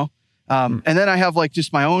Bloodborne, you know? And then I have like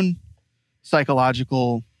just my own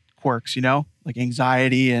psychological quirks, you know, like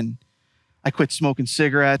anxiety, and I quit smoking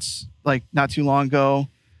cigarettes like not too long ago.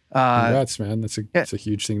 Congrats, man. That's a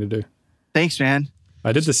huge thing to do. Thanks, man.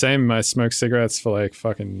 I did the same. I smoked cigarettes for like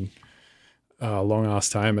fucking long ass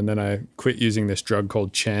time, and then I quit using this drug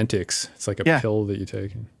called Chantix. It's like a pill that you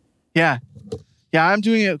take. Yeah. I'm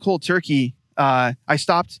doing it cold turkey. I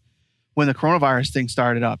stopped when the coronavirus thing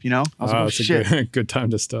started up, you know? I was like, oh shit. A good time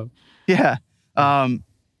to stop. Yeah.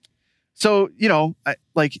 So, you know,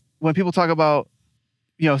 like when people talk about,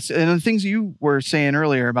 you know, and the things you were saying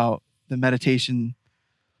earlier about the meditation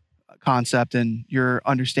concept and your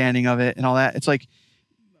understanding of it and all that, it's like,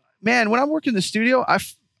 man, when I'm working in the studio,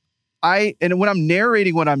 and when I'm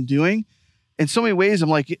narrating what I'm doing, in so many ways, I'm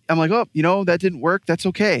like, oh, you know, that didn't work. That's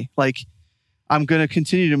okay. Like, I'm going to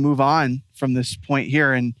continue to move on from this point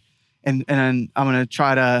here. And I'm going to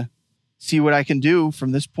try to see what I can do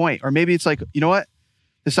from this point. Or maybe it's like, you know what?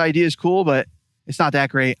 This idea is cool, but it's not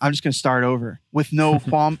that great. I'm just going to start over with no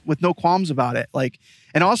qualms about it. Like,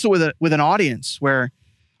 and also with an audience, where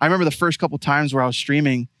I remember the first couple times where I was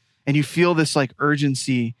streaming, and you feel this like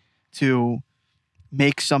urgency to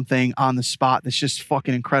make something on the spot that's just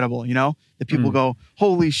fucking incredible, you know? That people go,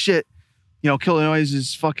 holy shit, you know, Killer Noise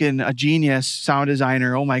is fucking a genius sound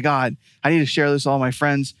designer. Oh my God, I need to share this with all my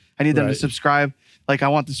friends. I need them to subscribe. Like, I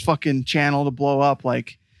want this fucking channel to blow up.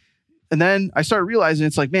 Like, and then I started realizing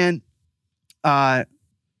it's like, man,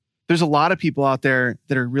 there's a lot of people out there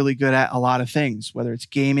that are really good at a lot of things, whether it's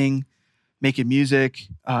gaming, making music.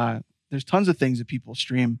 There's tons of things that people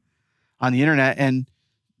stream on the internet. And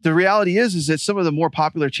the reality is that some of the more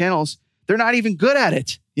popular channels, they're not even good at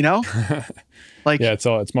it, you know? Like, yeah,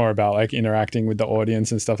 it's more about like interacting with the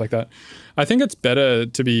audience and stuff like that. I think it's better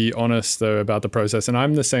to be honest though about the process. And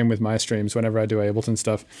I'm the same with my streams whenever I do Ableton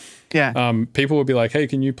stuff. Yeah. People will be like, hey,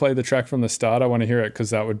 can you play the track from the start? I want to hear it, because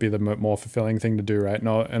that would be the more fulfilling thing to do, right? And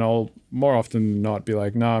I'll more often than not be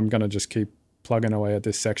like, no, I'm going to just keep plugging away at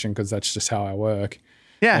this section because that's just how I work.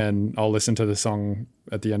 Yeah. And I'll listen to the song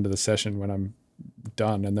at the end of the session when I'm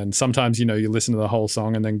done. And then sometimes, you know, you listen to the whole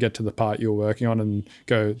song and then get to the part you're working on and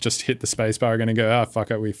go, just hit the space bar again and go, fuck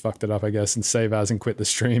it, we fucked it up, I guess, and save as and quit the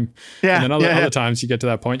stream. Yeah. And then other times you get to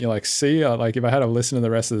that point, you're like, see, like if I had to listen to the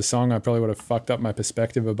rest of the song, I probably would have fucked up my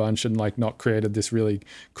perspective a bunch and like not created this really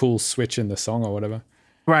cool switch in the song or whatever.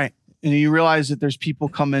 Right. And you realize that there's people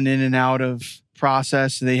coming in and out of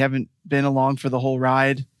process. They haven't been along for the whole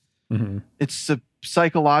ride. Mm-hmm. It's a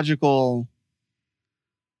psychological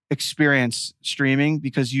experience streaming,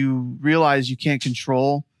 because you realize you can't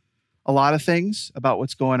control a lot of things about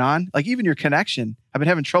what's going on. Like even your connection. I've been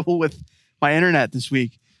having trouble with my internet this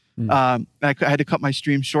week. I had to cut my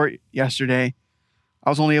stream short yesterday. I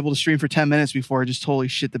was only able to stream for 10 minutes before I just totally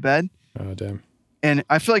shit the bed. Oh, damn. And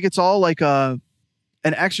I feel like it's all like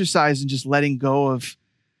an exercise in just letting go of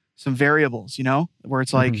some variables, you know, where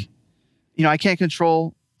it's like, you know, I can't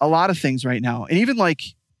control a lot of things right now. And even like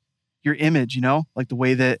your image, you know, like the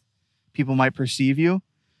way that people might perceive you.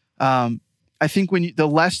 I think the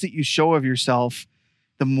less that you show of yourself,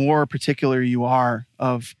 the more particular you are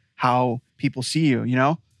of how people see you, you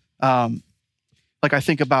know? Like I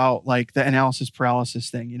think about like the analysis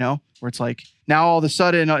paralysis thing, you know, where it's like now all of a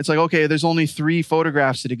sudden it's like, okay, there's only 3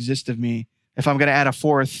 photographs that exist of me. If I'm going to add a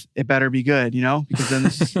 4th, it better be good, you know,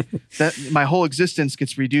 because then my whole existence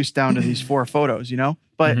gets reduced down to these 4 photos, you know,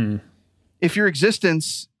 but if your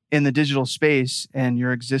existence in the digital space and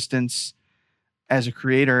your existence as a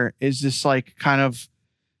creator is this like kind of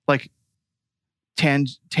like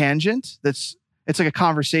tangent, it's like a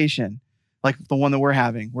conversation like the one that we're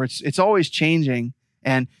having where it's always changing.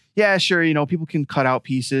 And yeah, sure, you know, people can cut out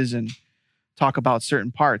pieces and talk about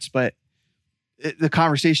certain parts, but the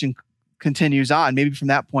conversation continues on. Maybe from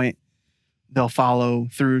that point, they'll follow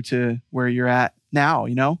through to where you're at now,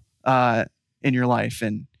 you know, in your life.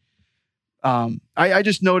 And I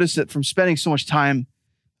just noticed that from spending so much time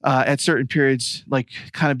at certain periods, like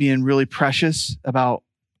kind of being really precious about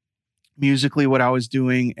musically what I was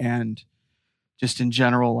doing and just in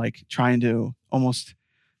general, like trying to almost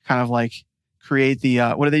kind of like create the,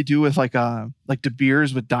 what do they do with like De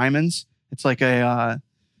Beers with diamonds? It's like a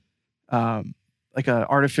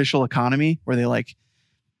artificial economy where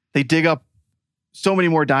they dig up so many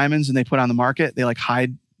more diamonds than they put on the market. They like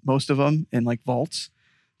hide most of them in like vaults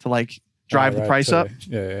to like drive the price up.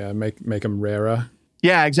 Yeah. Make them rarer.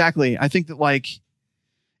 Yeah, exactly. I think that like,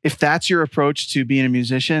 if that's your approach to being a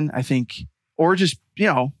musician, I think, or just, you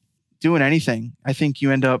know, doing anything, I think you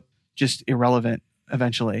end up just irrelevant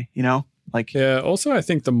eventually, you know? Like, yeah. Also, I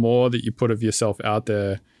think the more that you put of yourself out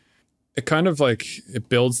there, it kind of like, it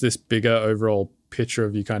builds this bigger overall picture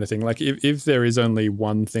of you kind of thing. Like if there is only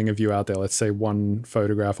one thing of you out there, let's say one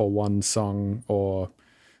photograph or one song or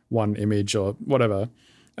one image or whatever,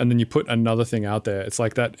 and then you put another thing out there, it's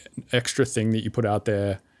like that extra thing that you put out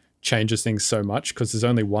there changes things so much because there's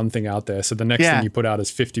only one thing out there. So the next thing you put out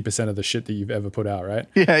is 50% of the shit that you've ever put out, right?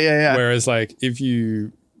 Yeah. Whereas like if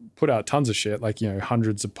you put out tons of shit, like, you know,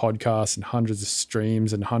 hundreds of podcasts and hundreds of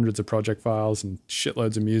streams and hundreds of project files and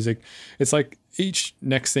shitloads of music, it's like each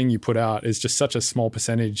next thing you put out is just such a small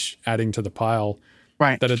percentage adding to the pile,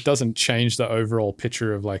 right, that it doesn't change the overall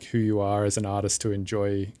picture of like who you are as an artist to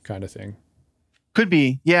enjoy kind of thing. Could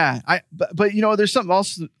be. Yeah. But you know, there's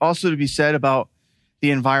something also to be said about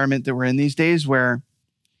the environment that we're in these days where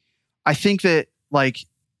I think that like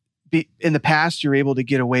in the past, you're able to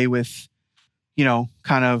get away with, you know,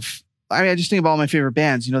 kind of, I mean, I just think about all my favorite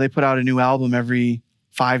bands, you know, they put out a new album every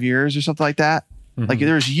 5 years or something like that. Like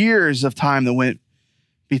there's years of time that went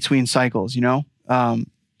between cycles, you know?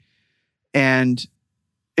 And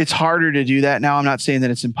it's harder to do that now. I'm not saying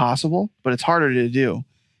that it's impossible, but it's harder to do.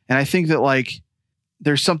 And I think that like,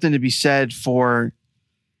 there's something to be said for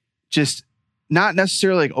just not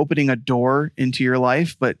necessarily like opening a door into your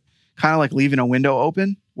life, but kind of like leaving a window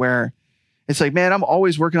open where it's like, man, I'm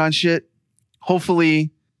always working on shit.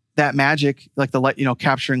 Hopefully that magic, like the light, you know,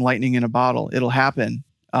 capturing lightning in a bottle, it'll happen.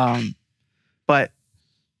 But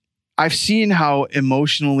I've seen how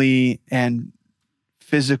emotionally and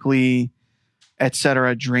physically, et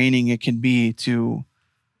cetera, draining it can be to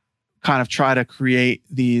kind of try to create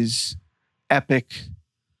these epic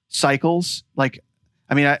cycles. Like,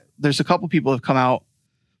 I mean, there's a couple people have come out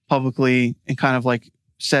publicly and kind of like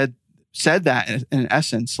said that in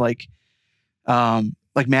essence, like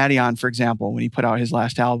Madeon, for example, when he put out his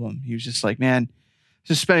last album, he was just like, man,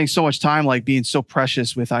 just spending so much time, like being so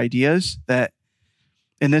precious with ideas that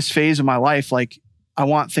in this phase of my life, like I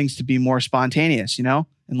want things to be more spontaneous, you know?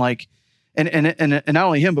 And like, and not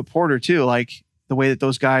only him, but Porter too, like the way that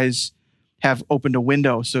those guys have opened a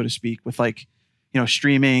window, so to speak, with like, you know,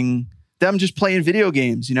 streaming, them just playing video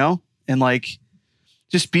games, you know, and like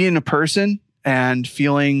just being a person and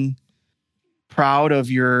feeling proud of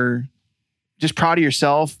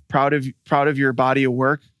yourself, proud of your body of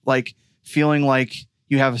work, like feeling like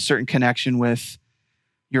you have a certain connection with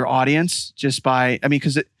your audience just by, I mean,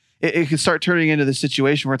 because it can start turning into the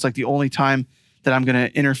situation where it's like the only time that I'm going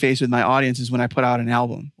to interface with my audience is when I put out an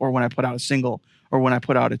album or when I put out a single or when I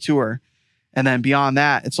put out a tour. And then beyond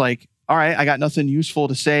that, it's like, all right, I got nothing useful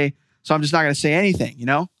to say, so I'm just not going to say anything, you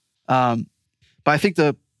know? But I think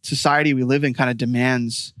the society we live in kind of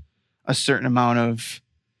demands a certain amount of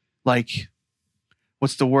like,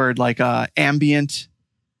 what's the word? Like ambient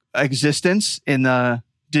existence in the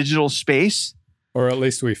digital space. Or at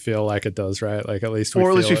least we feel like it does, right? Like at least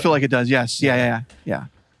we feel like it does. Yes. Yeah.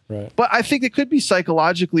 Right. But I think it could be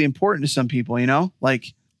psychologically important to some people, you know?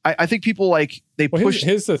 Like, I think people like, they Well, push.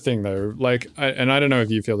 here's the thing though. Like, and I don't know if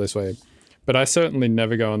you feel this way, but I certainly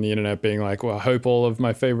never go on the internet being like, well, I hope all of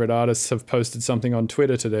my favorite artists have posted something on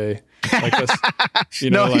Twitter today. Like that's,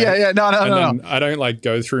 No, no. I don't like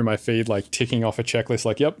go through my feed like ticking off a checklist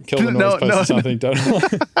like, yep, Kill the Noise posted something.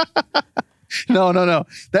 No.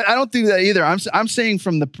 That I don't do that either. I'm saying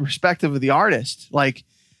from the perspective of the artist. Like,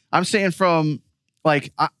 I'm saying from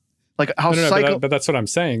like how but that's what I'm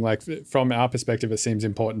saying. Like from our perspective, it seems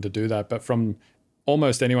important to do that, but from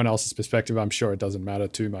almost anyone else's perspective, I'm sure it doesn't matter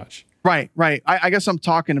too much. Right. I guess I'm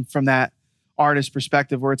talking from that artist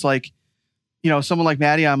perspective where it's like, you know, someone like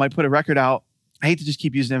Matty, I might put a record out. I hate to just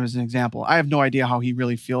keep using him as an example. I have no idea how he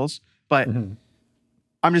really feels, but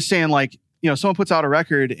I'm just saying, like, you know, someone puts out a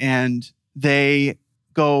record and they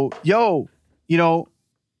go, yo, you know,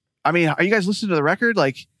 I mean, are you guys listening to the record?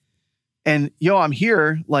 Like, and yo, I'm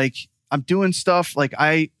here, like, I'm doing stuff. Like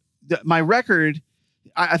my record,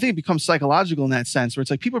 I think it becomes psychological in that sense where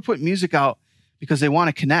it's like people are putting music out because they want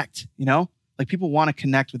to connect, you know, like people want to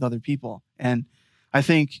connect with other people. And I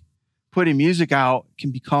think putting music out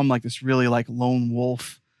can become like this really like lone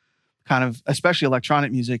wolf kind of, especially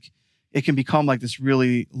electronic music. It can become like this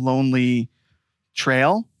really lonely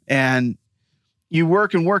trail, and you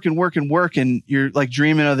work and work and work and work. And you're like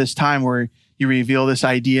dreaming of this time where you reveal this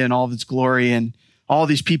idea in all of its glory and all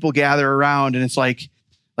these people gather around. And it's like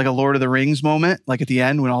a Lord of the Rings moment, like at the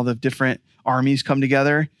end when all the different armies come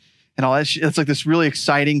together and all that shit. It's like this really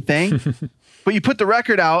exciting thing. But you put the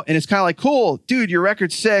record out and it's kind of like, cool, dude, your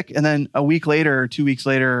record's sick. And then a week later or 2 weeks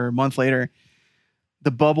later or a month later, the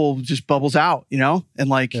bubble just bubbles out, you know? And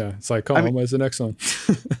like, yeah, it's like, where's the next one?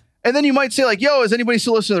 And then you might say like, yo, is anybody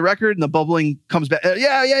still listening to the record? And the bubbling comes back.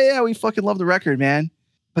 Yeah. We fucking love the record, man.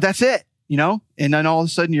 But that's it, you know? And then all of a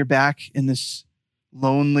sudden you're back in this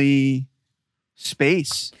lonely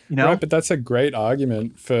space, you know? Right, but that's a great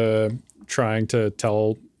argument for trying to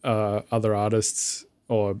tell other artists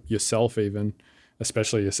or yourself even,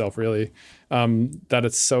 especially yourself really, that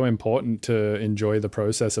it's so important to enjoy the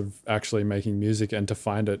process of actually making music and to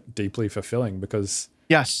find it deeply fulfilling, because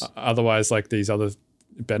yes, otherwise like these other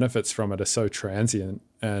benefits from it are so transient.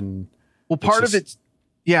 And well, part of it,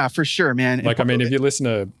 yeah, for sure, man. Like, I mean, if you listen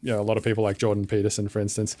to, you know, a lot of people like Jordan Peterson, for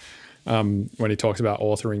instance, when he talks about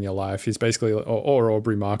authoring your life, he's basically, or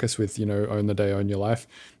Aubrey Marcus with, you know, Own the Day, Own Your Life.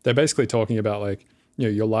 They're basically talking about like, you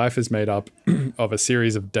know, your life is made up of a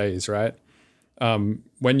series of days, right?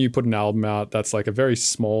 When you put an album out, that's like a very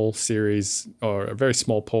small series or a very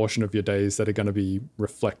small portion of your days that are going to be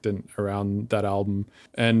reflectant around that album.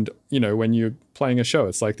 And, you know, when you're playing a show,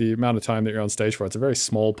 it's like the amount of time that you're on stage for. It's a very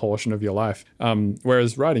small portion of your life.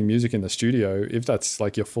 Whereas writing music in the studio, if that's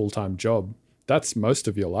like your full-time job, that's most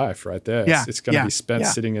of your life right there. Yeah, it's going to be spent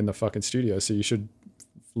sitting in the fucking studio. So you should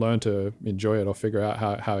learn to enjoy it or figure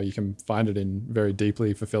out how you can find it in very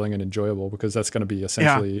deeply fulfilling and enjoyable, because that's going to be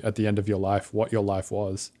essentially at the end of your life what your life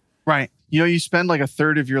was. Right. You know, you spend like a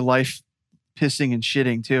third of your life pissing and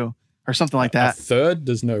shitting too, or something like that. A third?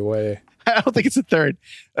 There's no way. I don't think it's a third.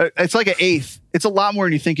 It's like an eighth. It's a lot more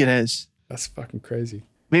than you think it is. That's fucking crazy.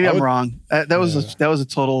 Maybe I'm wrong. That was a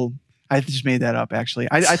total. I just made that up. Actually,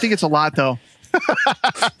 I think it's a lot though.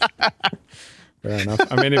 Fair enough.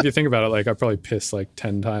 I mean, if you think about it, like I probably piss like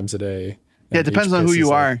 10 times a day. Yeah, it depends on who you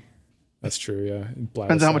are. That's true. Yeah,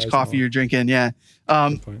 depends on how much coffee you're drinking. Yeah.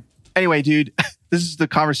 Anyway, dude, this is the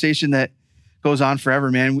conversation that goes on forever,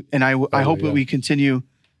 man. And I hope that we continue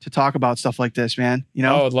to talk about stuff like this, man. You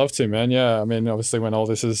know? Oh, I'd love to, man. Yeah. I mean, obviously when all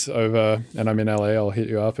this is over and I'm in LA, I'll hit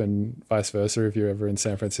you up, and vice versa if you're ever in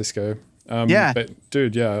San Francisco. But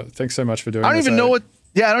dude, yeah, thanks so much for doing this. I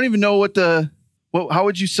don't even know what how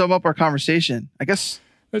would you sum up our conversation? I guess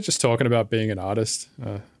just talking about being an artist.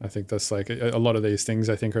 I think that's like a lot of these things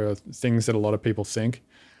I think are things that a lot of people think.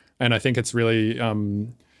 And I think it's really,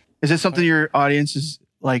 is it something your audience is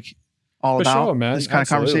like all about? Sure, man. This kind of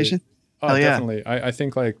conversation? Oh, definitely. I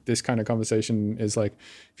think like this kind of conversation is like,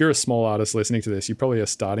 if you're a small artist listening to this, you probably are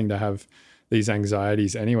starting to have these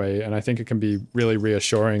anxieties anyway. And I think it can be really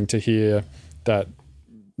reassuring to hear that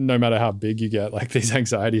no matter how big you get, like these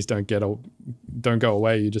anxieties don't go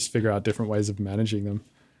away. You just figure out different ways of managing them.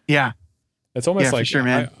 Yeah. It's almost like, for sure,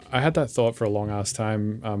 man. I had that thought for a long ass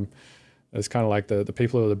time. It's kind of like the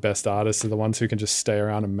people who are the best artists are the ones who can just stay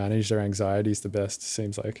around and manage their anxieties the best,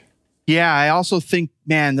 seems like. Yeah. I also think,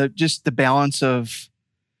 man, just the balance of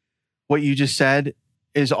what you just said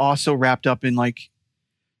is also wrapped up in like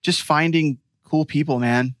just finding cool people,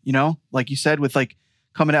 man. You know, like you said, with like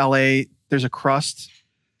coming to LA, there's a crust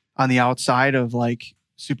on the outside of like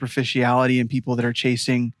superficiality and people that are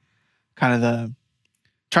chasing kind of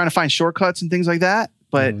trying to find shortcuts and things like that.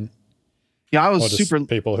 But yeah, I was or just super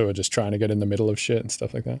people who are just trying to get in the middle of shit and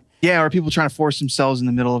stuff like that. Yeah, or people trying to force themselves in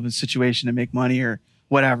the middle of a situation to make money or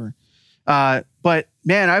whatever. But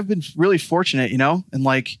man, I've been really fortunate, and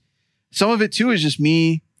like some of it too is just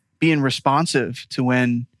me being responsive to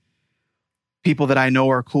when people that I know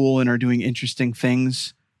are cool and are doing interesting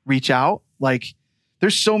things reach out. Like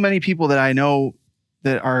there's so many people that I know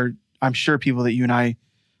that are, I'm sure, people that you and I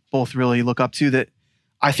both really look up to, that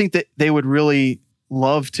I think that they would really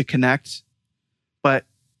love to connect, but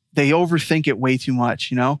they overthink it way too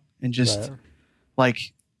much, and just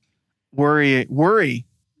like worry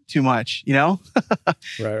too much,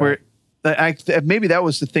 Right. Maybe that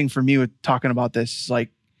was the thing for me with talking about this. Like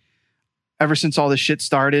ever since all this shit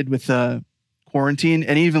started with the quarantine,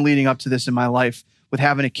 and even leading up to this in my life with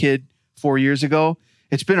having a kid 4 years ago,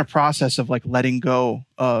 it's been a process of like letting go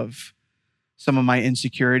of some of my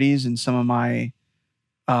insecurities and some of my,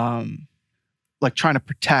 like trying to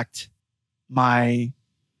protect my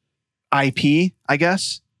IP, I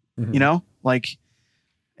guess, like,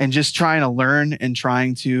 and just trying to learn and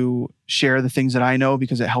trying to share the things that I know,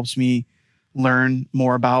 because it helps me learn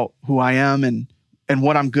more about who I am and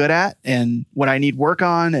what I'm good at and what I need work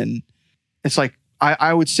on. And it's like,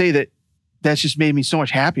 I would say that that's just made me so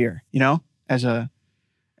much happier, as an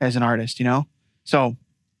artist, So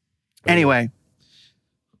anyway,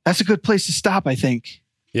 that's a good place to stop, I think.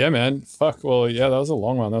 Yeah, man. Fuck. Well, yeah, that was a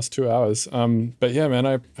long one. That was 2 hours. But yeah, man,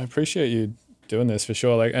 I appreciate you doing this for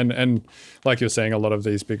sure. Like, and like you're saying, a lot of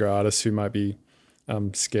these bigger artists who might be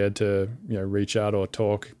scared to, reach out or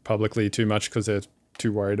talk publicly too much because they're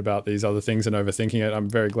too worried about these other things and overthinking it. I'm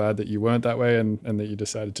very glad that you weren't that way and that you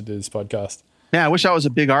decided to do this podcast. Yeah, I wish I was a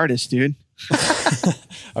big artist, dude.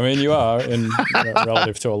 I mean, you are in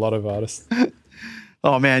relative to a lot of artists.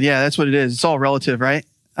 Oh man, yeah, that's what it is. It's all relative, right?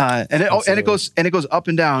 And it goes up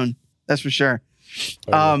and down. That's for sure.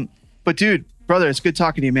 Totally. But dude, brother, it's good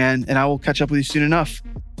talking to you, man. And I will catch up with you soon enough.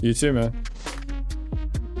 You too, man.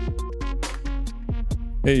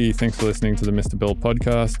 Hey, thanks for listening to the Mr. Bill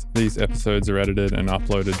podcast. These episodes are edited and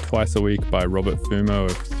uploaded twice a week by Robert Fumo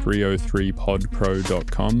of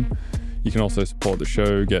 303podpro.com. You can also support the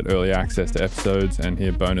show, get early access to episodes, and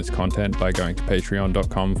hear bonus content by going to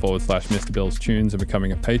patreon.com/Mr. Bill's Tunes and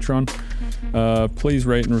becoming a patron. Please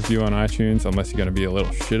rate and review on iTunes unless you're going to be a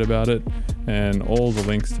little shit about it. And all the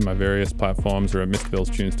links to my various platforms are at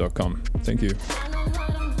MrBillsTunes.com. Thank you.